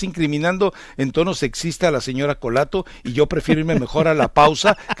porque estás incriminando en tono sexista a la señora Colato y yo prefiero irme mejor a la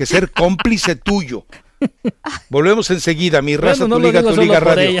pausa que ser cómplice tuyo. Volvemos enseguida, mi raza, tu liga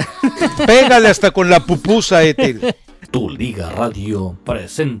radio. Pégale hasta con la pupusa, Etel. Tu Liga Radio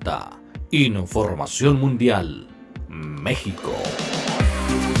presenta Información Mundial, México.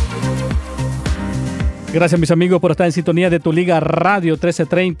 Gracias, mis amigos, por estar en sintonía de Tu Liga Radio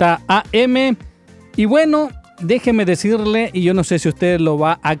 1330 AM. Y bueno, déjeme decirle, y yo no sé si usted lo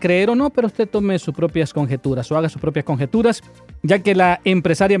va a creer o no, pero usted tome sus propias conjeturas o haga sus propias conjeturas, ya que la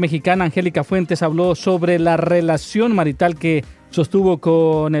empresaria mexicana Angélica Fuentes habló sobre la relación marital que sostuvo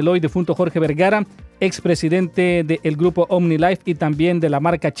con el hoy difunto Jorge Vergara, expresidente del grupo OmniLife y también de la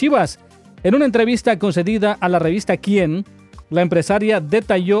marca Chivas. En una entrevista concedida a la revista Quién, la empresaria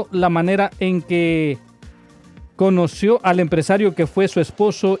detalló la manera en que conoció al empresario que fue su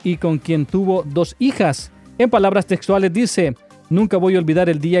esposo y con quien tuvo 2 hijas. En palabras textuales dice: nunca voy a olvidar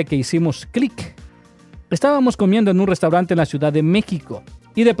el día que hicimos clic. Estábamos comiendo en un restaurante en la Ciudad de México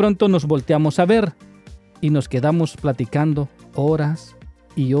y de pronto nos volteamos a ver y nos quedamos platicando horas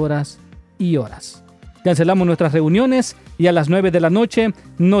y horas y horas. Cancelamos nuestras reuniones y a las 9 de la noche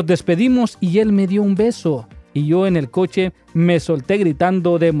nos despedimos y él me dio un beso y yo en el coche me solté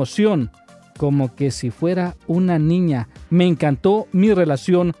gritando de emoción, como que si fuera una niña. Me encantó mi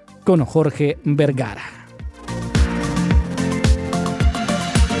relación con Jorge Vergara.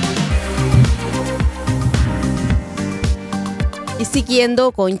 Y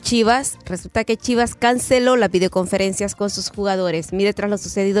siguiendo con Chivas, resulta que Chivas canceló las videoconferencias con sus jugadores. Mire, tras lo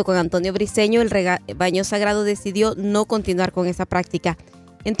sucedido con Antonio Briseño, el rebaño sagrado decidió no continuar con esa práctica.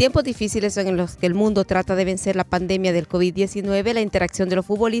 En tiempos difíciles en los que el mundo trata de vencer la pandemia del COVID-19, la interacción de los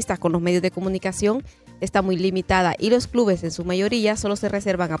futbolistas con los medios de comunicación está muy limitada y los clubes en su mayoría solo se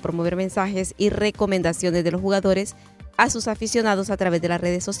reservan a promover mensajes y recomendaciones de los jugadores a sus aficionados a través de las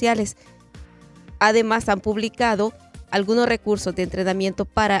redes sociales. Además, han publicado algunos recursos de entrenamiento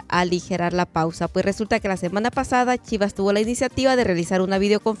para aligerar la pausa, pues resulta que la semana pasada Chivas tuvo la iniciativa de realizar una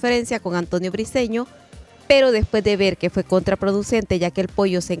videoconferencia con Antonio Briseño, pero después de ver que fue contraproducente, ya que el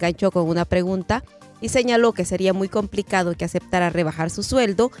pollo se enganchó con una pregunta y señaló que sería muy complicado que aceptara rebajar su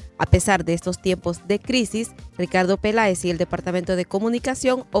sueldo, a pesar de estos tiempos de crisis, Ricardo Peláez y el Departamento de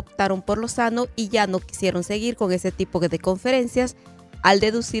Comunicación optaron por lo sano y ya no quisieron seguir con ese tipo de conferencias, al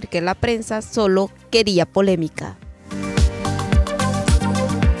deducir que la prensa solo quería polémica.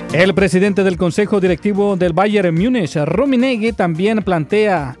 El presidente del Consejo Directivo del Bayern Múnich, Rummenigge, también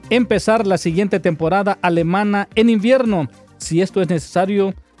plantea empezar la siguiente temporada alemana en invierno, si esto es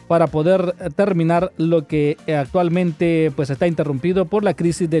necesario para poder terminar lo que actualmente pues está interrumpido por la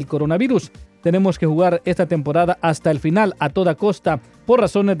crisis del coronavirus. Tenemos que jugar esta temporada hasta el final a toda costa por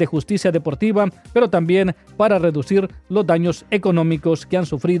razones de justicia deportiva, pero también para reducir los daños económicos que han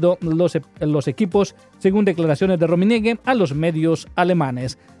sufrido los equipos, según declaraciones de Rummenigge a los medios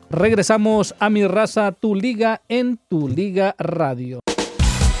alemanes. Regresamos a Mi Raza, Tu Liga en Tu Liga Radio.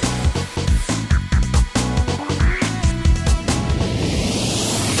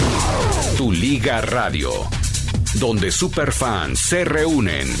 Tu Liga Radio, donde superfans se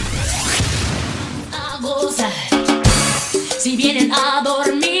reúnen. A gozar, si vienen a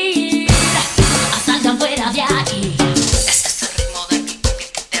dormir, salgan fuera de aquí. Este es el ritmo de mi cumbia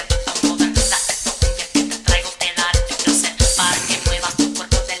que te va a mover. Esta cumbia que te traigo te dará tu placer, para que muevas tu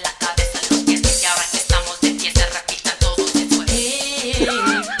cuerpo de la cabeza a los pies. Y ahora que estamos de pie se repitan todos después.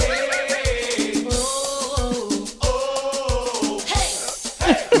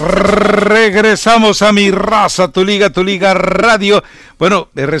 Regresamos a Mi Raza, Tu Liga Radio. Bueno,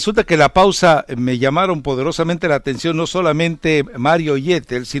 resulta que la pausa me llamaron poderosamente la atención, no solamente Mario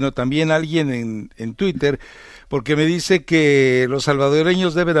Yetel, sino también alguien en Twitter, porque me dice que los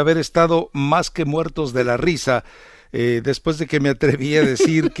salvadoreños deben haber estado más que muertos de la risa, después de que me atreví a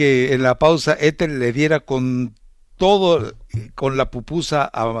decir que en la pausa Yetel le diera con todo, con la pupusa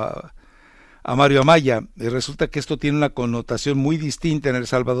a Mario Amaya. Resulta que esto tiene una connotación muy distinta en El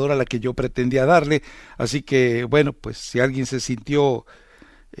Salvador a la que yo pretendía darle, así que bueno, pues si alguien se sintió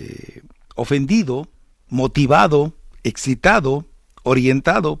ofendido, motivado, excitado,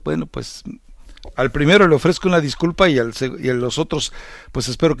 orientado, bueno, pues al primero le ofrezco una disculpa y a los otros pues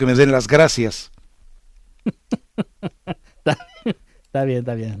espero que me den las gracias. Está bien.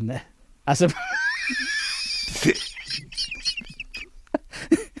 Sí.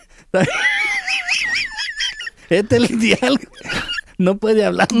 Este es el diálogo. No puede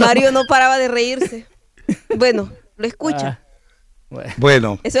hablar. Mario no paraba de reírse. Bueno, lo escucha.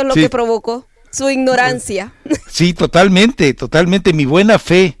 Bueno. Eso es lo que provocó su ignorancia. Sí, totalmente, mi buena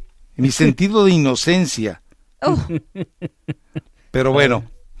fe, mi sentido de inocencia. Pero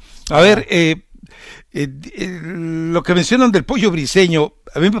bueno, a ver, lo que mencionan del Pollo Briseño,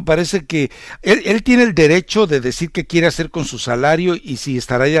 a mí me parece que él tiene el derecho de decir qué quiere hacer con su salario y si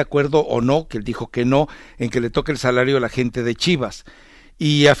estará de acuerdo o no, que él dijo que no, en que le toque el salario a la gente de Chivas.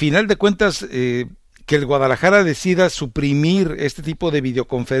 Y a final de cuentas, que el Guadalajara decida suprimir este tipo de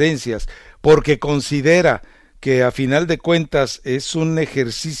videoconferencias porque considera que a final de cuentas es un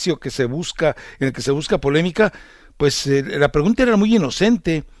ejercicio que se busca, en el que se busca polémica, pues la pregunta era muy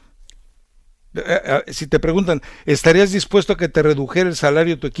inocente. Si te preguntan, ¿estarías dispuesto a que te redujera el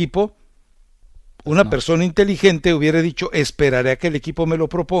salario de tu equipo? Una persona inteligente hubiera dicho, esperaré a que el equipo me lo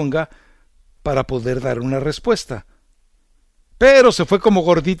proponga para poder dar una respuesta. Pero se fue como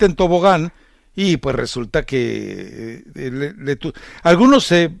gordita en tobogán y pues resulta que algunos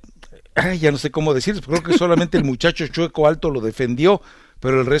ya no sé cómo decir, creo que solamente el muchacho chueco alto lo defendió,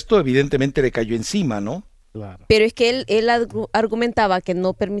 pero el resto evidentemente le cayó encima, ¿no? Claro. Pero es que él argumentaba que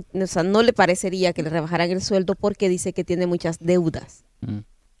no le parecería que le rebajaran el sueldo porque dice que tiene muchas deudas.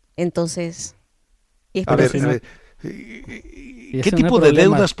 Entonces, a ver, ¿qué tipo de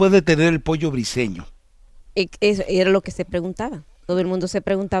deudas puede tener el Pollo Briseño? Eso era lo que se preguntaba. Todo el mundo se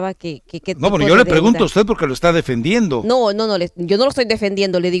preguntaba qué No, bueno, yo le pregunto a usted porque lo está defendiendo. No, yo no lo estoy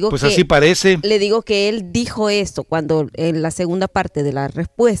defendiendo, le digo pues así parece. Le digo que él dijo esto cuando en la segunda parte de la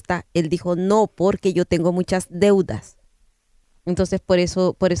respuesta, él dijo no, porque yo tengo muchas deudas. Entonces por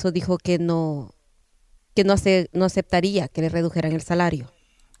eso dijo que no aceptaría que le redujeran el salario.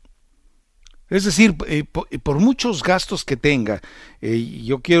 Es decir, por muchos gastos que tenga,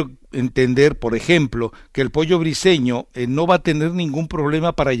 yo quiero entender, por ejemplo, que el Pollo Briseño no va a tener ningún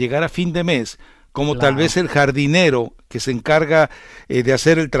problema para llegar a fin de mes, como tal vez el jardinero que se encarga de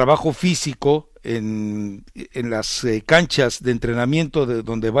hacer el trabajo físico en las canchas de entrenamiento de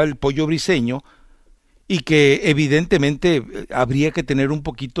donde va el Pollo Briseño, y que evidentemente habría que tener un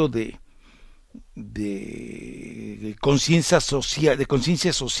poquito de conciencia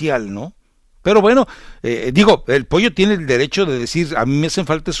social, ¿no? Pero bueno, digo, el Pollo tiene el derecho de decir, a mí me hacen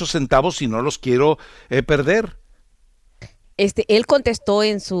falta esos centavos y no los quiero perder. Él contestó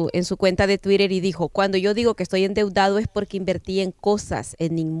en su cuenta de Twitter y dijo, cuando yo digo que estoy endeudado es porque invertí en cosas,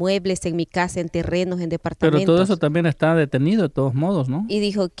 en inmuebles, en mi casa, en terrenos, en departamentos. Pero todo eso también está detenido de todos modos, ¿no? Y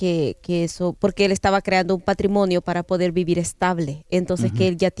dijo que eso, porque él estaba creando un patrimonio para poder vivir estable, entonces que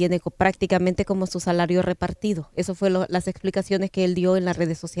él ya tiene prácticamente como su salario repartido. Eso fue las explicaciones que él dio en las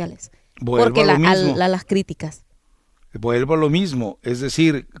redes sociales. Porque las críticas. Vuelvo a lo mismo, es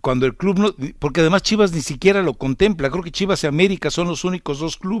decir, cuando el club no, porque además Chivas ni siquiera lo contempla, creo que Chivas y América son los únicos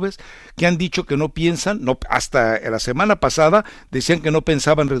dos clubes que han dicho que no piensan, hasta la semana pasada decían que no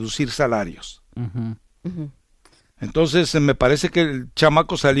pensaban reducir salarios. Entonces me parece que el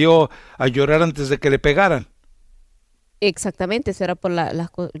chamaco salió a llorar antes de que le pegaran. Exactamente, eso era por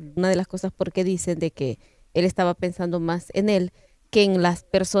una de las cosas porque dicen de que él estaba pensando más en él que en las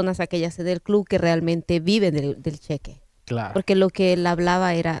personas aquellas del club que realmente viven del cheque. Claro. Porque lo que él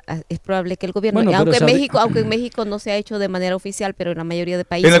hablaba es probable que el gobierno, aunque en México no se ha hecho de manera oficial, pero en la mayoría de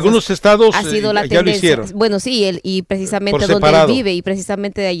países en algunos estados ha sido la ya lo hicieron. Bueno, sí, y precisamente donde él vive y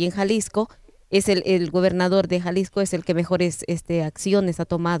precisamente de ahí en Jalisco es el gobernador de Jalisco es el que mejores acciones ha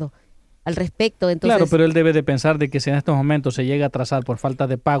tomado al respecto. Entonces, claro, pero él debe de pensar de que si en estos momentos se llega a atrasar por falta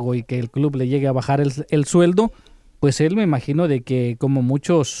de pago y que el club le llegue a bajar el sueldo, pues él me imagino de que como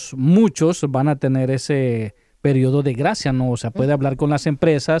muchos van a tener ese periodo de gracia, ¿no? O sea, puede hablar con las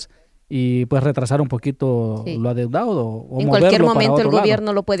empresas y pues retrasar un poquito lo adeudado o en cualquier momento el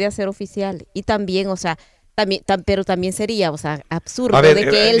gobierno lo puede hacer oficial. Y también, o sea, pero también sería, o sea, absurdo de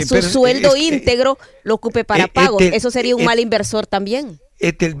que él su sueldo íntegro lo ocupe para pagos. Eso sería un mal inversor también.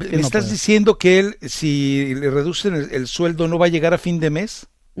 ¿Me estás diciendo que él, si le reducen el sueldo, no va a llegar a fin de mes?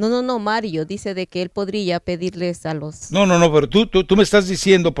 No, Mario dice de que él podría pedirles a los... No, pero tú me estás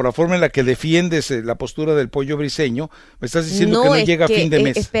diciendo, por la forma en la que defiendes la postura del Pollo Briseño, me estás diciendo que no llega a fin de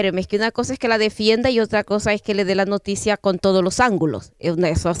mes. Espéreme, es que una cosa es que la defienda y otra cosa es que le dé la noticia con todos los ángulos.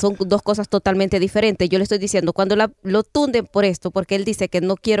 Son dos cosas totalmente diferentes. Yo le estoy diciendo, cuando lo tunden por esto, porque él dice que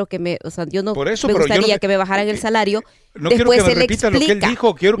no quiero que me... O sea, yo no me gustaría que me bajaran el salario. No quiero que me repita lo que él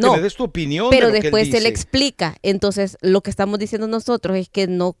dijo, quiero que me des tu opinión. Pero de lo después que él él explica. Entonces, lo que estamos diciendo nosotros es que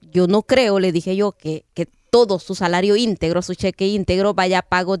yo no creo, le dije yo, que todo su salario íntegro, su cheque íntegro, vaya a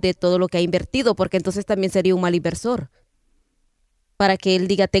pago de todo lo que ha invertido, porque entonces también sería un mal inversor. para que él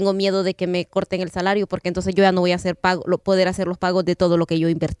diga, tengo miedo de que me corten el salario, porque entonces yo ya no voy a poder hacer los pagos de todo lo que yo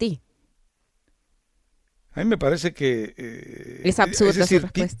invertí. A mí me parece que es absurdo. Es decir,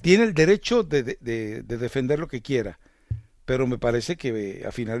 tiene el derecho de defender lo que quiera, pero me parece que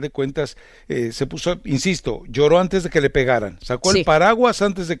a final de cuentas se puso, insisto, lloró antes de que le pegaran, sacó el paraguas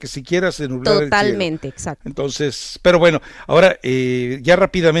antes de que siquiera se nublara el cielo. Totalmente, exacto. Entonces, pero bueno, ahora ya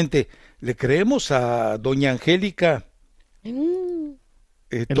rápidamente, ¿le creemos a doña Angélica? En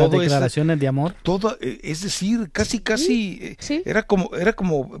las declaraciones de amor. Todo, es decir, casi ¿sí? era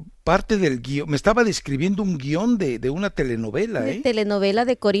como parte del guión. Me estaba describiendo un guión de una telenovela. De telenovela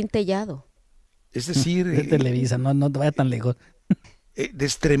de Corín Tellado. Es decir, de Televisa, no te vaya tan lejos. De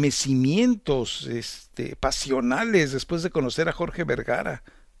estremecimientos pasionales después de conocer a Jorge Vergara.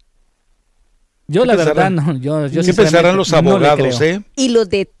 Yo la verdad no, yo ¿qué pensarán los abogados, Y los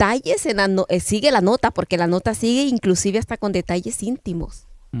detalles sigue la nota, porque la nota sigue inclusive hasta con detalles íntimos.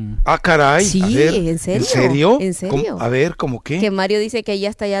 Ah, caray. Sí, a ver, ¿en serio? ¿En serio? ¿En serio? A ver, ¿cómo qué? Que Mario dice que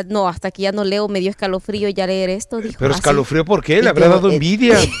hasta aquí ya no leo, me dio escalofrío ya leer esto, dijo. Pero escalofrío, ¿por qué? Le habrá dado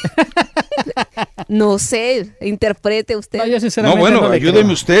envidia. No sé, interprete usted. No, yo sinceramente bueno,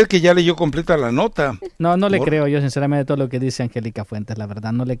 ayúdeme usted que ya leyó completa la nota. No le creo yo sinceramente todo lo que dice Angélica Fuentes, la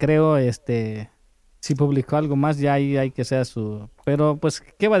verdad, no le creo, si publicó algo más ya hay que sea su... Pero pues,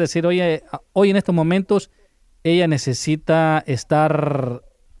 ¿qué va a decir? Hoy en estos momentos ella necesita estar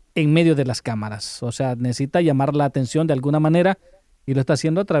en medio de las cámaras, o sea, necesita llamar la atención de alguna manera y lo está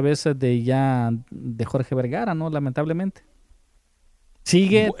haciendo a través de Jorge Vergara, ¿no? Lamentablemente.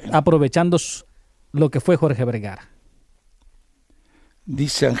 Sigue aprovechando lo que fue Jorge Vergara.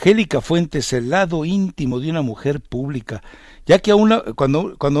 Dice Angélica Fuentes, el lado íntimo de una mujer pública, ya que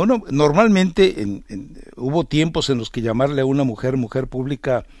cuando uno normalmente hubo tiempos en los que llamarle a una mujer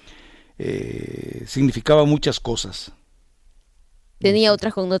pública significaba muchas cosas. Tenía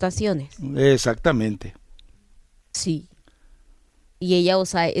otras connotaciones. Exactamente. Sí. Y ella, o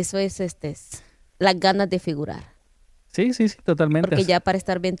sea, eso es las ganas de figurar. Sí, totalmente. Porque ya para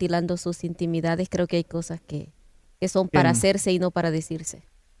estar ventilando sus intimidades creo que hay cosas que son para hacerse y no para decirse.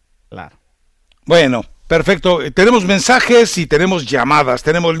 Claro. Bueno, perfecto. Tenemos mensajes y tenemos llamadas,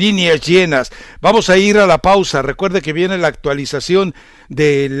 tenemos líneas llenas. Vamos a ir a la pausa. Recuerde que viene la actualización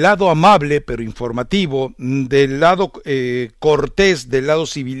del lado amable, pero informativo, del lado cortés, del lado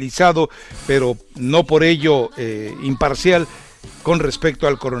civilizado, pero no por ello imparcial, con respecto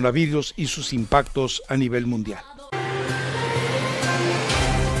al coronavirus y sus impactos a nivel mundial.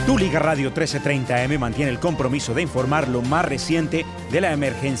 Tu Liga Radio 1330 AM mantiene el compromiso de informar lo más reciente de la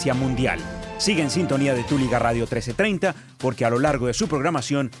emergencia mundial. Sigue en sintonía de Tu Liga Radio 1330 porque a lo largo de su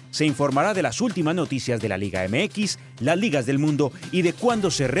programación se informará de las últimas noticias de la Liga MX, las ligas del mundo y de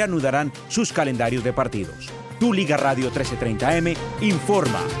cuándo se reanudarán sus calendarios de partidos. Tu Liga Radio 1330 AM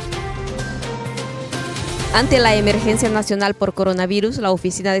informa. Ante la emergencia nacional por coronavirus, la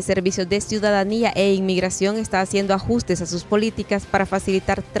Oficina de Servicios de Ciudadanía e Inmigración está haciendo ajustes a sus políticas para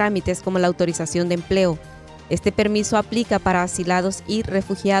facilitar trámites como la autorización de empleo. Este permiso aplica para asilados y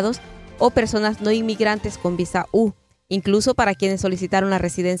refugiados o personas no inmigrantes con visa U, incluso para quienes solicitaron la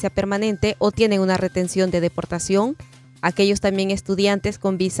residencia permanente o tienen una retención de deportación. Aquellos también estudiantes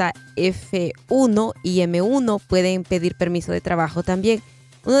con visa F1 y M1 pueden pedir permiso de trabajo también.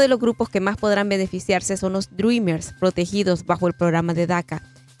 Uno de los grupos que más podrán beneficiarse son los Dreamers, protegidos bajo el programa de DACA.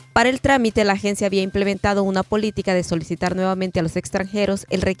 Para el trámite, la agencia había implementado una política de solicitar nuevamente a los extranjeros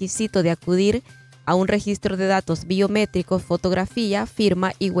el requisito de acudir a un registro de datos biométricos, fotografía,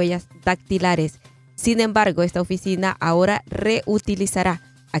 firma y huellas dactilares. Sin embargo, esta oficina ahora reutilizará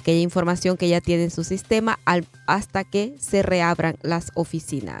aquella información que ya tiene en su sistema hasta que se reabran las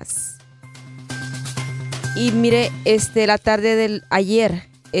oficinas. Y mire, la tarde del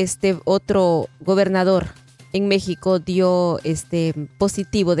ayer, otro gobernador en México dio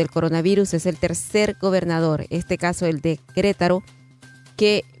positivo del coronavirus. Es el tercer gobernador, este caso el de Querétaro,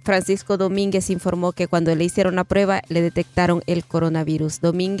 que Francisco Domínguez informó que cuando le hicieron la prueba le detectaron el coronavirus.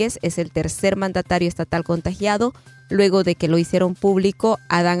 Domínguez es el tercer mandatario estatal contagiado, luego de que lo hicieron público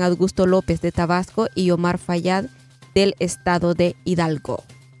Adán Augusto López de Tabasco y Omar Fayad del estado de Hidalgo.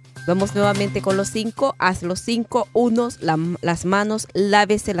 Vamos nuevamente con los 5. Haz los 5. 1. Las manos.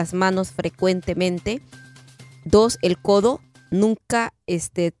 Lávese las manos frecuentemente. 2. El codo. Nunca,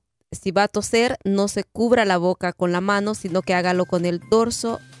 si va a toser, no se cubra la boca con la mano, sino que hágalo con el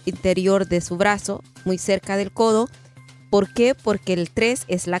dorso interior de su brazo, muy cerca del codo. ¿Por qué? Porque el 3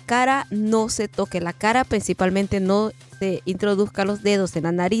 es la cara. No se toque la cara, principalmente no se introduzca los dedos en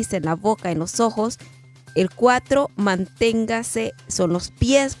la nariz, en la boca, en los ojos. El 4, manténgase, son los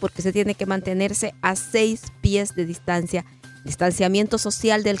pies, porque se tiene que mantenerse a 6 pies de distancia Distanciamiento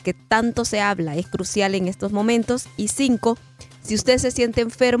social del que tanto se habla es crucial en estos momentos. Y 5, si usted se siente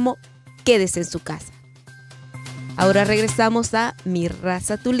enfermo, quédese en su casa. Ahora regresamos a Mi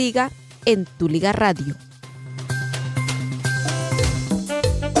Raza Tu Liga en Tu Liga Radio.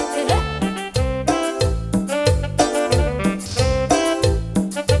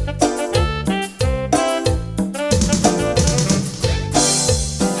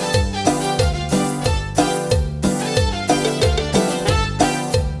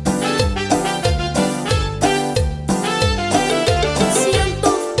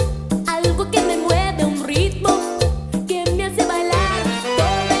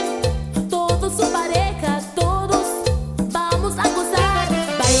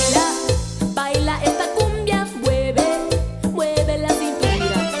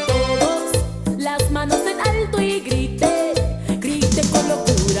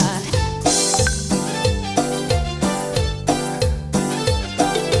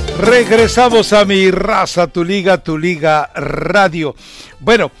 Regresamos a Mi Raza Tu Liga Radio.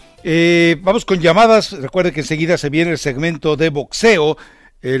 Bueno, vamos con llamadas. Recuerde que enseguida se viene el segmento de boxeo,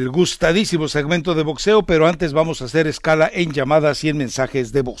 el gustadísimo segmento de boxeo, pero antes vamos a hacer escala en llamadas y en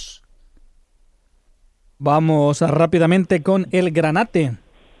mensajes de voz. Vamos rápidamente con el Granate.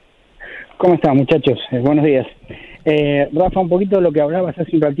 ¿Cómo están, muchachos? Buenos días. Rafa, un poquito de lo que hablabas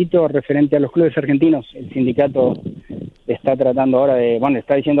hace un ratito referente a los clubes argentinos. El sindicato está tratando ahora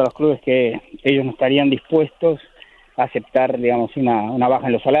está diciendo a los clubes que ellos no estarían dispuestos a aceptar, digamos, una baja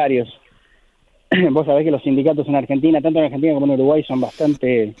en los salarios. Vos sabés que los sindicatos en Argentina, tanto en Argentina como en Uruguay, son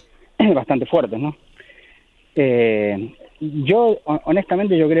bastante fuertes, ¿no?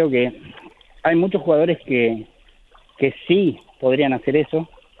 Honestamente, yo creo que hay muchos jugadores que sí podrían hacer eso,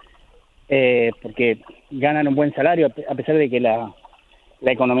 porque ganan un buen salario, a pesar de que la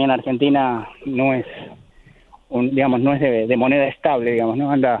economía en Argentina no es no es de moneda estable, digamos,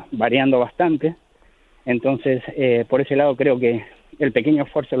 ¿no? Anda variando bastante. Entonces, por ese lado creo que el pequeño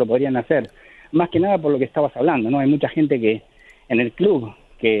esfuerzo lo podrían hacer. Más que nada por lo que estabas hablando, ¿no? Hay mucha gente que en el club,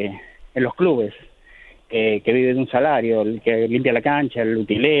 en los clubes, que vive de un salario, el que limpia la cancha, el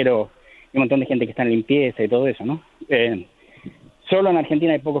utilero, y un montón de gente que está en limpieza y todo eso, ¿no? Solo en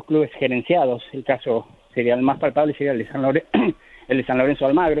Argentina hay pocos clubes gerenciados. El caso sería el más palpable, sería el de San Lorenzo de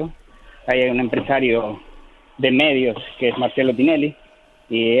Almagro. Ahí hay un empresario de medios que es Marcelo Tinelli,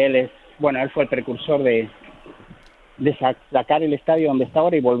 y él fue el precursor de sacar el estadio donde está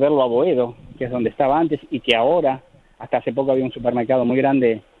ahora y volverlo a Boedo, que es donde estaba antes, y que ahora, hasta hace poco, había un supermercado muy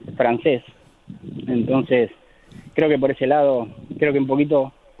grande francés. Entonces, creo que por ese lado, creo que un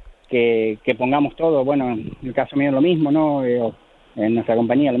poquito que pongamos todo, en el caso mío lo mismo, ¿no? En nuestra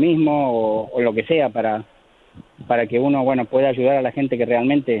compañía lo mismo, o lo que sea, para que uno, pueda ayudar a la gente que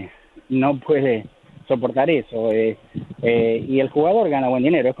realmente no puede soportar eso, y el jugador gana buen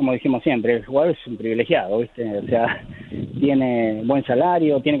dinero, es como dijimos siempre, el jugador es un privilegiado, ¿viste? O sea, tiene buen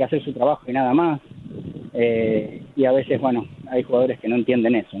salario, tiene que hacer su trabajo y nada más, y a veces, hay jugadores que no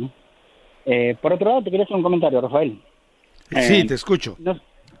entienden eso, ¿no? Por otro lado, te quería hacer un comentario, Rafael. Sí, te escucho.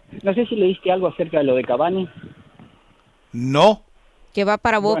 No sé si leíste algo acerca de lo de Cavani. No. ¿Que va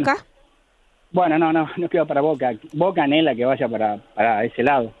para Boca? No que va para Boca. Boca anhela que vaya para ese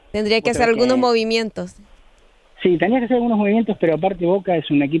lado. Tendría que hacer algunos movimientos. Sí, tendría que hacer algunos movimientos, pero aparte Boca es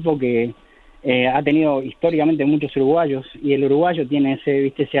un equipo que ha tenido históricamente muchos uruguayos, y el uruguayo tiene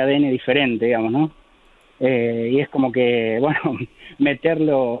ese ADN diferente, digamos, ¿no? Y es como que,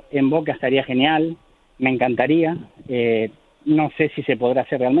 meterlo en Boca estaría genial, me encantaría. No sé si se podrá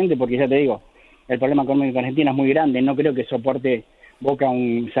hacer realmente, porque ya te digo, el problema económico en Argentina es muy grande, no creo que soporte Boca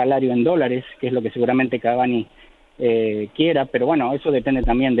un salario en dólares, que es lo que seguramente Cavani quiera, pero eso depende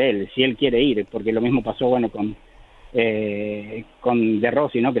también de él, si él quiere ir, porque lo mismo pasó con De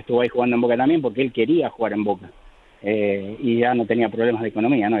Rossi, ¿no? Que estuvo ahí jugando en Boca también, porque él quería jugar en Boca, y ya no tenía problemas de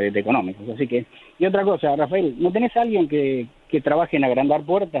economía, ¿no? De económicos. Así que, y otra cosa, Rafael, ¿no tenés a alguien que trabaje en agrandar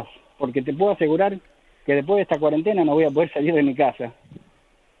puertas? Porque te puedo asegurar que después de esta cuarentena no voy a poder salir de mi casa.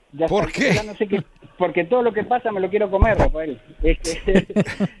 ¿Por qué? Ya no sé qué, porque todo lo que pasa me lo quiero comer, Rafael.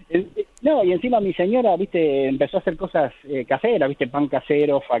 No, y encima mi señora, empezó a hacer cosas caseras, pan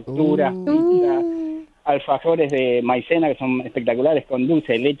casero, facturas, pizza, alfajores de maicena que son espectaculares, con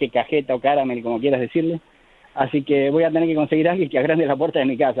dulce de leche, cajeta o caramel, como quieras decirle. Así que voy a tener que conseguir a alguien que agrande la puerta de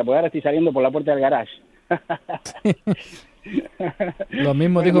mi casa, porque ahora estoy saliendo por la puerta del garage. Lo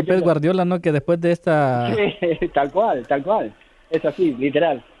mismo dijo Pep Guardiola, ¿no? Que después de esta... Sí, tal cual. Es así,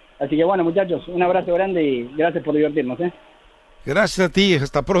 literal. Así que muchachos, un abrazo grande y gracias por divertirnos, ¿eh? Gracias a ti,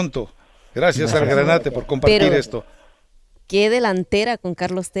 hasta pronto. Gracias al Granate por compartir esto. Qué delantera con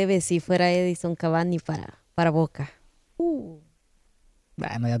Carlos Tevez si fuera Edison Cavani para Boca.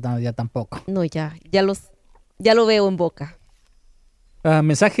 Bueno, ya tampoco. No, ya lo veo en Boca.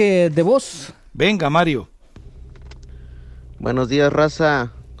 Mensaje de voz. Venga, Mario. Buenos días,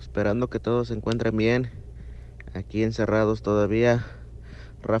 raza. Esperando que todos se encuentren bien. Aquí encerrados todavía.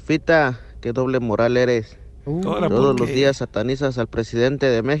 Rafita, qué doble moral eres. Todos los días satanizas al presidente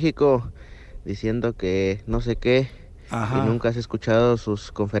de México diciendo que no sé qué. Ajá. Y nunca has escuchado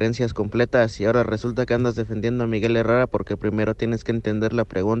sus conferencias completas y ahora resulta que andas defendiendo a Miguel Herrera porque primero tienes que entender la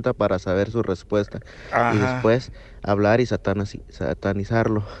pregunta para saber su respuesta. Ajá. Y después hablar y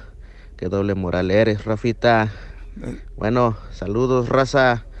satanizarlo. Qué doble moral eres, Rafita. Bueno, saludos,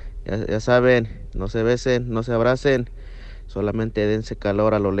 raza. Ya saben, no se besen, no se abracen, solamente dense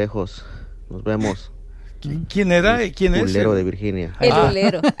calor a lo lejos. Nos vemos. ¿Quién era? ¿Quién es? Ulero de Virginia. El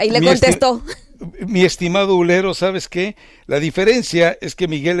Ulero. Ahí le contestó. Mi estimado Ulero, ¿sabes qué? La diferencia es que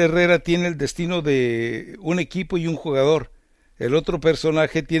Miguel Herrera tiene el destino de un equipo y un jugador. El otro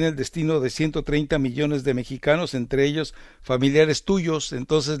personaje tiene el destino de 130 millones de mexicanos, entre ellos familiares tuyos.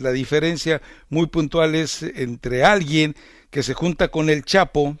 Entonces la diferencia muy puntual es entre alguien que se junta con el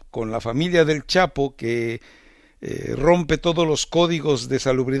Chapo, con la familia del Chapo, que rompe todos los códigos de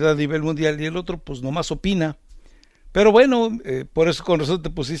salubridad a nivel mundial, y el otro pues nomás opina. Pero bueno, por eso con nosotros te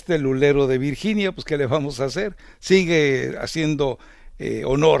pusiste el Ulero de Virginia, pues ¿qué le vamos a hacer? Sigue haciendo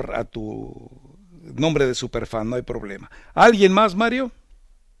honor a tu nombre de superfan, no hay problema. ¿Alguien más, Mario?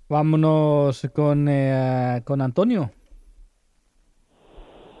 Vámonos con Antonio.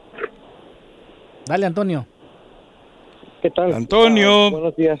 Dale, Antonio. ¿Qué tal? Antonio.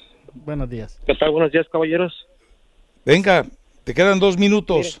 Buenos días. Buenos días. ¿Qué tal? Buenos días, caballeros. Venga, te quedan 2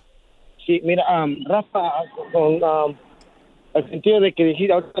 minutos. Mira, Rafa, con el sentido de que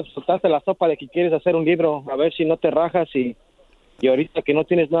dijiste, ahorita soltaste la sopa de que quieres hacer un libro, a ver si no te rajas y ahorita que no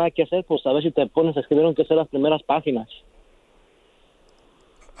tienes nada que hacer, pues a ver si te pones a escribir aunque sea las primeras páginas.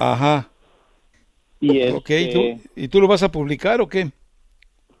 Ajá. ¿Y tú lo vas a publicar o qué?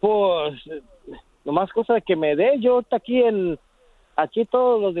 Pues, nomás cosa de que me dé, yo aquí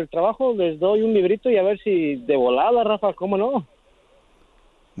todos los del trabajo les doy un librito y a ver si de volada, Rafa, ¿cómo no?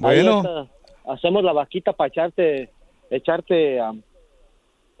 Bueno. Hacemos la vaquita para echarte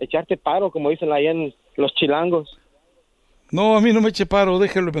paro, como dicen allá en los chilangos. No, a mí no me eche paro,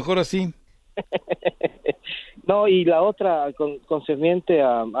 déjalo mejor así. No, y la otra, concerniente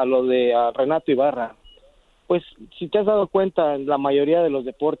a lo de Renato Ibarra. Pues, si te has dado cuenta, en la mayoría de los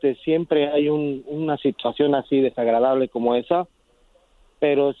deportes siempre hay una situación así desagradable como esa,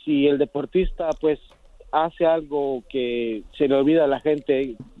 pero si el deportista, pues, hace algo que se le olvida a la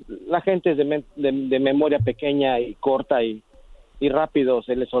gente es de memoria pequeña y corta y rápido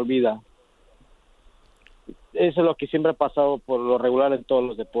se les olvida. Eso es lo que siempre ha pasado por lo regular en todos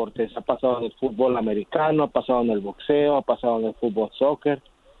los deportes. Ha pasado en el fútbol americano, ha pasado en el boxeo, ha pasado en el fútbol soccer,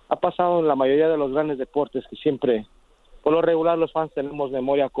 ha pasado en la mayoría de los grandes deportes que siempre, por lo regular, los fans tenemos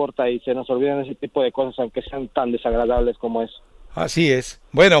memoria corta y se nos olvidan ese tipo de cosas aunque sean tan desagradables como eso. Así es.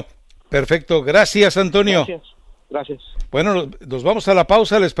 Bueno, perfecto. Gracias, Antonio. Gracias. Bueno, nos vamos a la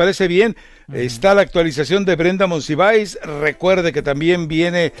pausa, ¿les parece bien? Está la actualización de Brenda Monsiváis. Recuerde que también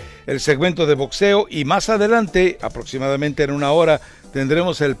viene el segmento de boxeo y más adelante, aproximadamente en 1 hora,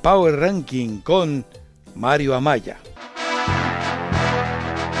 tendremos el Power Ranking con Mario Amaya.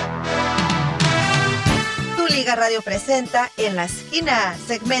 Liga Radio presenta En la Esquina,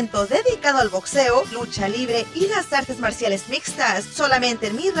 segmento dedicado al boxeo, lucha libre y las artes marciales mixtas, solamente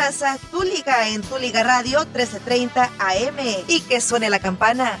en Mi Raza, Tu Liga, en Tu Liga Radio 1330 AM. Y que suene la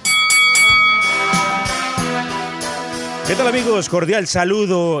campana. ¿Qué tal, amigos? Cordial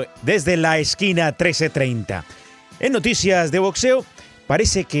saludo desde La Esquina 1330. En noticias de boxeo,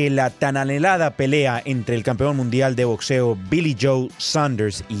 parece que la tan anhelada pelea entre el campeón mundial de boxeo Billy Joe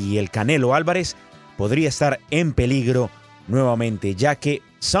Saunders y el Canelo Álvarez podría estar en peligro nuevamente, ya que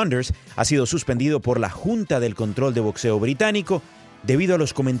Saunders ha sido suspendido por la Junta del Control de Boxeo británico debido a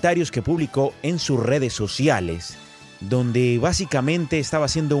los comentarios que publicó en sus redes sociales, donde básicamente estaba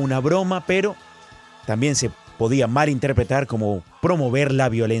haciendo una broma, pero también se podía malinterpretar como promover la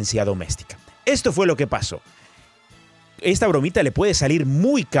violencia doméstica. Esto fue lo que pasó. Esta bromita le puede salir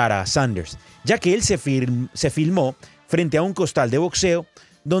muy cara a Saunders, ya que él se filmó frente a un costal de boxeo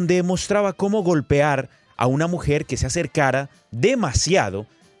donde mostraba cómo golpear a una mujer que se acercara demasiado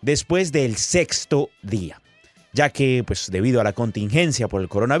después del 6º día, ya que pues debido a la contingencia por el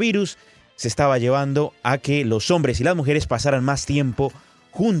coronavirus se estaba llevando a que los hombres y las mujeres pasaran más tiempo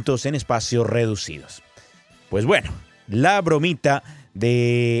juntos en espacios reducidos. Pues bueno, la bromita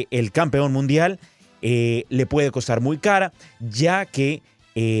del campeón mundial le puede costar muy cara, ya que,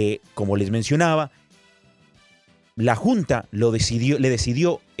 como les mencionaba, la Junta le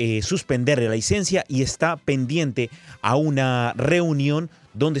decidió suspenderle la licencia y está pendiente a una reunión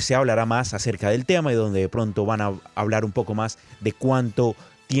donde se hablará más acerca del tema y donde de pronto van a hablar un poco más de cuánto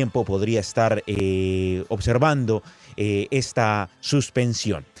tiempo podría estar observando esta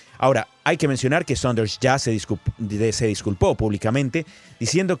suspensión. Ahora, hay que mencionar que Saunders ya se disculpó públicamente,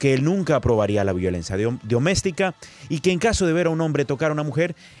 diciendo que él nunca aprobaría la violencia doméstica y que en caso de ver a un hombre tocar a una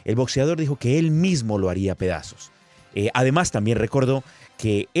mujer, el boxeador dijo que él mismo lo haría pedazos. Además, también recordó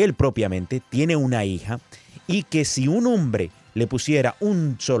que él propiamente tiene una hija y que si un hombre le pusiera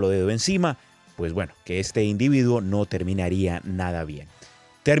un solo dedo encima, pues bueno, que este individuo no terminaría nada bien.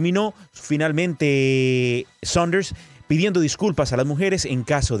 Terminó finalmente Saunders pidiendo disculpas a las mujeres en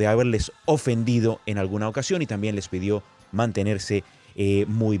caso de haberles ofendido en alguna ocasión y también les pidió mantenerse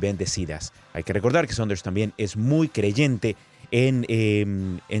muy bendecidas. Hay que recordar que Saunders también es muy creyente en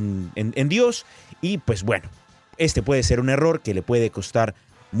Dios y pues bueno, este puede ser un error que le puede costar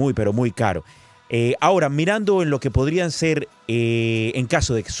muy pero muy caro. Ahora, mirando en lo que podrían ser, en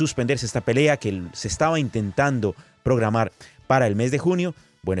caso de suspenderse esta pelea que se estaba intentando programar para el mes de junio,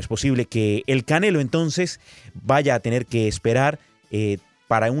 bueno, es posible que el Canelo entonces vaya a tener que esperar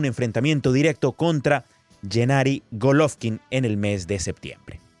para un enfrentamiento directo contra Gennady Golovkin en el mes de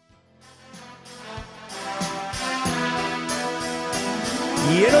septiembre.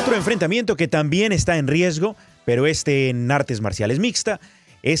 Y el otro enfrentamiento que también está en riesgo, pero en artes marciales mixta,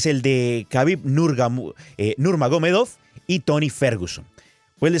 es el de Khabib Nurmagomedov y Tony Ferguson.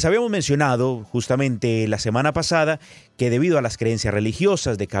 Pues les habíamos mencionado justamente la semana pasada que debido a las creencias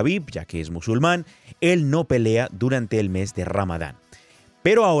religiosas de Khabib, ya que es musulmán, él no pelea durante el mes de Ramadán.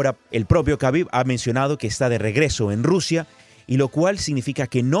 Pero ahora el propio Khabib ha mencionado que está de regreso en Rusia, y lo cual significa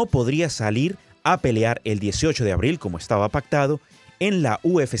que no podría salir a pelear el 18 de abril como estaba pactado en la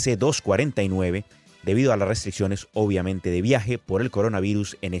UFC 249, debido a las restricciones obviamente de viaje por el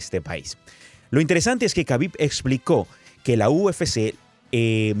coronavirus en este país. Lo interesante es que Khabib explicó que la UFC,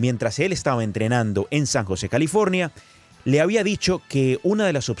 mientras él estaba entrenando en San José, California, le había dicho que una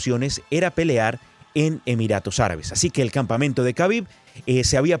de las opciones era pelear en Emiratos Árabes. Así que el campamento de Khabib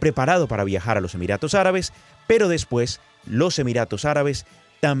se había preparado para viajar a los Emiratos Árabes, pero después los Emiratos Árabes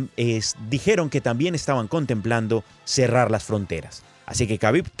dijeron que también estaban contemplando cerrar las fronteras. Así que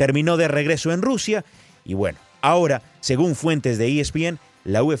Khabib terminó de regreso en Rusia y bueno, ahora, según fuentes de ESPN,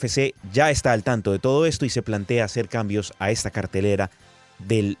 la UFC ya está al tanto de todo esto y se plantea hacer cambios a esta cartelera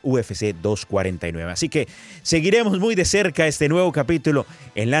del UFC 249. Así que seguiremos muy de cerca este nuevo capítulo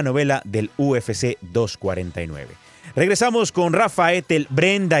en la novela del UFC 249. Regresamos con Rafa, Ethel,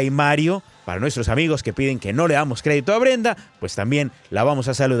 Brenda y Mario. Para nuestros amigos que piden que no le damos crédito a Brenda, pues también la vamos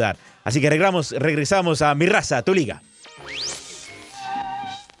a saludar. Así que regresamos a Mi Raza, Tu Liga.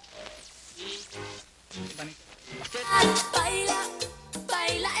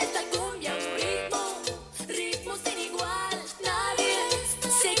 Baila esta cumbia, un ritmo sin igual, nadie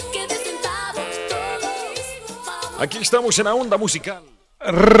se quede sentado, todos. Aquí estamos en la onda musical.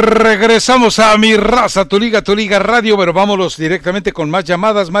 Regresamos a Mi Raza, Tu Liga Radio, pero vámonos directamente con más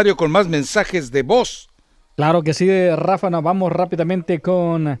llamadas, Mario, con más mensajes de voz. Claro que sí, Rafa, nos vamos rápidamente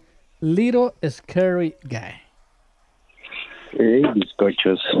con Little Scary Guy. Hey,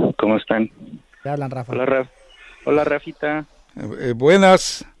 bizcochos, ¿cómo están? ¿Qué hablan, Rafa? Hola, Rafita.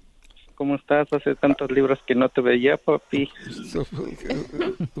 Buenas. ¿Cómo estás? Hace tantos libros que no te veía, papi.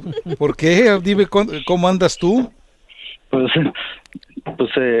 ¿Por qué? Dime, ¿cómo andas tú? Pues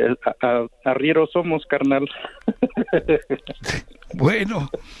arrieros somos, carnal.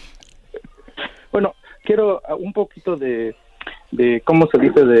 Bueno, quiero un poquito de ¿cómo se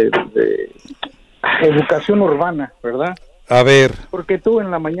dice? De educación urbana, ¿verdad? A ver. Porque tú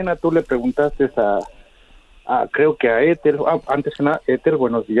en la mañana tú le preguntaste creo que a Ethel, antes que nada, Ethel,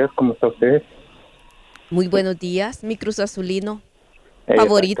 buenos días, ¿cómo está usted? Muy buenos días, mi Cruz Azulino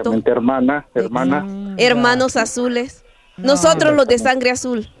favorito. Exactamente, hermana. Hermanos azules. Nosotros los de sangre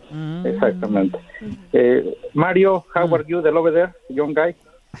azul. Exactamente. Mario, how are you, over there, young guy?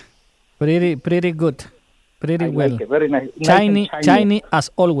 Pretty good. Pretty well. Like it, very nice. Shiny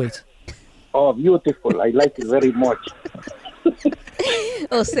as always. Oh, beautiful. I like it very much.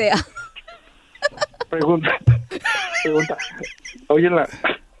 O sea. Pregunta. Oye,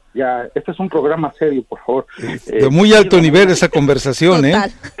 ya, este es un programa serio, por favor. De muy alto nivel esa conversación,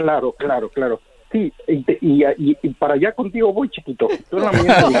 Total. Claro. Sí, y para allá contigo voy, chiquito. Tú en la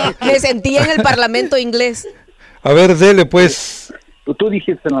mañana Me sentía en el Parlamento inglés. A ver, dele pues. Tú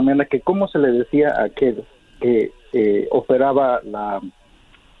dijiste en la mañana que cómo se le decía a aquel que operaba la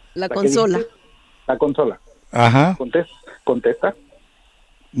consola. La consola. Ajá. Contesta.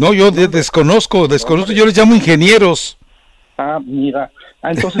 No, yo desconozco, yo les llamo ingenieros. Ah, mira.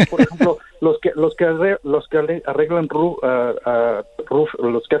 Entonces, por ejemplo, los que arreglan roof,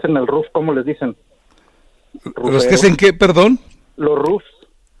 los que hacen el roof, ¿cómo les dicen? Ruferos. ¿Los que hacen qué, perdón? Los roofs.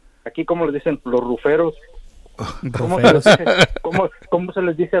 Aquí, ¿cómo les dicen? Los ruferos. ¿Cómo se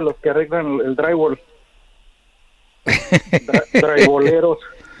les dice a los que arreglan el drywall? Drywalleros.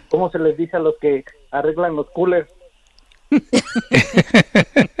 ¿Cómo se les dice a los que arreglan los coolers?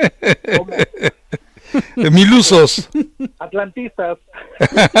 ¿Cómo? Milusos. Atlantistas.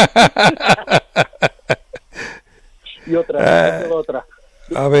 Y otra.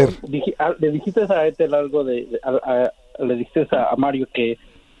 A ver. Le dijiste a Ethel algo le dijiste a Mario que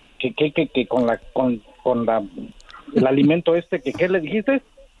con el alimento ¿qué le dijiste?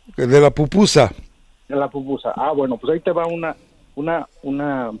 El de la pupusa. De la pupusa. Ah, bueno, pues ahí te va una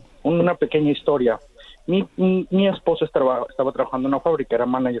pequeña historia. Mi esposo estaba trabajando en una fábrica, era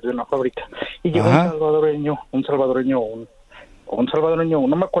manager de una fábrica, y llegó un salvadoreño,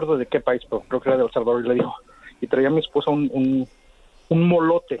 no me acuerdo de qué país, pero creo que era de El Salvador, y le dijo, y traía a mi esposa un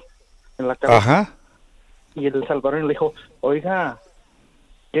molote en la cabeza. Ajá. Y el salvadoreño le dijo, oiga,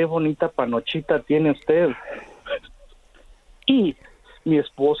 qué bonita panochita tiene usted. Y mi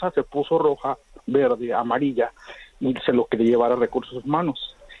esposa se puso roja, verde, amarilla, y se lo quería llevar a recursos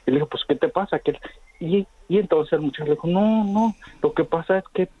humanos. Y le dijo, pues, ¿qué te pasa? Y entonces el muchacho le dijo, no, lo que pasa es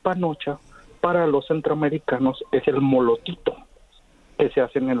que panocha para los centroamericanos es el molotito que se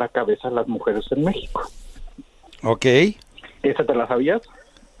hacen en la cabeza las mujeres en México. Ok. ¿Esa te la sabías?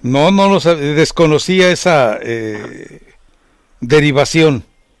 No lo sabía, desconocía esa derivación.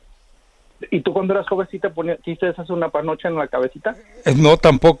 ¿Y tú cuando eras jovencita quiste hacer una panocha en la cabecita? No,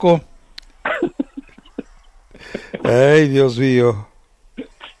 tampoco. Ay, Dios mío.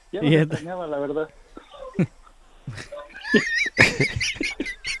 Ya me extrañaba, la verdad.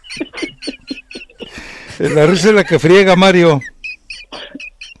 La risa es la que friega, Mario.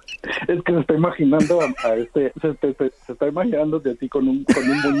 Es que se está imaginando se está imaginando de ti con un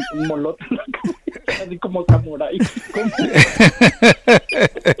molote en la cabeza, así como samurái.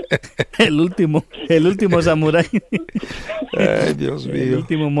 El último samurái. Ay, Dios mío. El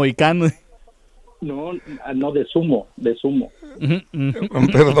último mohicano. No, de sumo.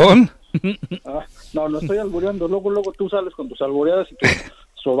 ¿Perdón? No estoy albureando. Luego tú sales con tus albureadas y tus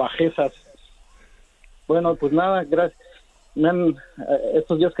sobajezas. Bueno, pues nada, gracias.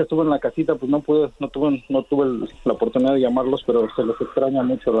 Estos días que estuve en la casita, pues no tuve la oportunidad de llamarlos, pero se los extraña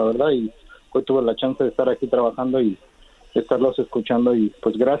mucho, la verdad, y hoy tuve la chance de estar aquí trabajando y estarlos escuchando, y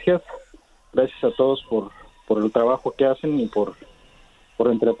pues gracias a todos por el trabajo que hacen y por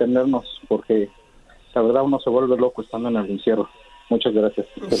entretenernos, porque la verdad uno se vuelve loco estando en el encierro. Muchas gracias.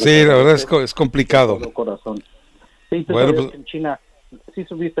 Sí, la verdad es complicado. Corazón. Sí, bueno, pues... que en China, sí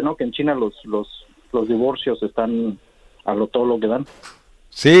supiste, ¿no? Que en China los divorcios están a todo lo que dan.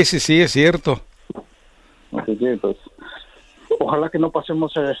 Sí, es cierto. Así que, pues, ojalá que no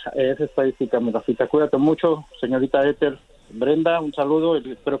pasemos esa estadística, mi Rafita. Cuídate mucho, señorita Ethel. Brenda, un saludo,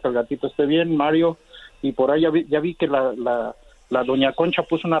 espero que el gatito esté bien. Mario, y por ahí ya vi que la doña Concha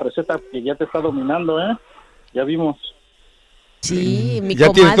puso una receta que ya te está dominando, ya vimos. Sí, mi ¿Ya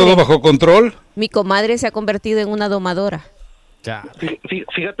comadre, tiene todo bajo control? Mi comadre se ha convertido en una domadora. Ya.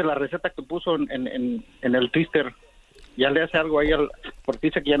 Fíjate la receta que puso en el Twitter. Ya le hace algo ahí porque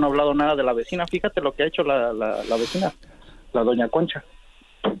dice que ya no ha hablado nada de la vecina. Fíjate lo que ha hecho la vecina, la doña Concha.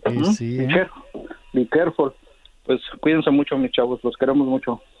 Sí, Be careful. Pues cuídense mucho, mis chavos, los queremos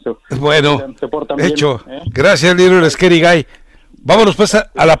mucho. Bueno, se portan hecho. bien, Gracias, Little Scary Guy. Vámonos pues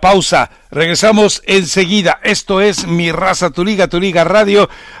a la pausa. Regresamos enseguida. Esto es Mi Raza Tu Liga Radio.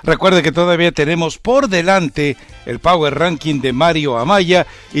 Recuerde que todavía tenemos por delante el Power Ranking de Mario Amaya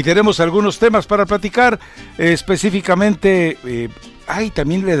y tenemos algunos temas para platicar. Específicamente,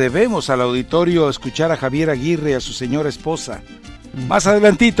 también le debemos al auditorio escuchar a Javier Aguirre y a su señora esposa. Más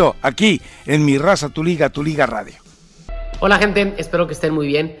adelantito, aquí en Mi Raza Tu Liga Radio. Hola gente, espero que estén muy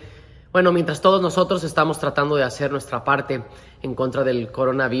bien. Bueno, mientras todos nosotros estamos tratando de hacer nuestra parte en contra del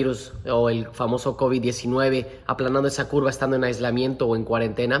coronavirus o el famoso COVID-19, aplanando esa curva estando en aislamiento o en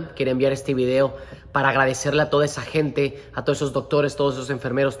cuarentena, quiero enviar este video para agradecerle a toda esa gente, a todos esos doctores, todos esos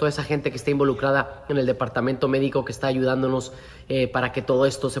enfermeros, toda esa gente que está involucrada en el departamento médico que está ayudándonos para que todo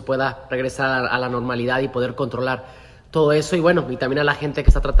esto se pueda regresar a la normalidad y poder controlar todo eso. Y bueno, y también a la gente que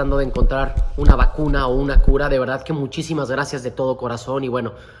está tratando de encontrar una vacuna o una cura. De verdad que muchísimas gracias de todo corazón y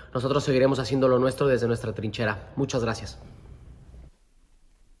bueno, nosotros seguiremos haciendo lo nuestro desde nuestra trinchera. Muchas gracias.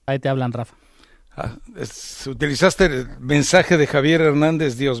 Ahí te hablan, Rafa. Utilizaste el mensaje de Javier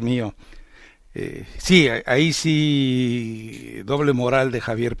Hernández, Dios mío. Sí, ahí sí doble moral de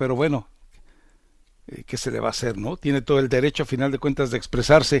Javier, pero bueno, ¿qué se le va a hacer, no? Tiene todo el derecho a final de cuentas de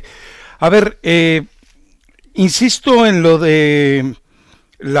expresarse. A ver, insisto en lo de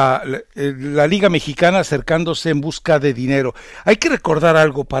la Liga Mexicana acercándose en busca de dinero. Hay que recordar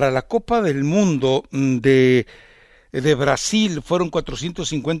algo, para la Copa del Mundo de Brasil fueron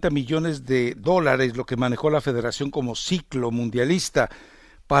 450 millones de dólares lo que manejó la federación como ciclo mundialista.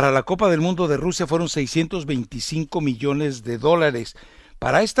 Para la Copa del Mundo de Rusia fueron 625 millones de dólares.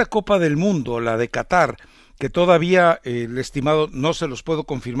 Para esta Copa del Mundo, la de Qatar, que todavía el estimado no se los puedo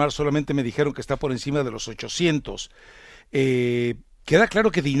confirmar, solamente me dijeron que está por encima de los 800. Queda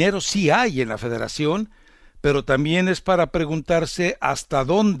claro que dinero sí hay en la federación, pero también es para preguntarse hasta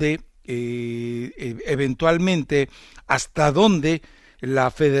dónde, eventualmente, hasta dónde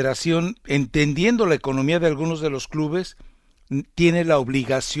la federación, entendiendo la economía de algunos de los clubes, tiene la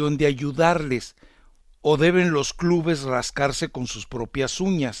obligación de ayudarles, o deben los clubes rascarse con sus propias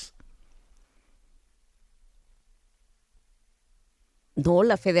uñas. No,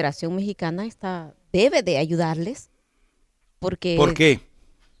 la Federación Mexicana debe de ayudarles. Porque, ¿por qué?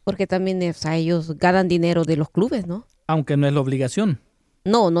 Porque también, o sea, ellos ganan dinero de los clubes, ¿no? Aunque no es la obligación.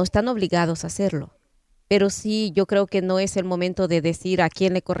 No están obligados a hacerlo. Pero sí, yo creo que no es el momento de decir a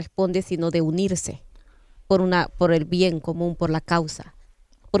quién le corresponde, sino de unirse por el bien común, por la causa.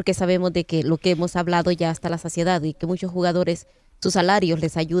 Porque sabemos de que lo que hemos hablado ya hasta la saciedad y que muchos jugadores, sus salarios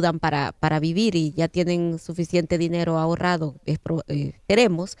les ayudan para vivir y ya tienen suficiente dinero ahorrado,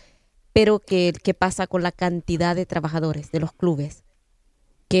 esperemos. Pero ¿qué pasa con la cantidad de trabajadores de los clubes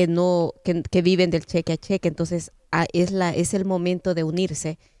que viven del cheque a cheque? Entonces es el momento de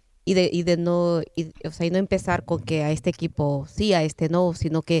unirse y no empezar con que a este equipo sí, a este no,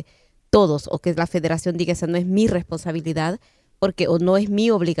 sino que todos, o que la federación diga, esa no es mi responsabilidad, o no es mi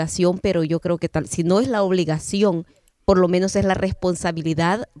obligación, pero yo creo que si no es la obligación, por lo menos es la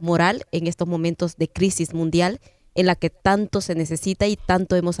responsabilidad moral en estos momentos de crisis mundial en la que tanto se necesita y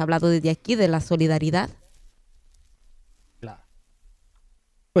tanto hemos hablado desde aquí de la solidaridad.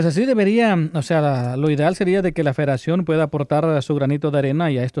 Pues así debería, o sea, lo ideal sería de que la federación pueda aportar su granito de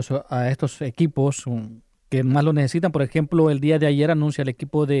arena y a estos equipos que más lo necesitan. Por ejemplo, el día de ayer anuncia el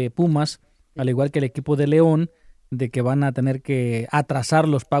equipo de Pumas, al igual que el equipo de León, de que van a tener que atrasar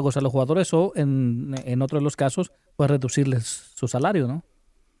los pagos a los jugadores o en otros de los casos, pues reducirles su salario, ¿no?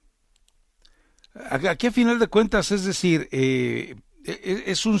 Aquí a final de cuentas, es decir,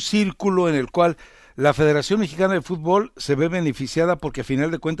 es un círculo en el cual la Federación Mexicana de Fútbol se ve beneficiada porque a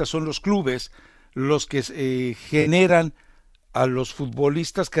final de cuentas son los clubes los que generan a los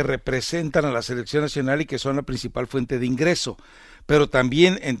futbolistas que representan a la selección nacional y que son la principal fuente de ingreso. Pero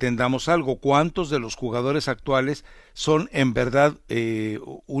también entendamos algo, ¿cuántos de los jugadores actuales son en verdad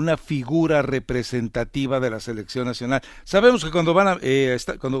una figura representativa de la selección nacional? Sabemos que cuando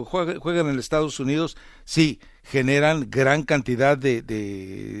cuando juegan en Estados Unidos, sí, generan gran cantidad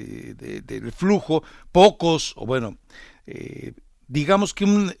del flujo, pocos, o bueno, digamos que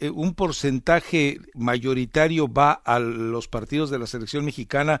un porcentaje mayoritario va a los partidos de la selección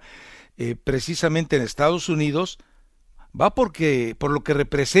mexicana, precisamente en Estados Unidos. Va por lo que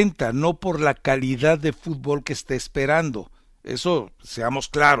representa, no por la calidad de fútbol que esté esperando. Eso, seamos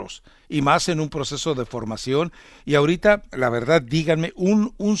claros, y más en un proceso de formación. Y ahorita, la verdad, díganme,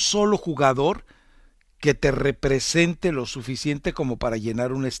 un solo jugador que te represente lo suficiente como para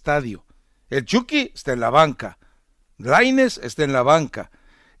llenar un estadio. El Chucky está en la banca, Lainez está en la banca,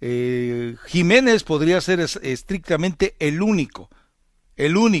 Jiménez podría ser estrictamente el único,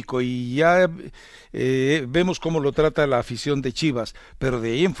 y ya vemos cómo lo trata la afición de Chivas, pero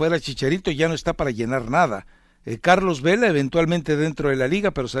de ahí en fuera Chicharito ya no está para llenar nada. Carlos Vela eventualmente dentro de la liga,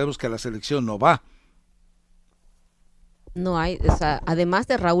 pero sabemos que a la selección no va. No hay, o sea, además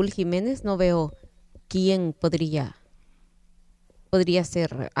de Raúl Jiménez, no veo quién podría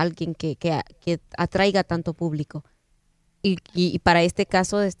ser alguien que atraiga tanto público. Y para este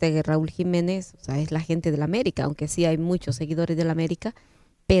caso, Raúl Jiménez, o sea, es la gente del América, aunque sí hay muchos seguidores del América,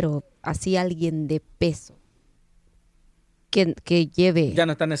 pero así alguien de peso que lleve, ya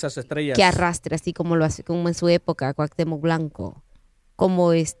no están esas estrellas, que arrastre, así como lo hace, como en su época Cuauhtémoc Blanco,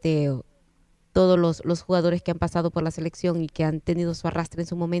 como todos los jugadores que han pasado por la selección y que han tenido su arrastre en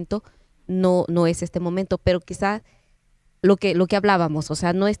su momento, no es este momento, pero quizás lo que hablábamos, o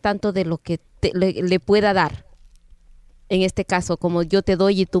sea, no es tanto de lo que le pueda dar. En este caso, como yo te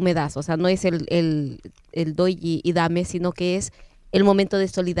doy y tú me das, o sea, no es el doy y dame, sino que es el momento de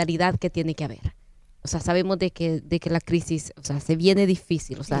solidaridad que tiene que haber. O sea, sabemos de que la crisis, o sea, se viene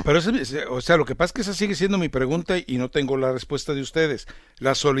difícil. Pero lo que pasa es que esa sigue siendo mi pregunta y no tengo la respuesta de ustedes.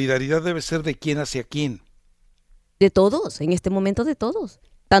 La solidaridad debe ser de quién hacia quién. De todos, en este momento de todos.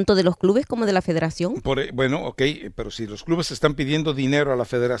 Tanto de los clubes como de la federación. Bueno, ok, pero si los clubes están pidiendo dinero a la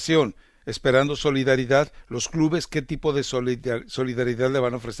federación, esperando solidaridad, los clubes, ¿qué tipo de solidaridad le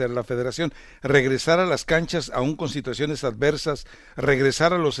van a ofrecer a la federación? ¿Regresar a las canchas aún con situaciones adversas?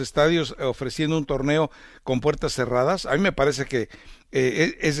 ¿Regresar a los estadios ofreciendo un torneo con puertas cerradas? A mí me parece que,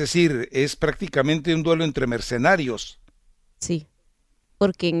 es decir, es prácticamente un duelo entre mercenarios. Sí,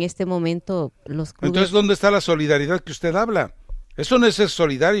 porque en este momento los clubes... Entonces, ¿dónde está la solidaridad que usted habla? Eso no es ser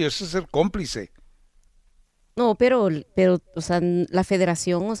solidario, eso es ser cómplice. No, pero, o sea, la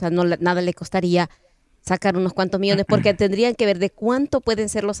federación, o sea, nada le costaría sacar unos cuantos millones, porque tendrían que ver de cuánto pueden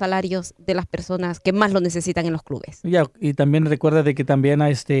ser los salarios de las personas que más lo necesitan en los clubes. Y también recuerda de que también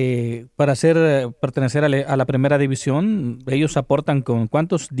para pertenecer a la primera división, ellos aportan con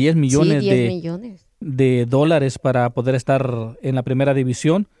 ¿cuántos? 10 millones, sí, 10 millones de dólares para poder estar en la primera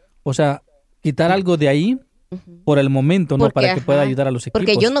división. O sea, quitar algo de ahí por el momento, ¿no? Para que pueda ayudar a los equipos.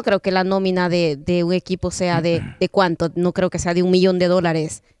 Porque yo no creo que la nómina de un equipo sea de cuánto, no creo que sea de $1 millón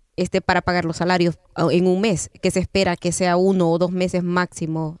para pagar los salarios en un mes, que se espera que sea 1 o 2 meses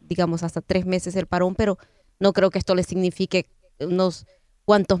máximo, digamos hasta 3 meses el parón, pero no creo que esto le signifique unos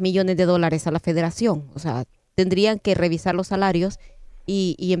cuantos millones de dólares a la federación. O sea, tendrían que revisar los salarios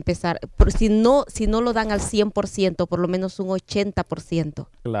y empezar, si no lo dan al 100%, por lo menos un 80%.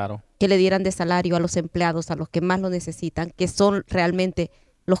 Claro. Que le dieran de salario a los empleados, a los que más lo necesitan, que son realmente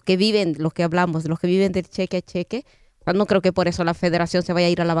los que viven, los que hablamos, los que viven del cheque a cheque. O sea, no creo que por eso la federación se vaya a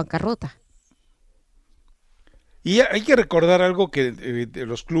ir a la bancarrota. Y hay que recordar algo que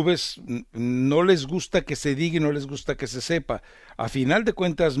los clubes no les gusta que se diga y no les gusta que se sepa. A final de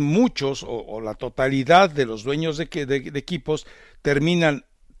cuentas, muchos o la totalidad de los dueños de equipos terminan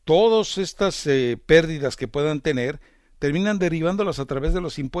todas estas pérdidas que puedan tener, terminan derivándolas a través de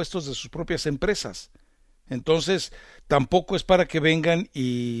los impuestos de sus propias empresas. Entonces, tampoco es para que vengan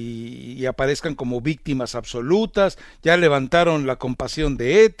y aparezcan como víctimas absolutas. Ya levantaron la compasión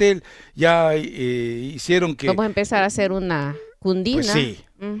de Ethel, ya hicieron que... Vamos a empezar a hacer una cundina. Pues sí.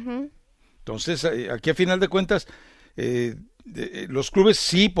 Entonces, aquí a final de cuentas, los clubes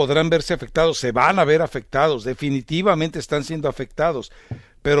sí podrán verse afectados, se van a ver afectados, definitivamente están siendo afectados,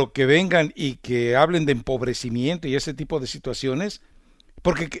 pero que vengan y que hablen de empobrecimiento y ese tipo de situaciones...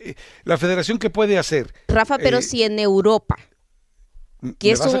 Porque la federación, ¿qué puede hacer? Rafa, pero si en Europa... ¿Me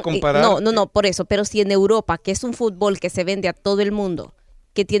vas a comparar? No, por eso. Pero si en Europa, que es un fútbol que se vende a todo el mundo,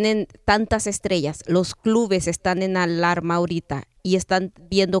 que tienen tantas estrellas, los clubes están en alarma ahorita y están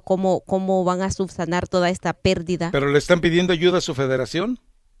viendo cómo van a subsanar toda esta pérdida. ¿Pero le están pidiendo ayuda a su federación?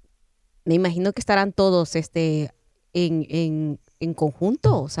 Me imagino que estarán todos en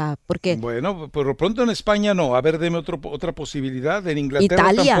conjunto, o sea, porque... Bueno, pero pronto en España no. A ver, deme otra posibilidad. En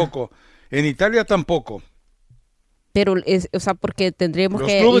Inglaterra tampoco. En Italia tampoco. Pero, o sea, porque tendríamos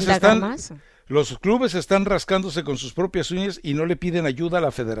que indagar más. Los clubes están rascándose con sus propias uñas y no le piden ayuda a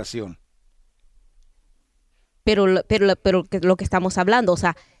la federación. Pero lo que estamos hablando, o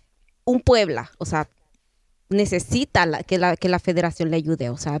sea, un Puebla, o sea, necesita que la federación le ayude,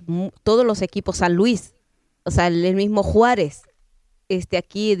 o sea, todos los equipos, San Luis, o sea, el mismo Juárez,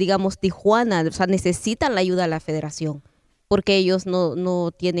 aquí, digamos, Tijuana, o sea, necesitan la ayuda de la federación, porque ellos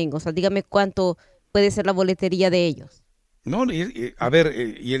no tienen, o sea, dígame cuánto puede ser la boletería de ellos. No, a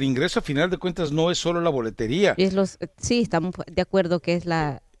ver, y el ingreso a final de cuentas no es solo la boletería. Sí, estamos de acuerdo que es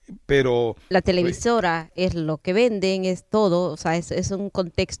la televisora, es lo que venden, es todo, o sea, es un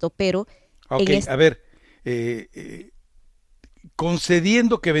contexto, pero... Ok, a ver,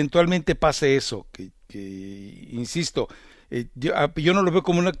 concediendo que eventualmente pase eso, que insisto, yo no lo veo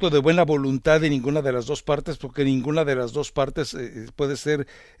como un acto de buena voluntad de ninguna de las dos partes, porque ninguna de las dos partes puede ser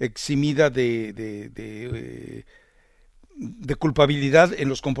eximida de culpabilidad en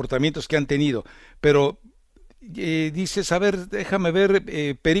los comportamientos que han tenido, pero dices, a ver, déjame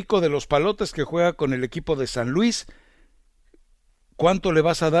ver, Perico de los Palotes que juega con el equipo de San Luis, ¿cuánto le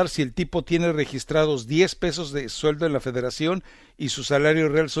vas a dar si el tipo tiene registrados 10 pesos de sueldo en la federación y su salario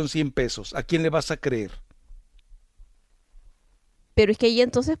real son 100 pesos? ¿A quién le vas a creer? Pero es que hay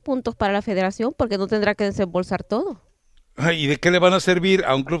entonces puntos para la federación porque no tendrá que desembolsar todo. ¿Y de qué le van a servir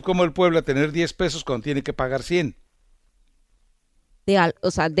a un club como el Puebla tener 10 pesos cuando tiene que pagar 100? De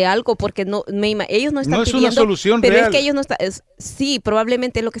algo, porque ellos no están no es pidiendo, una solución pero real. Es que ellos no están, sí,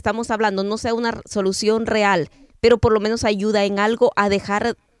 probablemente lo que estamos hablando no sea una solución real, pero por lo menos ayuda en algo a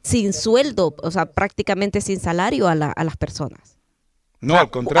dejar sin sueldo, o sea, prácticamente sin salario a las personas. No,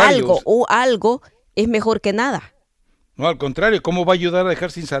 al contrario. Algo es mejor que nada. No, al contrario, ¿cómo va a ayudar a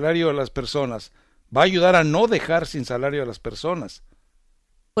dejar sin salario a las personas? Va a ayudar a no dejar sin salario a las personas.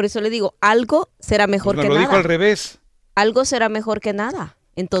 Por eso le digo, algo será mejor que nada. Me lo dijo al revés. Algo será mejor que nada,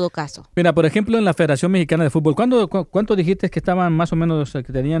 en todo caso. Mira, por ejemplo, en la Federación Mexicana de Fútbol, ¿cuánto dijiste que estaban más o menos, que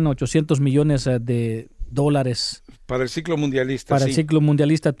tenían 800 millones de dólares? Para el ciclo mundialista, Para el ciclo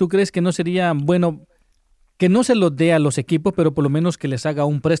mundialista. ¿Tú crees que no sería bueno que no se los dé a los equipos, pero por lo menos que les haga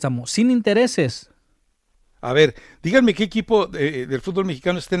un préstamo sin intereses? A ver, díganme qué equipo del fútbol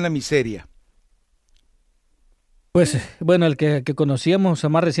mexicano está en la miseria. Pues, bueno, el que conocíamos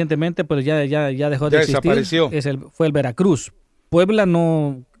más recientemente, pero ya dejó de existir. Desapareció. Fue el Veracruz. Puebla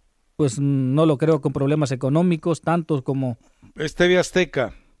no lo creo con problemas económicos, tantos como... Es TV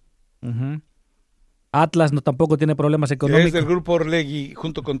Azteca. Uh-huh. Atlas tampoco tiene problemas económicos. Es del grupo Orlegui,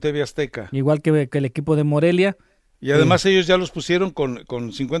 junto con TV Azteca. Igual que el equipo de Morelia. Y además ellos ya los pusieron con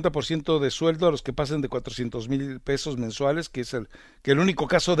 50% de sueldo a los que pasen de 400,000 pesos mensuales, que el único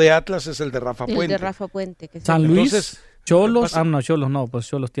caso de Atlas es el de Rafa Puente. El de Rafa Puente. Que San Luis, entonces, Cholos, pues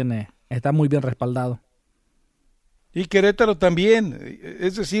Cholos está muy bien respaldado. Y Querétaro también,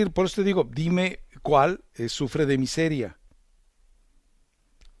 es decir, por eso te digo, dime cuál sufre de miseria.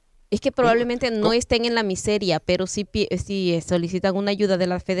 Es que probablemente no estén en la miseria, pero sí solicitan una ayuda de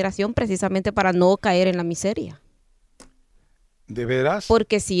la federación precisamente para no caer en la miseria. ¿De veras?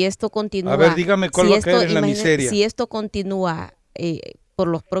 Porque si esto continúa... A ver, dígame cuál va a caer en la miseria. Si esto continúa por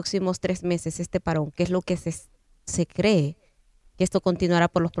los próximos 3 meses, este parón, que es lo que se cree, que esto continuará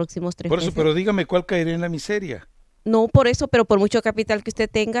por los próximos 3 meses. Por eso, pero dígame cuál caería en la miseria. No por eso, pero por mucho capital que usted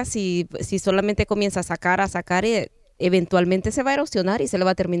tenga, si solamente comienza a sacar, eventualmente se va a erosionar y se le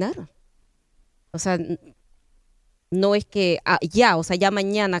va a terminar. O sea, no es que ya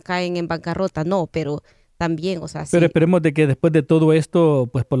mañana caen en bancarrota, no, pero también, o sea, Pero esperemos de que después de todo esto,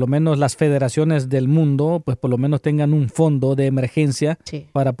 pues por lo menos las federaciones del mundo, pues por lo menos tengan un fondo de emergencia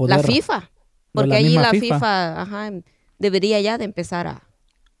para poder... La FIFA, porque allí la FIFA debería ya de empezar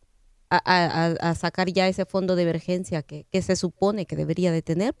a sacar ya ese fondo de emergencia que se supone que debería de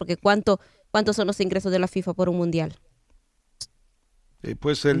tener, porque ¿cuántos son los ingresos de la FIFA por un mundial?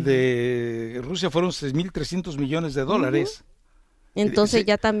 Pues el de Rusia fueron 6.300 millones de dólares. Entonces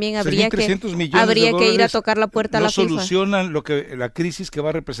ya también habría que ir a tocar la puerta a la FIFA. No solucionan la crisis que va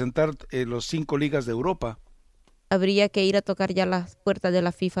a representar los 5 ligas de Europa. Habría que ir a tocar ya las puertas de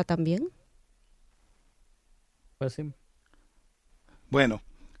la FIFA también. Pues sí. Bueno,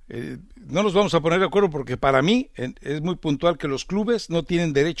 no nos vamos a poner de acuerdo porque para mí es muy puntual que los clubes no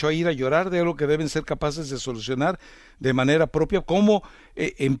tienen derecho a ir a llorar de algo que deben ser capaces de solucionar de manera propia como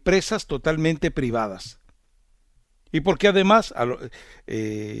empresas totalmente privadas. Y porque además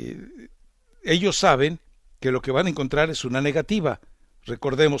ellos saben que lo que van a encontrar es una negativa.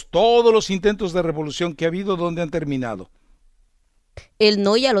 Recordemos todos los intentos de revolución que ha habido, ¿dónde han terminado? El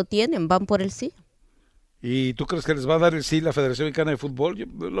no ya lo tienen, van por el sí. ¿Y tú crees que les va a dar el sí la Federación Mexicana de Fútbol? Yo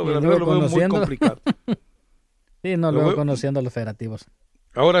lo veo muy complicado. Sí, luego conociendo a los federativos.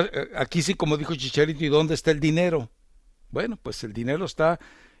 Ahora, aquí sí, como dijo Chicharito, ¿y dónde está el dinero? Bueno, pues el dinero está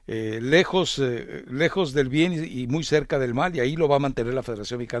lejos del bien y muy cerca del mal, y ahí lo va a mantener la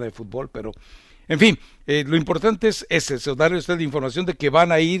Federación Mexicana de Fútbol, pero en fin, lo importante es eso, darle a usted la información de que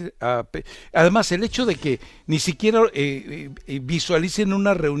van a ir además el hecho de que ni siquiera visualicen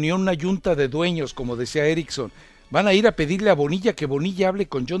una reunión, una junta de dueños, como decía Erickson, van a ir a pedirle a Bonilla que Bonilla hable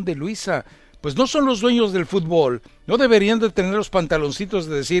con John de Luisa. Pues no son los dueños del fútbol, no deberían de tener los pantaloncitos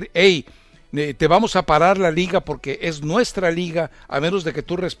de decir, hey, te vamos a parar la liga porque es nuestra liga, a menos de que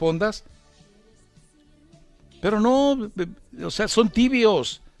tú respondas. Pero no, o sea, son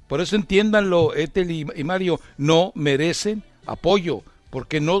tibios. Por eso entiéndanlo, Ethel y Mario, no merecen apoyo,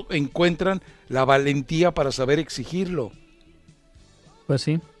 porque no encuentran la valentía para saber exigirlo. Pues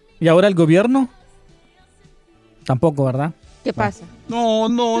sí. ¿Y ahora el gobierno? Tampoco, ¿verdad? ¿Qué pasa?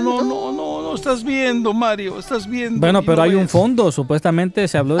 No, estás viendo, Mario, estás viendo. Bueno, pero hay un fondo, supuestamente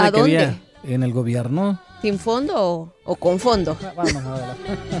se habló de que había en el gobierno. ¿Sin fondo o con fondo? Vamos a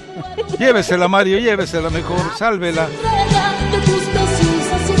ver. Llévesela, Mario, llévesela mejor, sálvela.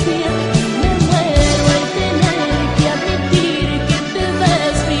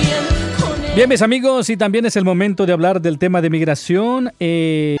 Bien, mis amigos, y también es el momento de hablar del tema de migración.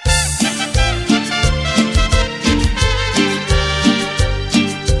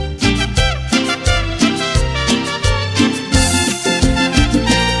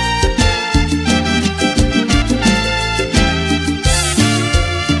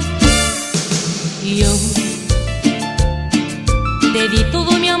 Yo te di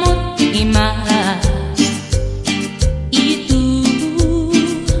todo mi amor y más.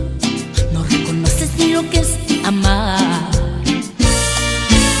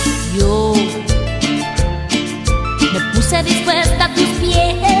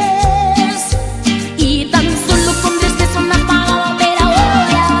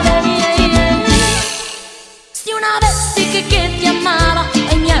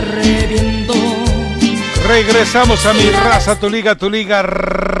 Regresamos a Mi Raza, Tu Liga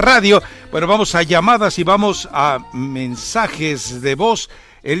Radio. Bueno, vamos a llamadas y vamos a mensajes de voz.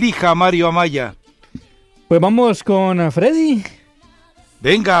 Elija a Mario Amaya. Pues vamos con Freddy.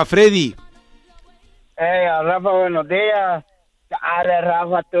 Venga, Freddy. Rafa, buenos días. Dale,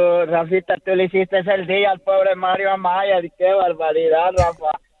 Rafita, tú le hiciste el día al pobre Mario Amaya. Qué barbaridad,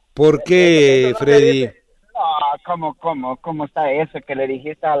 Rafa. ¿Por qué, Freddy? No, ¿cómo está eso? Que le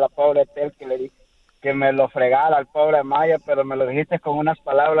dijiste a la pobre Tel que me lo fregara al pobre Amaya, pero me lo dijiste con unas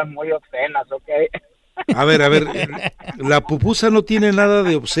palabras muy obscenas, ¿ok? A ver, la pupusa no tiene nada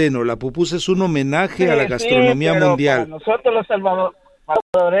de obsceno. La pupusa es un homenaje a la gastronomía mundial. Para nosotros los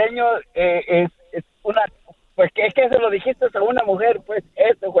salvadoreños es una... Pues que es que se lo dijiste a una mujer, pues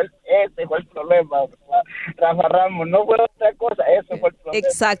ese fue el problema, Rafa Ramos, no fue otra cosa, eso fue el problema.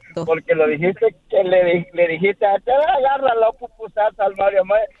 Exacto. Porque lo dijiste, que le dijiste, te agarra la pupusaza al Mario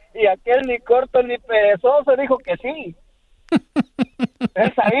Amaya, y aquel ni corto ni perezoso dijo que sí.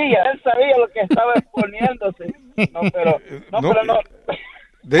 Él sabía lo que estaba exponiéndose. Pero no.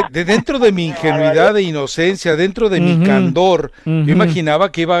 De dentro de mi ingenuidad e inocencia, dentro de mi candor, yo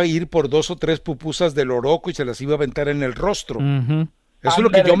imaginaba que iba a ir por 2 o 3 pupusas del oroco y se las iba a aventar en el rostro. Eso es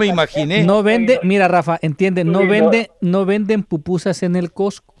lo que yo me imaginé. No vende, mira, Rafa, entiende, no venden pupusas en el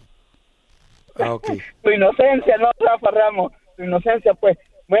Costco. Ah, ok. Tu inocencia, no, Rafa Ramos, tu inocencia, pues.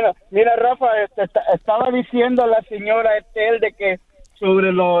 Bueno, mira, Rafa, estaba diciendo la señora Etel de que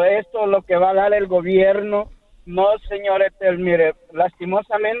sobre lo que va a dar el gobierno. No, señor Etel, mire,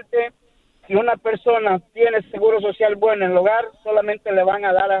 lastimosamente, si una persona tiene seguro social bueno en el hogar, solamente le van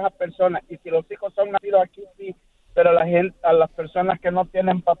a dar a esa persona. Y si los hijos son nacidos aquí, sí, pero a las personas que no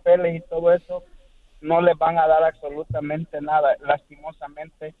tienen papeles y todo eso, no les van a dar absolutamente nada.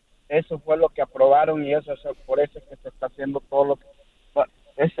 Lastimosamente, eso fue lo que aprobaron y por eso es que se está haciendo todo lo que...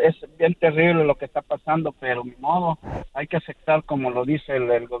 Es bien terrible lo que está pasando, pero ni modo, hay que aceptar como lo dice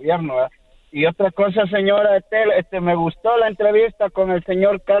el gobierno, ¿verdad? Y otra cosa, señora Etel, me gustó la entrevista con el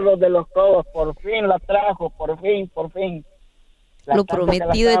señor Carlos de los Cobos, por fin la trajo, por fin. Lo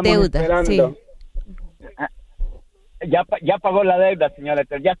prometido es deuda, sí. Ya pagó la deuda, señora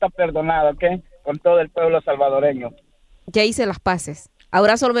Etel, ya está perdonada, ¿ok? Con todo el pueblo salvadoreño. Ya hice las paces.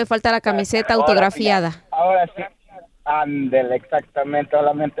 Ahora solo me falta la camiseta autografiada. Ahora sí, ándele, exactamente,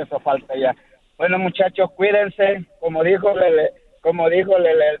 solamente eso falta ya. Bueno, muchachos, cuídense, como dijo el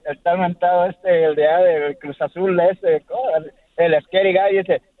tal mentado el del Cruz Azul, el Scary Guy,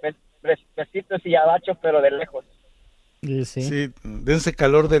 dice, besitos y abachos, pero de lejos. Sí, dense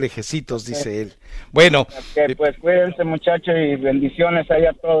calor de lejecitos, dice él. Bueno. Okay, pues cuídense, muchachos, y bendiciones ahí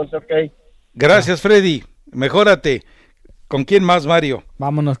a todos, ok. Gracias, Freddy, mejórate. ¿Con quién más, Mario?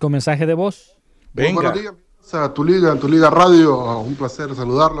 Vámonos con mensaje de voz. Venga. Buenos días, a Tu Liga Radio, un placer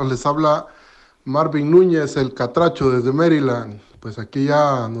saludarlos, les habla Marvin Núñez, el Catracho desde Maryland. Pues aquí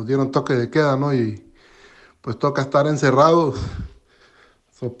ya nos dieron toque de queda, ¿no? Y pues toca estar encerrados,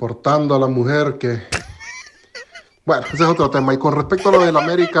 soportando a la mujer que... Bueno, ese es otro tema. Y con respecto a lo del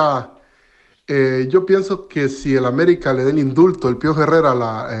América, yo pienso que si el América le da el indulto, el Pío Herrera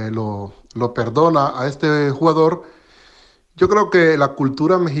lo perdona a este jugador, yo creo que la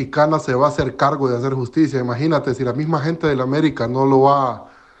cultura mexicana se va a hacer cargo de hacer justicia. Imagínate, si la misma gente del América no lo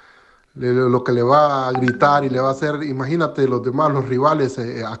que le va a gritar y le va a hacer, imagínate los demás, los rivales,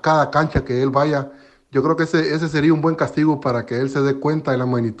 a cada cancha que él vaya, yo creo que ese sería un buen castigo para que él se dé cuenta de la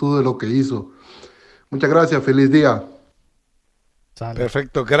magnitud de lo que hizo. Muchas gracias, feliz día.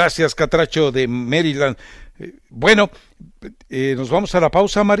 Perfecto, gracias, Catracho de Maryland. Bueno, ¿nos vamos a la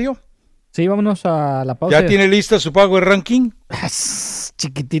pausa, Mario? Sí, vámonos a la pausa. ¿Ya tiene lista su Power Ranking?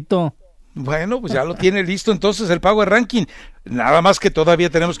 Chiquitito. Bueno, pues ya lo tiene listo entonces el Power Ranking. Nada más que todavía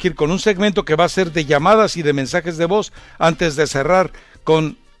tenemos que ir con un segmento que va a ser de llamadas y de mensajes de voz antes de cerrar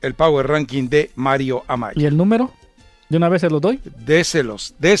con el Power Ranking de Mario Amaya. ¿Y el número? ¿De una vez se los doy?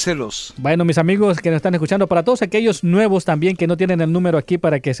 Déselos. Bueno, mis amigos que nos están escuchando, para todos aquellos nuevos también que no tienen el número aquí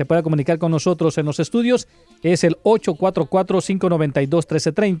para que se pueda comunicar con nosotros en los estudios, es el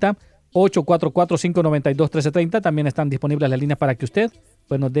 844-592-1330, 844-592-1330. También están disponibles las líneas para que usted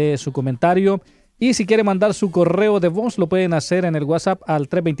pues nos dé su comentario. Y si quiere mandar su correo de voz, lo pueden hacer en el WhatsApp al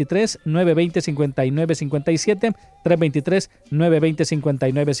 323-920-5957,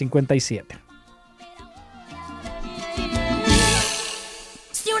 323-920-5957.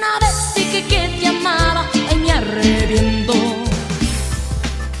 Si una vez dije que te amaba, ay, me arrepiento.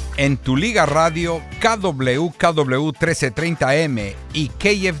 En Tu Liga Radio, KWKW 1330M y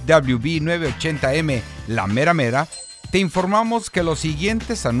KFWB 980M, La Mera Mera, te informamos que los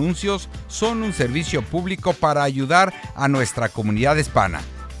siguientes anuncios son un servicio público para ayudar a nuestra comunidad hispana.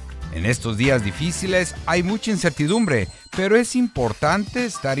 En estos días difíciles hay mucha incertidumbre, pero es importante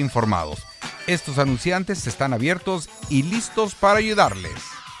estar informados. Estos anunciantes están abiertos y listos para ayudarles.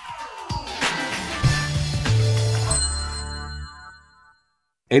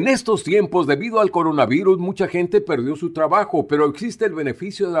 En estos tiempos, debido al coronavirus, mucha gente perdió su trabajo, pero existe el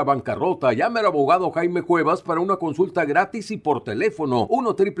beneficio de la bancarrota. Llame al abogado Jaime Cuevas para una consulta gratis y por teléfono.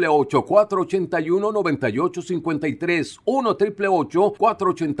 1-888-481-9853.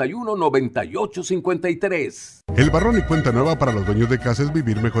 1-888-481-9853. El borrón y cuenta nueva para los dueños de casa es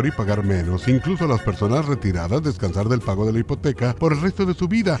vivir mejor y pagar menos. Incluso las personas retiradas descansar del pago de la hipoteca por el resto de su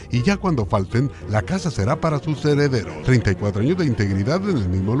vida. Y ya cuando falten, la casa será para sus herederos. 34 años de integridad en el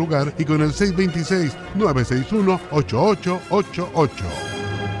mismo lugar y con el 626-961-8888.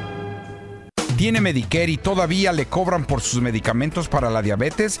 ¿Tiene Medicare y todavía le cobran por sus medicamentos para la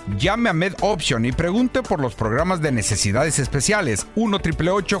diabetes? Llame a MedOption y pregunte por los programas de necesidades especiales.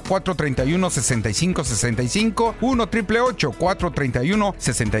 1-888-431-6565.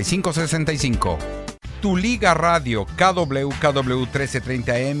 1-888-431-6565. Tu Liga Radio, KWKW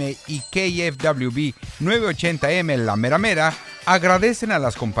 1330M y KFWB 980M La Mera Mera agradecen a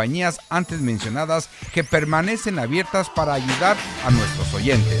las compañías antes mencionadas que permanecen abiertas para ayudar a nuestros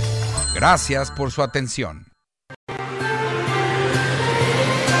oyentes. Gracias por su atención.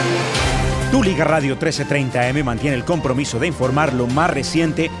 Tu Liga Radio 1330M mantiene el compromiso de informar lo más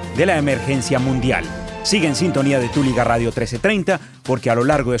reciente de la emergencia mundial. Sigue en sintonía de Tu Liga Radio 1330 porque a lo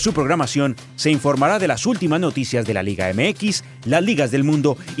largo de su programación se informará de las últimas noticias de la Liga MX, las ligas del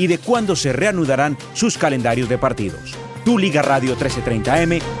mundo y de cuándo se reanudarán sus calendarios de partidos. Tu Liga Radio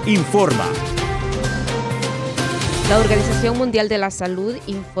 1330M informa. La Organización Mundial de la Salud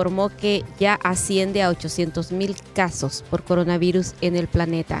informó que ya asciende a 800,000 casos por coronavirus en el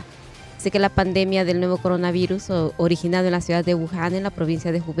planeta. Dice que la pandemia del nuevo coronavirus, originado en la ciudad de Wuhan, en la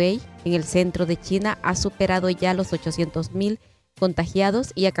provincia de Hubei, en el centro de China, ha superado ya los 800,000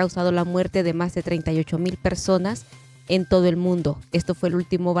 contagiados y ha causado la muerte de más de 38,000 personas en todo el mundo. Esto fue el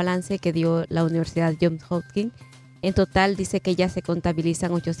último balance que dio la Universidad Johns Hopkins. En total dice que ya se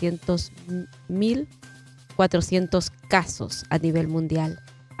contabilizan 800,400 casos a nivel mundial.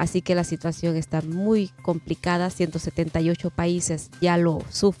 Así que la situación está muy complicada. 178 países ya lo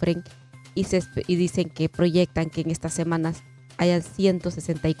sufren y dicen que proyectan que en estas semanas hayan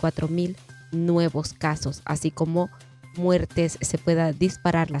 164,000 nuevos casos, así como muertes, se pueda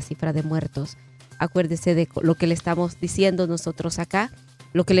disparar la cifra de muertos. Acuérdese de lo que le estamos diciendo nosotros acá,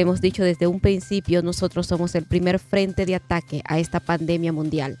 lo que le hemos dicho desde un principio. Nosotros somos el primer frente de ataque a esta pandemia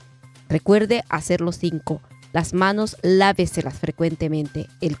mundial. Recuerde hacer los 5. Las manos, láveselas frecuentemente.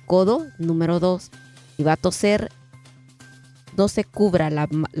 El codo, número 2. Si va a toser, no se cubra la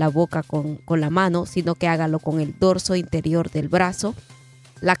boca con la mano, sino que hágalo con el dorso interior del brazo.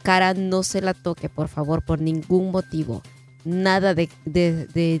 La cara no se la toque, por favor, por ningún motivo. Nada de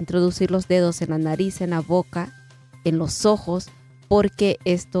introducir los dedos en la nariz, en la boca, en los ojos, porque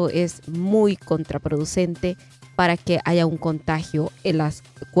esto es muy contraproducente para que haya un contagio. En las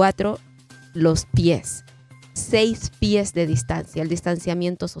 4, los pies. 6 pies de distancia, el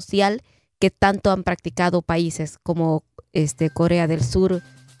distanciamiento social que tanto han practicado países como Corea del Sur,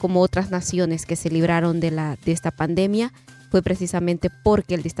 como otras naciones que se libraron de esta pandemia, fue precisamente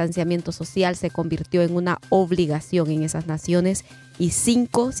porque el distanciamiento social se convirtió en una obligación en esas naciones. Y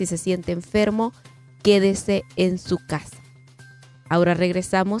 5, si se siente enfermo, quédese en su casa. Ahora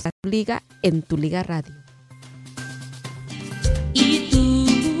regresamos a Tu Liga en Tu Liga Radio. Y tú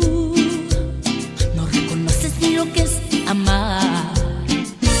no reconoces ni lo que es amar.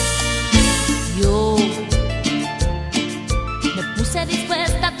 Yo me puse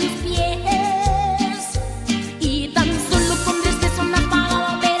dispuesta a tus pies y tan solo con tristeza una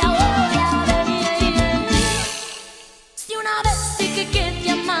palabra ahora de mí. Si una vez dije que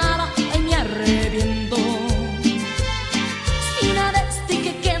te amaba, ay, me arrepiento. Si una vez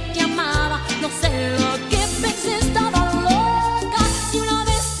dije que te amaba, no sé lo que pensé, estaba loca. Si una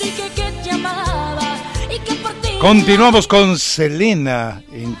vez dije que te amaba y que por ti... Continuamos con Selena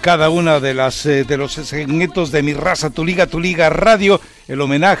en cada una de los segmentos de Mi Raza Tu Liga Radio. El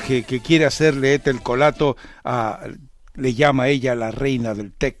homenaje que quiere hacerle Ethel Colato le llama a ella la reina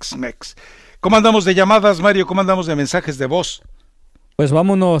del Tex-Mex. ¿Cómo andamos de llamadas, Mario? ¿Cómo andamos de mensajes de voz? Pues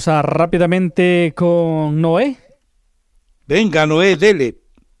vámonos rápidamente con Noé. Venga, Noé, dele.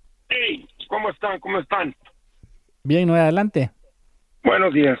 Hey, ¿cómo están? ¿Cómo están? Bien, Noé, adelante.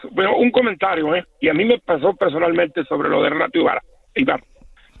 Buenos días. Bueno, un comentario, y a mí me pasó personalmente sobre lo de Renato Ibarra.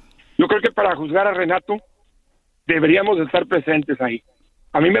 Yo creo que para juzgar a Renato deberíamos estar presentes ahí.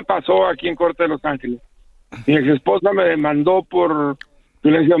 A mí me pasó aquí en Corte de Los Ángeles. Mi ex esposa me demandó por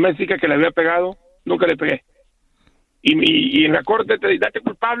violencia doméstica, que le había pegado, nunca le pegué. Y en la corte te date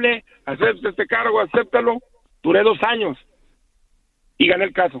culpable, acepta este cargo, acéptalo. Duré 2 años y gané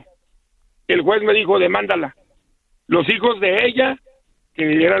el caso. El juez me dijo, demándala. Los hijos de ella,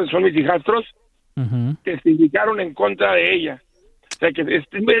 que son mis hijastros, testificaron en contra de ella. O sea que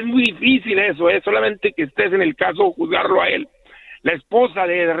es muy difícil eso, solamente que estés en el caso, juzgarlo a él. La esposa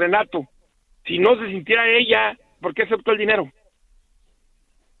de Renato, si no se sintiera ella, ¿por qué aceptó el dinero?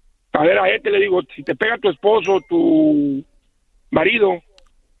 A ver, a él te le digo, si te pega tu esposo, tu marido,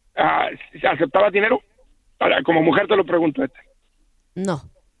 ¿aceptabas dinero? Ahora, como mujer te lo pregunto. No.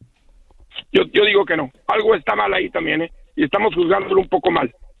 Yo digo que no. Algo está mal ahí también, y estamos juzgándolo un poco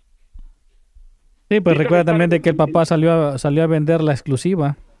mal. Sí, pues recuerda también de que el papá salió a vender la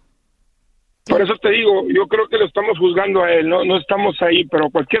exclusiva. Por eso te digo, yo creo que lo estamos juzgando a él, no estamos ahí, pero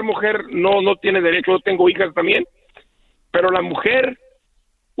cualquier mujer no tiene derecho. Yo tengo hijas también, pero la mujer,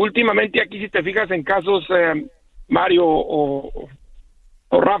 últimamente aquí, si te fijas en casos, Mario o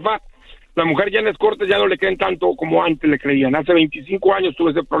Rafa, la mujer ya en las cortes ya no le creen tanto como antes le creían. Hace 25 años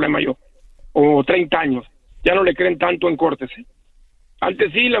tuve ese problema yo, o 30 años, ya no le creen tanto en cortes.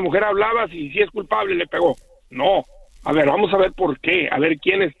 Antes sí, la mujer hablaba, si es culpable le pegó. No, a ver, vamos a ver por qué, a ver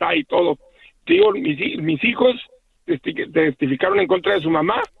quién está y todo. Digo, mis hijos testificaron en contra de su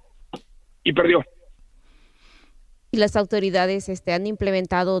mamá y perdió. Y las autoridades han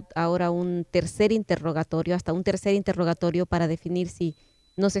implementado ahora un tercer interrogatorio, hasta un tercer interrogatorio para definir si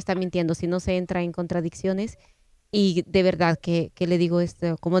no se está mintiendo, si no se entra en contradicciones. Y de verdad que le digo,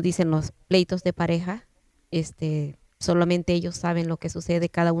 como dicen los pleitos de pareja, solamente ellos saben lo que sucede,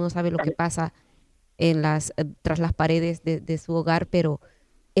 cada uno sabe lo que pasa tras las paredes de su hogar, pero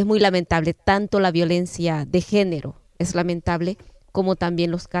es muy lamentable, tanto la violencia de género es lamentable, como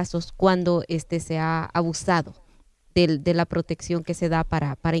también los casos cuando se ha abusado de la protección que se da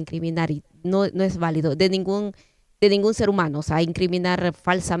para incriminar, y no es válido de ningún ser humano, o sea, incriminar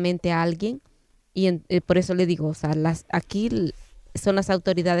falsamente a alguien. Y por eso le digo, o sea, aquí son las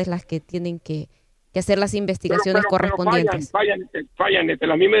autoridades las que tienen que hacer las investigaciones correspondientes. Fallan.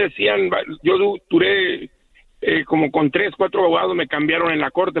 A mí me decían, yo duré como con 3, 4 abogados, me cambiaron en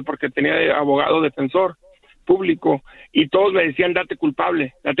la corte porque tenía abogado defensor público y todos me decían, date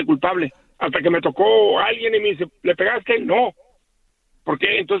culpable. Hasta que me tocó alguien y me dice, ¿le pegaste? No. ¿Por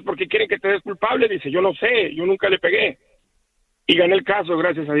qué? Entonces, ¿por qué quieren que te des culpable? Dice, yo no sé, yo nunca le pegué. Y gané el caso,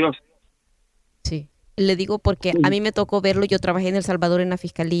 gracias a Dios. Sí, le digo porque a mí me tocó verlo. Yo trabajé en El Salvador, en la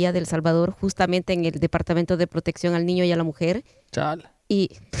Fiscalía de El Salvador, justamente en el Departamento de Protección al Niño y a la Mujer. Chale. Y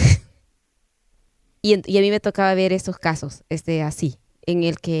a mí me tocaba ver estos casos, así, en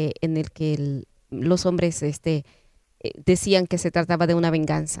el que los hombres decían que se trataba de una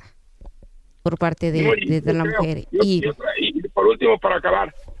venganza por parte de la mujer. Y por último, para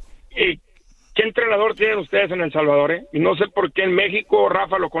acabar, ¿qué entrenador tienen ustedes en El Salvador? Y no sé por qué en México,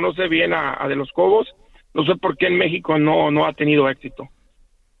 Rafa lo conoce bien a de los Cobos, no sé por qué en México no ha tenido éxito.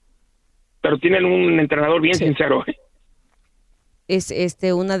 Pero tienen un entrenador bien sincero. Es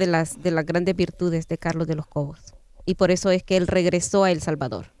una de las grandes virtudes de Carlos de los Cobos. Y por eso es que él regresó a El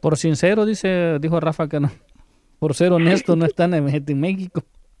Salvador. Por sincero, dijo Rafa que no. Por ser honesto, no está en México.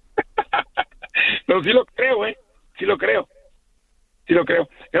 Pero sí lo creo, sí lo creo.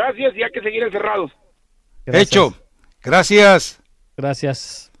 Gracias, y hay que seguir encerrados. Gracias. Hecho.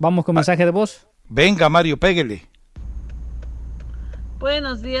 Gracias. Vamos con mensaje de voz. Venga, Mario, pégale.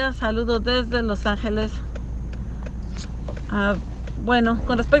 Buenos días, saludos desde Los Ángeles. Bueno,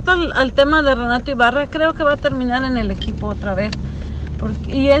 con respecto al tema de Renato Ibarra, creo que va a terminar en el equipo otra vez.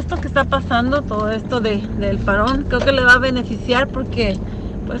 Y esto que está pasando, todo esto del parón, creo que le va a beneficiar porque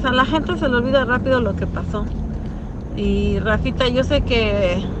pues a la gente se le olvida rápido lo que pasó. Y Rafita, yo sé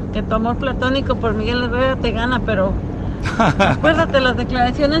que tu amor platónico por Miguel Herrera te gana, pero acuérdate las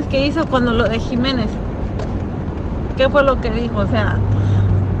declaraciones que hizo cuando lo de Jiménez. ¿Qué fue lo que dijo? O sea,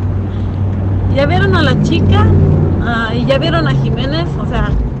 ya vieron a la chica y ya vieron a Jiménez, o sea,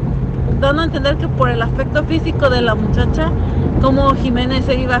 dando a entender que por el aspecto físico de la muchacha, cómo Jiménez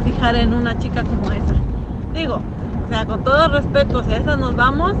se iba a fijar en una chica como esa. Digo, o sea, con todo respeto, si a esa nos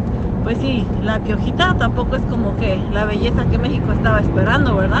vamos, pues sí, la Piojita tampoco es como que la belleza que México estaba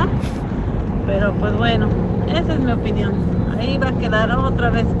esperando, ¿verdad? Pero pues bueno, esa es mi opinión. Ahí va a quedar otra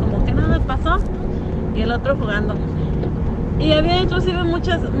vez como que nada pasó y el otro jugando. Y había inclusive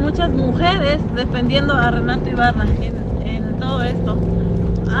muchas mujeres defendiendo a Renato Ibarra en todo esto.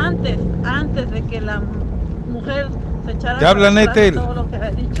 Antes de que la mujer se echara todo lo que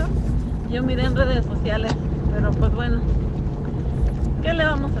había dicho, yo miré en redes sociales, pero pues bueno, ¿qué le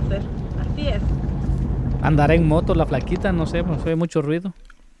vamos a hacer? Así es. ¿Andará en moto la flaquita? No sé, pues, oye mucho ruido.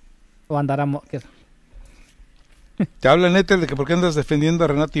 ¿O andará qué? Te habla Nete de que por qué andas defendiendo a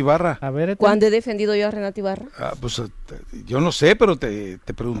Renato Ibarra. A ver, ¿cuándo he defendido yo a Renato Ibarra? Pues yo no sé, pero te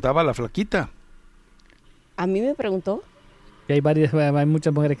preguntaba la flaquita. ¿A mí me preguntó? Y hay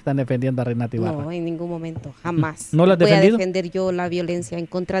muchas mujeres que están defendiendo a Renato Ibarra. No, en ningún momento, jamás. ¿No la has voy defendido? a defender yo la violencia en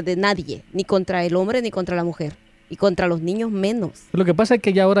contra de nadie, ni contra el hombre, ni contra la mujer. Y contra los niños menos. Lo que pasa es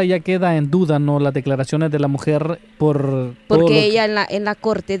que ya ahora ya queda en duda, ¿no? Las declaraciones de la mujer porque ella en la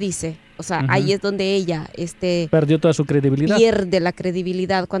corte dice, o sea, ahí es donde ella perdió toda su credibilidad. Pierde la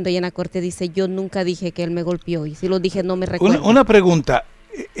credibilidad cuando ella en la corte dice, yo nunca dije que él me golpeó. Y si lo dije, no me recuerdo. Una pregunta,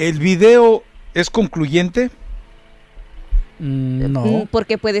 ¿el video es concluyente? No.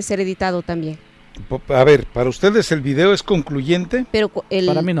 Porque puede ser editado también. A ver, ¿para ustedes el video es concluyente? Pero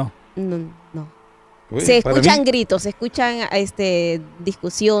para mí no. No. Oye, se escuchan gritos, se escuchan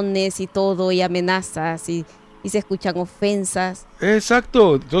discusiones y todo, y amenazas, y se escuchan ofensas.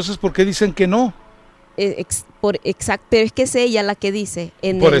 Exacto, entonces ¿por qué dicen que no? Exacto, pero es que es ella la que dice.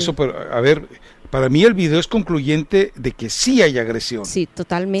 Eso, pero, a ver, para mí el video es concluyente de que sí hay agresión. Sí,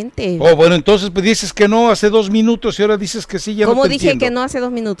 totalmente. Bueno, entonces pues dices que no hace 2 minutos y ahora dices que sí, ya no te entiendo. ¿Cómo dije que no hace 2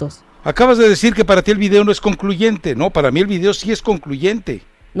 minutos? Acabas de decir que para ti el video no es concluyente. No, para mí el video sí es concluyente.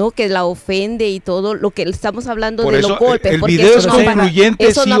 No, que la ofende y todo, lo que estamos hablando por de eso, los golpes. El video es concluyente,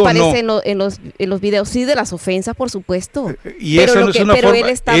 eso no sí aparece o no. en los videos, sí, de las ofensas, por supuesto. ¿Y esa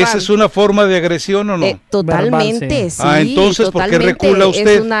esa es una forma de agresión o no? Totalmente, verbal, sí. Entonces, ¿por qué recula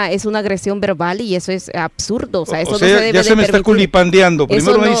usted? Es una agresión verbal y eso es absurdo. O sea, eso no se debe ya se me está culipandeando.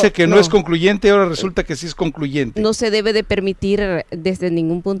 Primero me dice que no es concluyente y ahora resulta que sí es concluyente. No se debe de permitir desde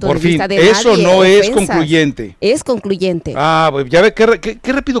ningún punto de vista de nadie. Eso no es ofensas. concluyente. Es concluyente. Pues ya ve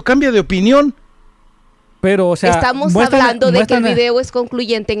qué rápido cambia de opinión. Pero, o sea, estamos hablando de que el video es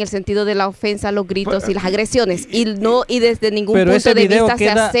concluyente en el sentido de la ofensa, los gritos y las agresiones y desde ningún punto de vista se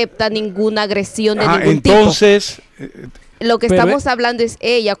acepta ninguna agresión de ningún tipo. Entonces, lo que estamos hablando es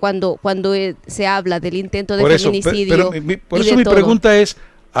ella cuando se habla del intento de feminicidio. Por eso mi pregunta es,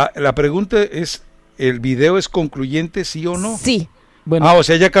 la pregunta es, ¿el video es concluyente, sí o no? Sí. Bueno, o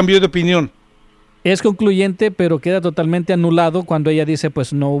sea, ya cambió de opinión. Es concluyente, pero queda totalmente anulado cuando ella dice,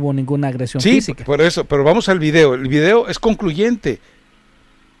 pues no hubo ninguna agresión física. Sí, por eso, pero vamos al video. El video es concluyente.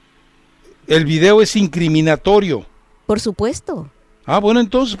 El video es incriminatorio. Por supuesto. Bueno,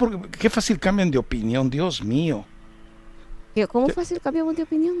 entonces, qué fácil cambian de opinión, Dios mío. ¿Cómo fácil cambiamos de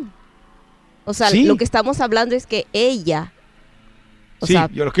opinión? O sea, lo que estamos hablando es que ella...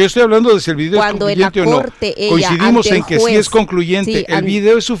 lo que yo estoy hablando es si el video es concluyente o no. Coincidimos en que sí es concluyente. El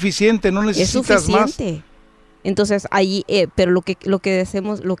video es suficiente, no necesitas más. Entonces ahí, pero lo que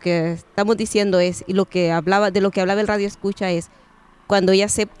estamos diciendo es, y lo que hablaba el radio escucha es, cuando ella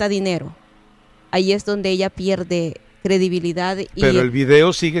acepta dinero, ahí es donde ella pierde credibilidad. Pero el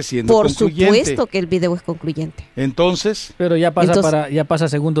video sigue siendo concluyente. Por supuesto que el video es concluyente. Entonces. Pero ya pasa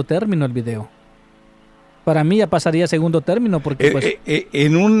segundo término el video. Para mí ya pasaría segundo término porque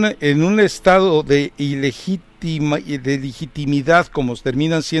en un estado de legitimidad como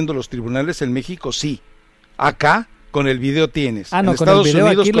terminan siendo los tribunales en México, sí. Acá con el video tienes. En Estados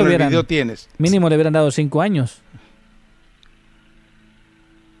Unidos con el video tienes. Mínimo le hubieran dado 5 años.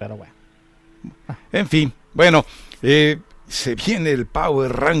 Pero bueno. En fin, bueno, se viene el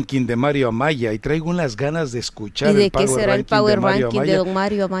Power Ranking de Mario Amaya y traigo unas ganas de escuchar el Power Ranking. ¿Y de qué será el Power Ranking de don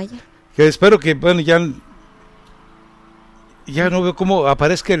Mario Amaya? Que espero que, ya no veo cómo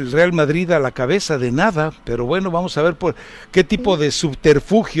aparezca el Real Madrid a la cabeza de nada, pero bueno, vamos a ver por qué tipo de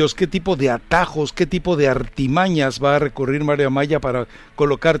subterfugios, qué tipo de atajos, qué tipo de artimañas va a recurrir Mario Amaya para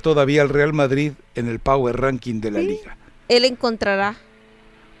colocar todavía al Real Madrid en el Power Ranking de la Liga. Él encontrará.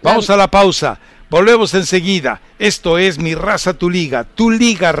 Vamos a la pausa, volvemos enseguida. Esto es Mi Raza Tu Liga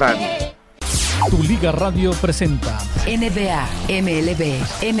Radio. Tu Liga Radio presenta NBA, MLB,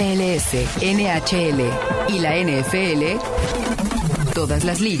 MLS, NHL y la NFL. Todas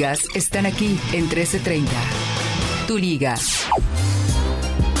las ligas están aquí en 1330. Tu Liga.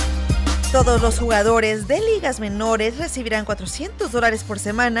 Todos los jugadores de ligas menores recibirán $400 por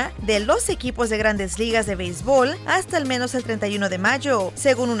semana de los equipos de grandes ligas de béisbol hasta al menos el 31 de mayo,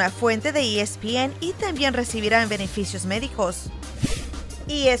 según una fuente de ESPN, y también recibirán beneficios médicos.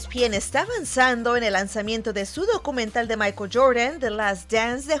 ESPN está avanzando en el lanzamiento de su documental de Michael Jordan, The Last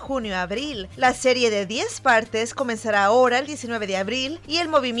Dance, de junio a abril. La serie de 10 partes comenzará ahora el 19 de abril y el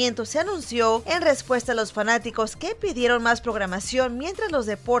movimiento se anunció en respuesta a los fanáticos que pidieron más programación mientras los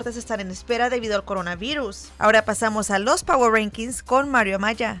deportes están en espera debido al coronavirus. Ahora pasamos a los Power Rankings con Mario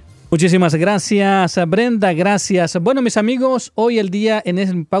Amaya. Muchísimas gracias, Brenda, gracias. Bueno, mis amigos, hoy el día, en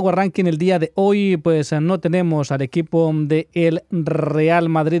el Power Ranking, el día de hoy, pues no tenemos al equipo de el Real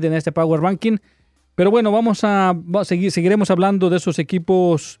Madrid en este Power Ranking, pero bueno, seguiremos hablando de esos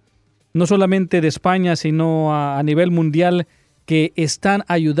equipos, no solamente de España, sino a nivel mundial, que están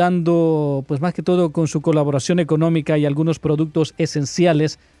ayudando, pues más que todo con su colaboración económica y algunos productos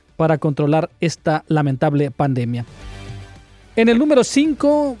esenciales para controlar esta lamentable pandemia. En el número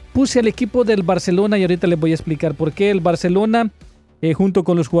 5 puse al equipo del Barcelona y ahorita les voy a explicar por qué. El Barcelona, junto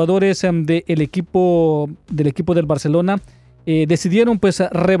con los jugadores del equipo del Barcelona, decidieron pues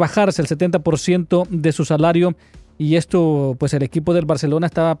rebajarse el 70% de su salario, y esto pues el equipo del Barcelona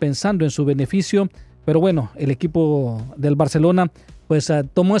estaba pensando en su beneficio, pero bueno, el equipo del Barcelona pues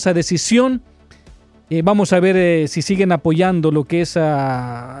tomó esa decisión. Vamos a ver si siguen apoyando lo que es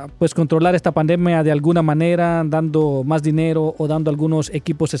pues controlar esta pandemia de alguna manera, dando más dinero o dando algunos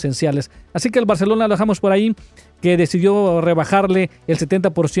equipos esenciales. Así que el Barcelona lo dejamos por ahí, que decidió rebajarle el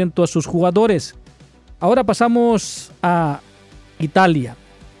 70% a sus jugadores. Ahora pasamos a Italia.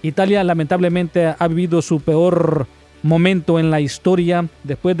 Italia lamentablemente ha vivido su peor momento en la historia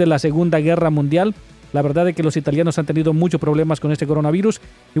después de la Segunda Guerra Mundial. La verdad es que los italianos han tenido muchos problemas con este coronavirus.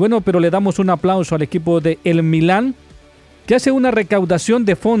 Y bueno, pero le damos un aplauso al equipo de el Milán, que hace una recaudación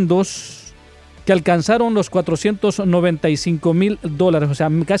de fondos que alcanzaron los $495,000, o sea,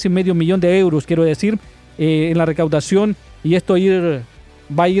 casi $500,000, quiero decir, en la recaudación. Y esto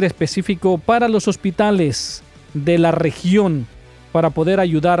va a ir específico para los hospitales de la región, para poder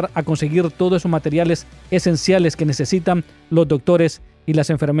ayudar a conseguir todos esos materiales esenciales que necesitan los doctores y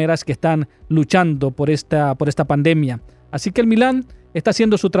las enfermeras que están luchando por esta pandemia. Así que el Milán está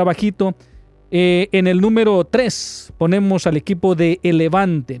haciendo su trabajito. En el número 3 ponemos al equipo de el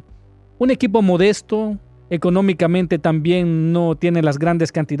Levante, un equipo modesto, económicamente también no tiene las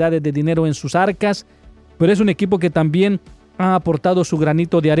grandes cantidades de dinero en sus arcas, pero es un equipo que también ha aportado su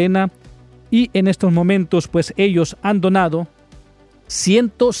granito de arena, y en estos momentos pues ellos han donado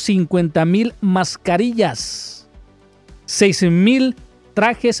 150,000 mascarillas, 6,000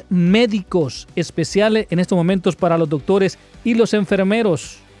 trajes médicos especiales en estos momentos para los doctores y los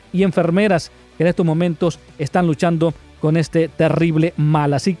enfermeros y enfermeras que en estos momentos están luchando con este terrible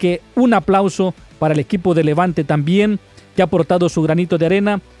mal. Así que un aplauso para el equipo de Levante también, que ha aportado su granito de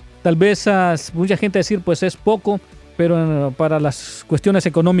arena. Tal vez mucha gente decir pues es poco, pero para las cuestiones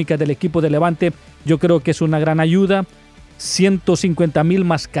económicas del equipo de Levante yo creo que es una gran ayuda. 150,000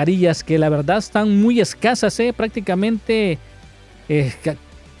 mascarillas que la verdad están muy escasas, prácticamente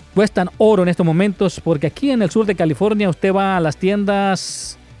cuestan oro en estos momentos, porque aquí en el sur de California usted va a las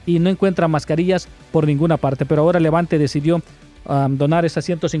tiendas y no encuentra mascarillas por ninguna parte, pero ahora Levante decidió donar esas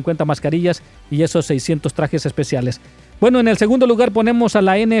 150 mascarillas y esos 600 trajes especiales. Bueno, en el segundo lugar ponemos a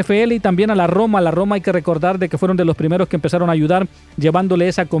la NFL y también a la Roma. La Roma hay que recordar de que fueron de los primeros que empezaron a ayudar llevándole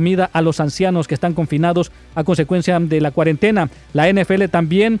esa comida a los ancianos que están confinados a consecuencia de la cuarentena. La NFL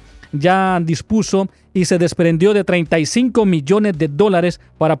también ya dispuso y se desprendió de $35 millones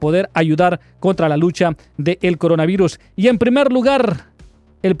para poder ayudar contra la lucha del coronavirus. Y el primer lugar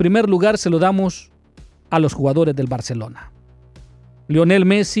se lo damos a los jugadores del Barcelona. Lionel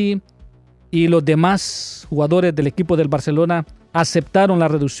Messi y los demás jugadores del equipo del Barcelona aceptaron la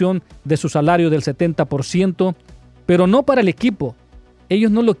reducción de su salario del 70%, pero no para el equipo.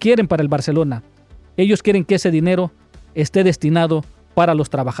 Ellos no lo quieren para el Barcelona. Ellos quieren que ese dinero esté destinado para los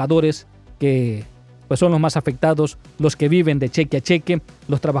trabajadores que pues son los más afectados, los que viven de cheque a cheque,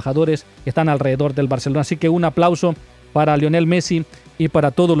 los trabajadores que están alrededor del Barcelona. Así que un aplauso para Lionel Messi y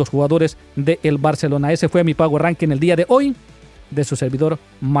para todos los jugadores del Barcelona. Ese fue mi Power Ranking el día de hoy, de su servidor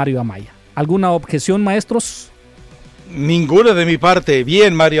Mario Amaya. ¿Alguna objeción, maestros? Ninguna de mi parte.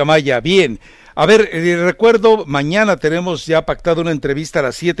 Bien, Mario Amaya, bien. A ver, recuerdo, mañana tenemos ya pactado una entrevista a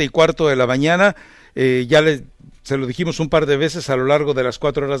las 7:15 de la mañana. Se lo dijimos un par de veces a lo largo de las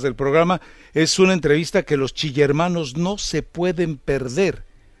 4 horas del programa. Es una entrevista que los chillermanos no se pueden perder.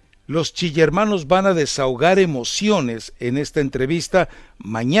 Los chillermanos van a desahogar emociones en esta entrevista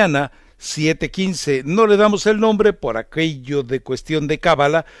mañana, 7:15. No le damos el nombre por aquello de cuestión de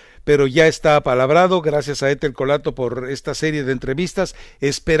cábala, pero ya está apalabrado. Gracias a Ethel Colato por esta serie de entrevistas.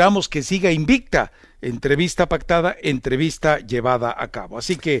 Esperamos que siga invicta. Entrevista pactada, entrevista llevada a cabo.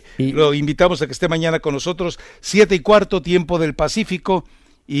 Así que lo invitamos a que esté mañana con nosotros, 7:15, tiempo del Pacífico.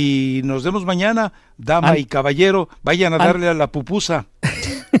 Y nos vemos mañana, dama y caballero. Vayan a darle a la pupusa.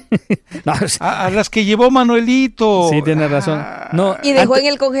 No, a las que llevó Manuelito. Sí, tiene razón. No, y dejó en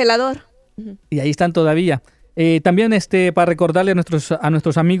el congelador. Y ahí están todavía. También para recordarle a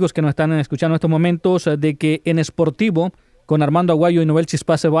nuestros amigos que nos están escuchando en estos momentos de que en Sportivo con Armando Aguayo y Noel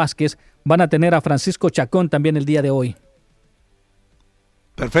Chispase Vázquez. Van a tener a Francisco Chacón también el día de hoy.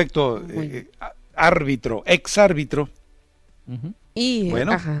 Perfecto. Árbitro, ex árbitro. Y,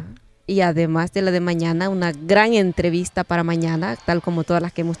 bueno. Y además de la de mañana, una gran entrevista para mañana, tal como todas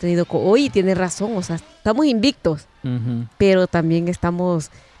las que hemos tenido hoy. Tiene razón, o sea, estamos invictos, pero también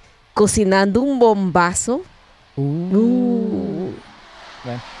estamos cocinando un bombazo. Bueno,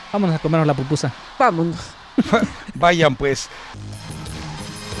 vámonos a comernos la pupusa. Vámonos. Vayan pues.